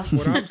 is, yeah.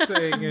 what I'm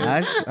saying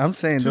is, I'm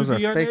saying to those are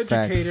the fake facts.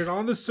 uneducated,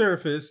 on the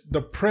surface,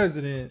 the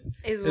president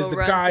Is is what the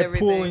runs guy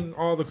everything. pulling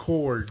all the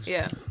cords,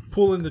 Yeah.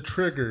 pulling the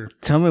trigger.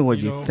 Tell me what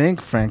You you know? think,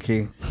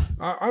 Frankie.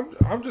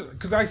 I'm just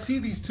because I see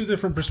these two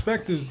different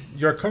perspectives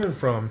you're coming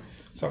from,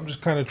 so I'm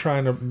just kind of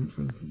trying to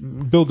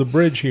build a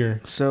bridge here.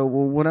 So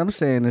what I'm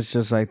saying is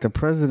just like the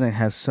president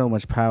has so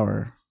much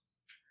power,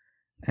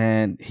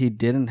 and he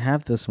didn't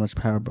have this much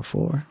power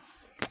before.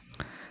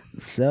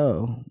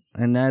 So,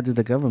 and neither did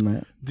the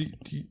government. Do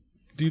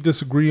you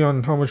disagree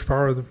on how much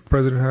power the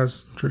president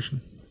has,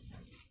 Tristan?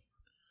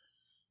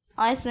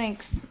 I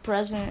think the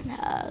president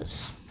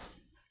has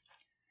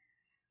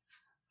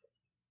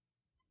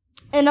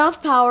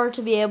enough power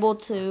to be able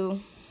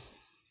to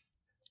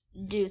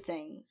do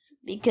things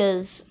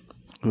because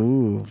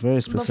Ooh,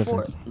 very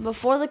specific.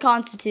 before the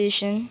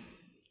Constitution,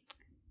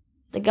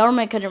 the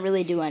government couldn't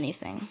really do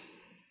anything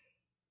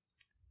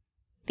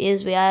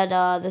because we had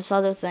this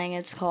other thing.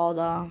 It's called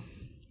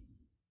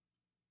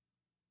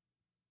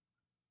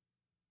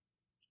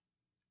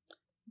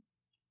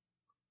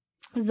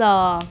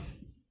the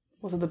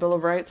Was it the Bill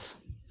of Rights?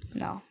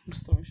 no. I'm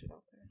just throwing shit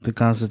out there. The The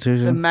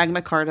Constitution,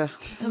 Magna Carta.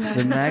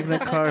 the Magna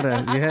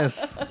Carta.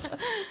 Yes.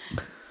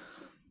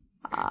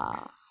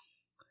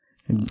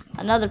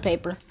 Another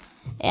paper,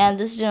 and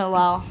this didn't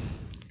allow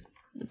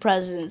the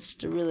presidents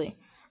to really,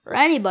 or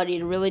anybody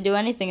to really do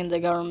anything in the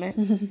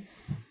government.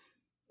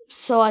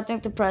 So I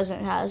think the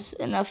president has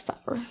enough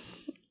power.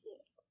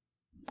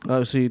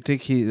 Oh, so you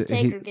think he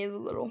Take or give a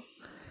little.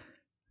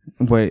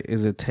 wait?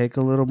 Is it take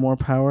a little more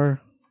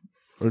power,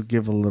 or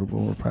give a little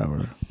more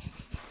power?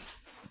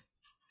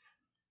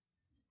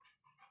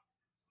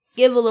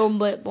 Give a little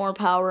bit more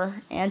power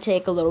and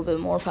take a little bit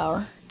more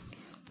power.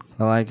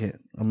 I like it.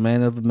 A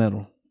man of the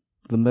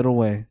middle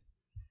way.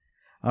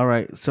 All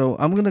right, so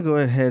I'm gonna go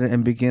ahead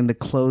and begin the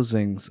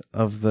closings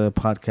of the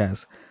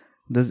podcast.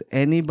 Does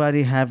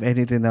anybody have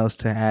anything else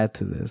to add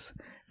to this?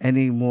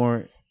 Any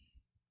more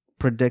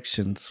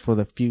predictions for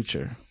the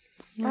future?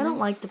 I don't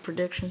like the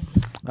predictions.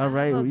 All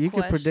right, have a you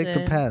can predict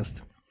the question.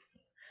 past.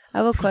 I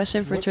have a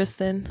question for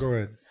Tristan. Go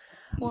ahead.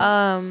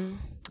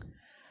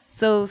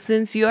 So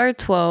since you are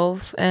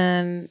 12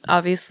 and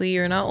obviously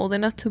you're not old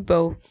enough to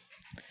vote,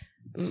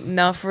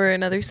 not for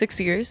another 6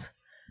 years,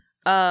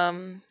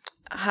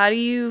 how do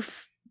you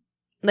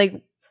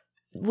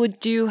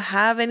would you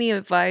have any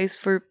advice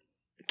for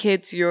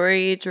kids your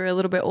age or a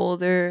little bit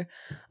older,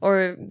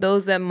 or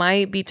those that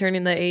might be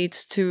turning the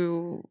age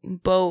to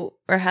vote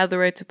or have the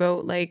right to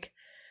vote, like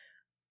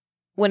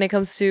when it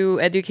comes to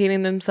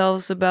educating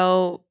themselves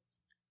about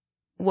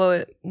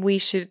what we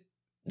should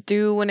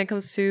do when it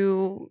comes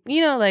to,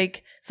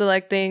 like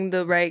selecting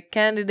the right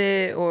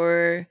candidate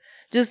or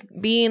just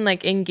being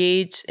like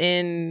engaged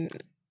in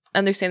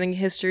understanding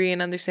history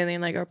and understanding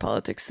like our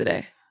politics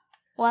today?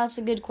 Well, that's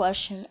a good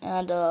question,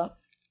 and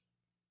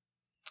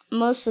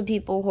most of the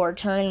people who are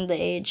turning the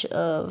age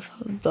of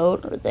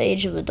vote or the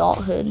age of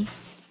adulthood,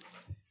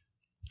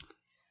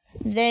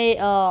 they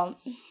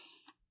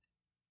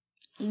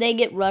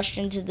get rushed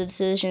into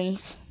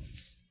decisions.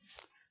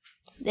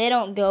 They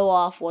don't go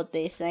off what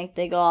they think.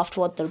 They go off to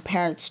what their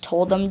parents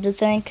told them to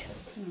think.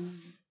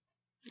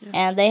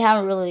 And they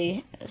haven't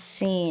really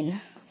seen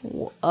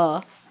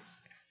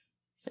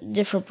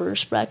different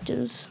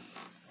perspectives.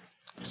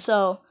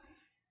 So,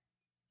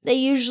 they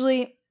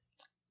usually,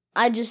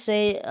 I just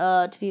say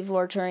to people who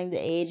are turning the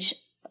age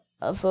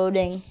of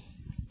voting,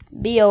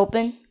 be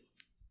open.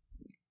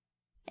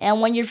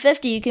 And when you're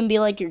 50, you can be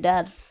like your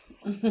dad.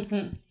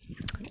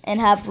 And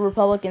have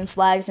Republican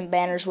flags and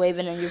banners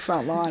waving in your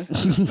front lawn.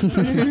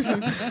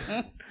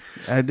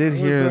 I did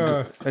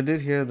hear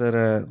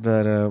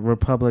that a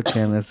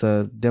Republican is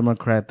a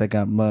Democrat that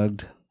got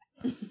mugged.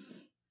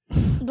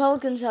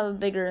 Republicans have a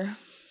bigger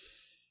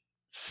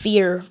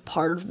fear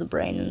part of the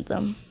brain in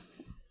them.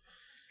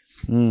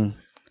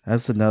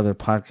 That's another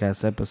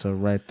podcast episode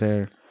right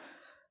there.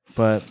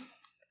 But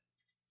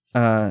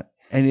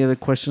any other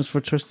questions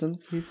for Tristan?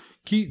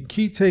 Key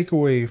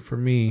takeaway for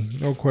me,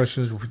 no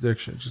questions or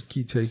predictions, just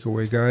key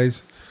takeaway,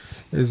 guys,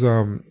 is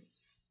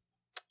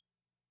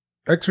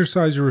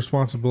exercise your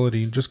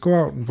responsibility. Just go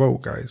out and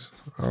vote, guys.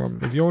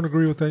 If you don't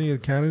agree with any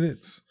of the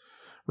candidates,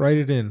 write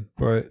it in,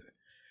 but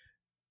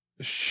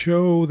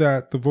show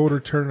that the voter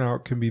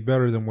turnout can be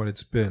better than what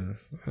it's been.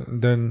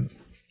 And then,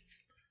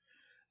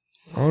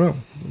 I don't know,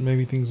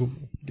 maybe things will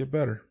get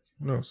better.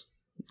 Who knows?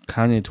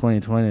 Kanye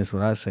 2020 is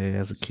what I say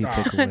as a key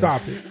takeaway.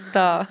 Stop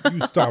it. Stop.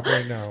 You stop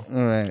right now.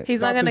 All right. He's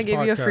Stop not gonna this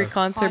give you a free podcast.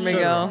 concert, Shut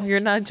Miguel. up. You're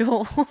not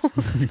Joel.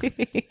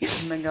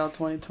 Miguel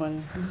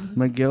 2020.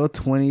 Miguel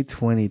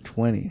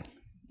 2020.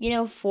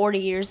 40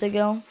 years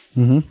ago,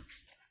 Mm-hmm.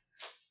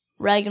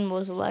 Reagan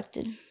was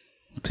elected.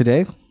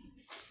 Today?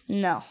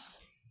 No.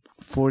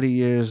 40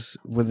 years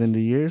within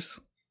the years?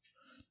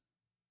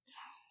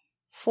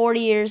 40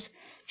 years.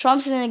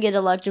 Trump's going to get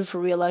elected for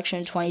re-election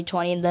in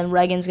 2020, and then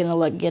Reagan's going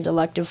to get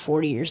elected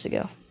 40 years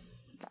ago.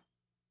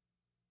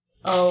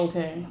 Oh,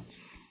 okay.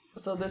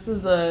 So this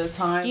is the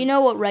time. Do you know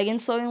what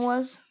Reagan's slogan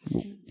was?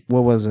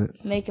 What was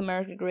it? Make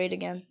America Great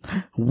Again.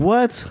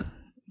 What?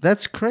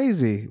 That's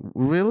crazy.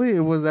 Really?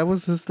 That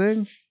was his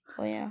thing?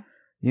 Oh, yeah.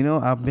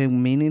 I've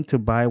been meaning to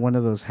buy one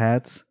of those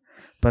hats,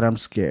 but I'm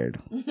scared.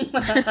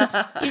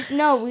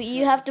 No,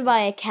 you have to buy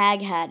a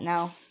CAG hat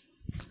now.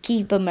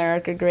 Keep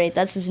America Great.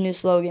 That's his new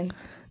slogan.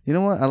 You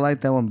know what? I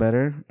like that one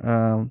better.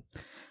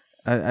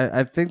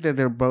 I think that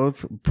they're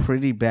both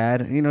pretty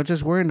bad.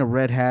 Just wearing a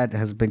red hat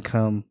has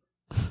become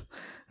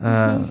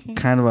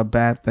kind of a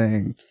bad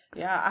thing.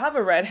 Yeah, I have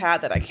a red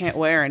hat that I can't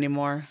wear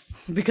anymore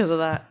because of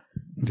that.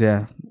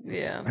 Yeah.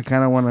 Yeah. I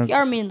kind of want You to.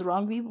 are meeting the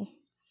wrong people.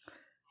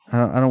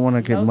 I don't want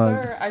to get No,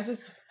 mugged. sir. I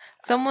just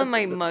Someone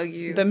might mug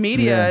you. the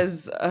media Yeah.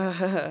 is.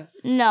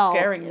 No.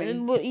 Scaring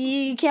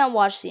me. You can't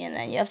watch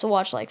CNN. You have to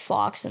watch, like,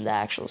 Fox and the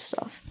actual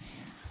stuff.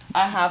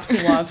 I have to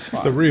watch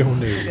Fox. The real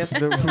news.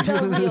 The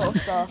real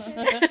stuff.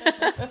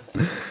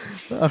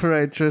 All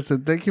right,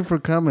 Tristan. Thank you for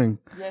coming.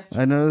 Yes,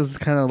 I know this is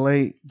kind of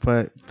late,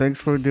 but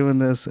thanks for doing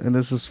this, and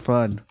this is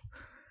fun.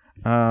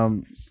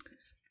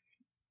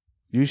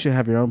 You should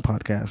have your own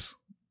podcast.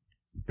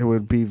 It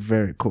would be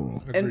very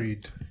cool.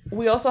 Agreed.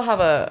 We also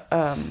have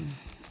a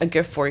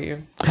gift for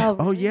you.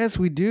 Oh yes,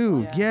 we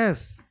do.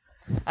 Yes.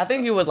 I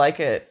think you would like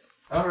it.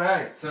 All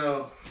right.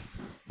 So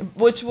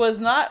Which was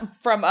not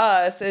from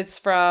us. It's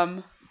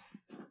from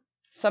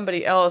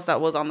somebody else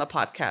that was on the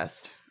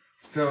podcast.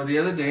 the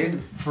other day,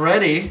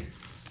 Freddie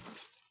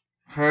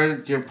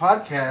heard your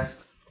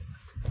podcast,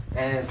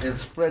 and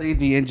it's Freddie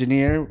the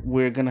engineer.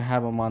 We're gonna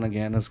have him on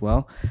again as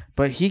well.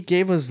 But he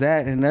gave us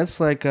that, and that's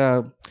like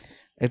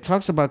it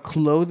talks about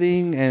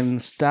clothing and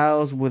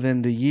styles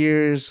within the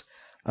years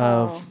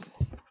of.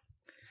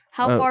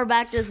 How far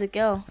back does it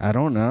go? I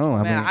don't know.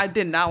 I Man, mean, I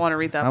did not want to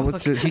read that I book.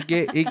 was just, he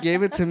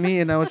gave it to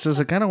me, and I was just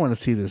like, I don't want to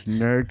see this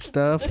nerd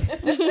stuff.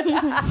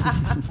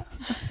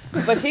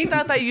 But he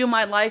thought that you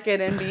might like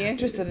it and be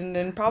interested in,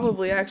 and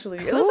probably actually.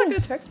 It looks like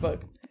a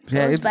textbook.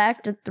 Yeah, Goes it's,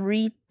 back to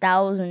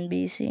 3000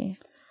 BC.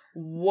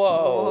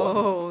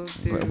 Whoa. Oh,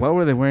 dude. what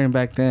were they wearing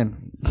back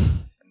then?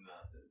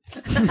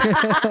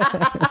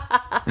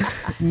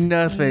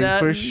 Nothing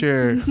for Nothing.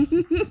 sure.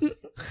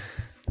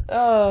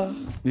 Oh.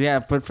 Yeah,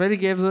 but Freddie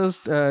gives us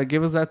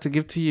that to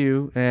give to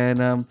you,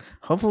 and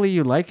hopefully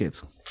you like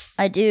it.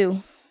 I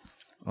do.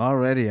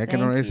 Already, I can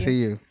Thank already you. see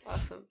you.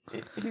 Awesome.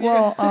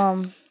 Well,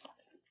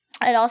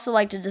 I'd also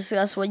like to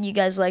discuss what you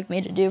guys like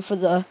me to do for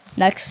the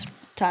next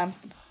time.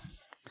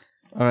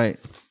 All right,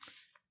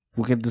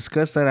 we can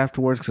discuss that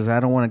afterwards because I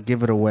don't want to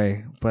give it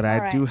away, but I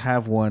All do right.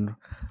 have one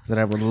that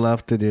I would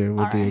love to do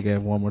with All you right.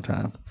 again one more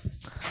time.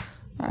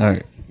 All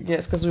right,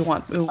 Yes, because we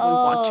want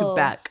you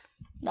back.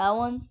 That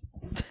one?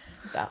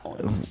 That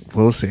one.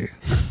 we'll see.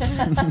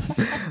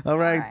 All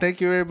right, thank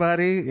you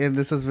everybody, and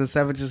this has been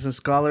Savages and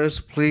Scholars.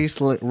 Please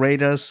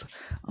rate us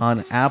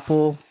on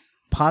Apple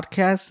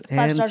Podcasts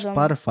and stars only.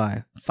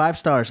 Spotify. 5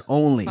 stars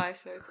only. 5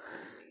 stars.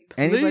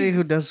 Anybody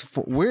who Please.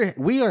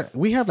 does,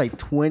 we have like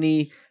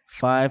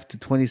 25 to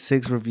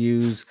 26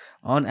 reviews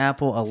on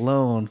Apple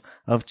alone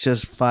of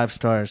just 5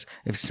 stars.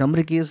 If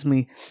somebody gives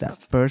me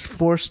that first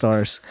 4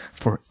 stars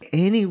for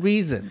any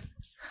reason,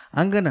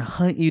 I'm gonna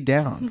hunt you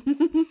down.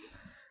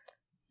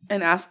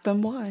 And ask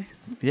them why.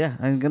 Yeah,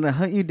 I'm gonna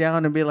hunt you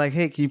down and be like,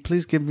 hey, can you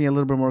please give me a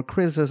little bit more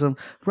criticism?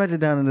 Write it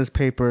down in this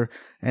paper.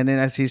 And then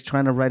as he's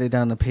trying to write it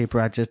down in the paper,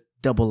 I just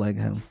double leg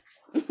him.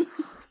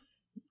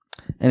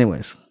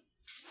 Anyways,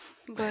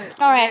 But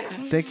All right.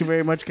 thank you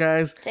very much,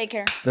 guys. Take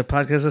care. The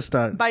podcast has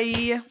started.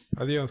 Bye.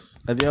 Adios.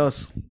 Adios.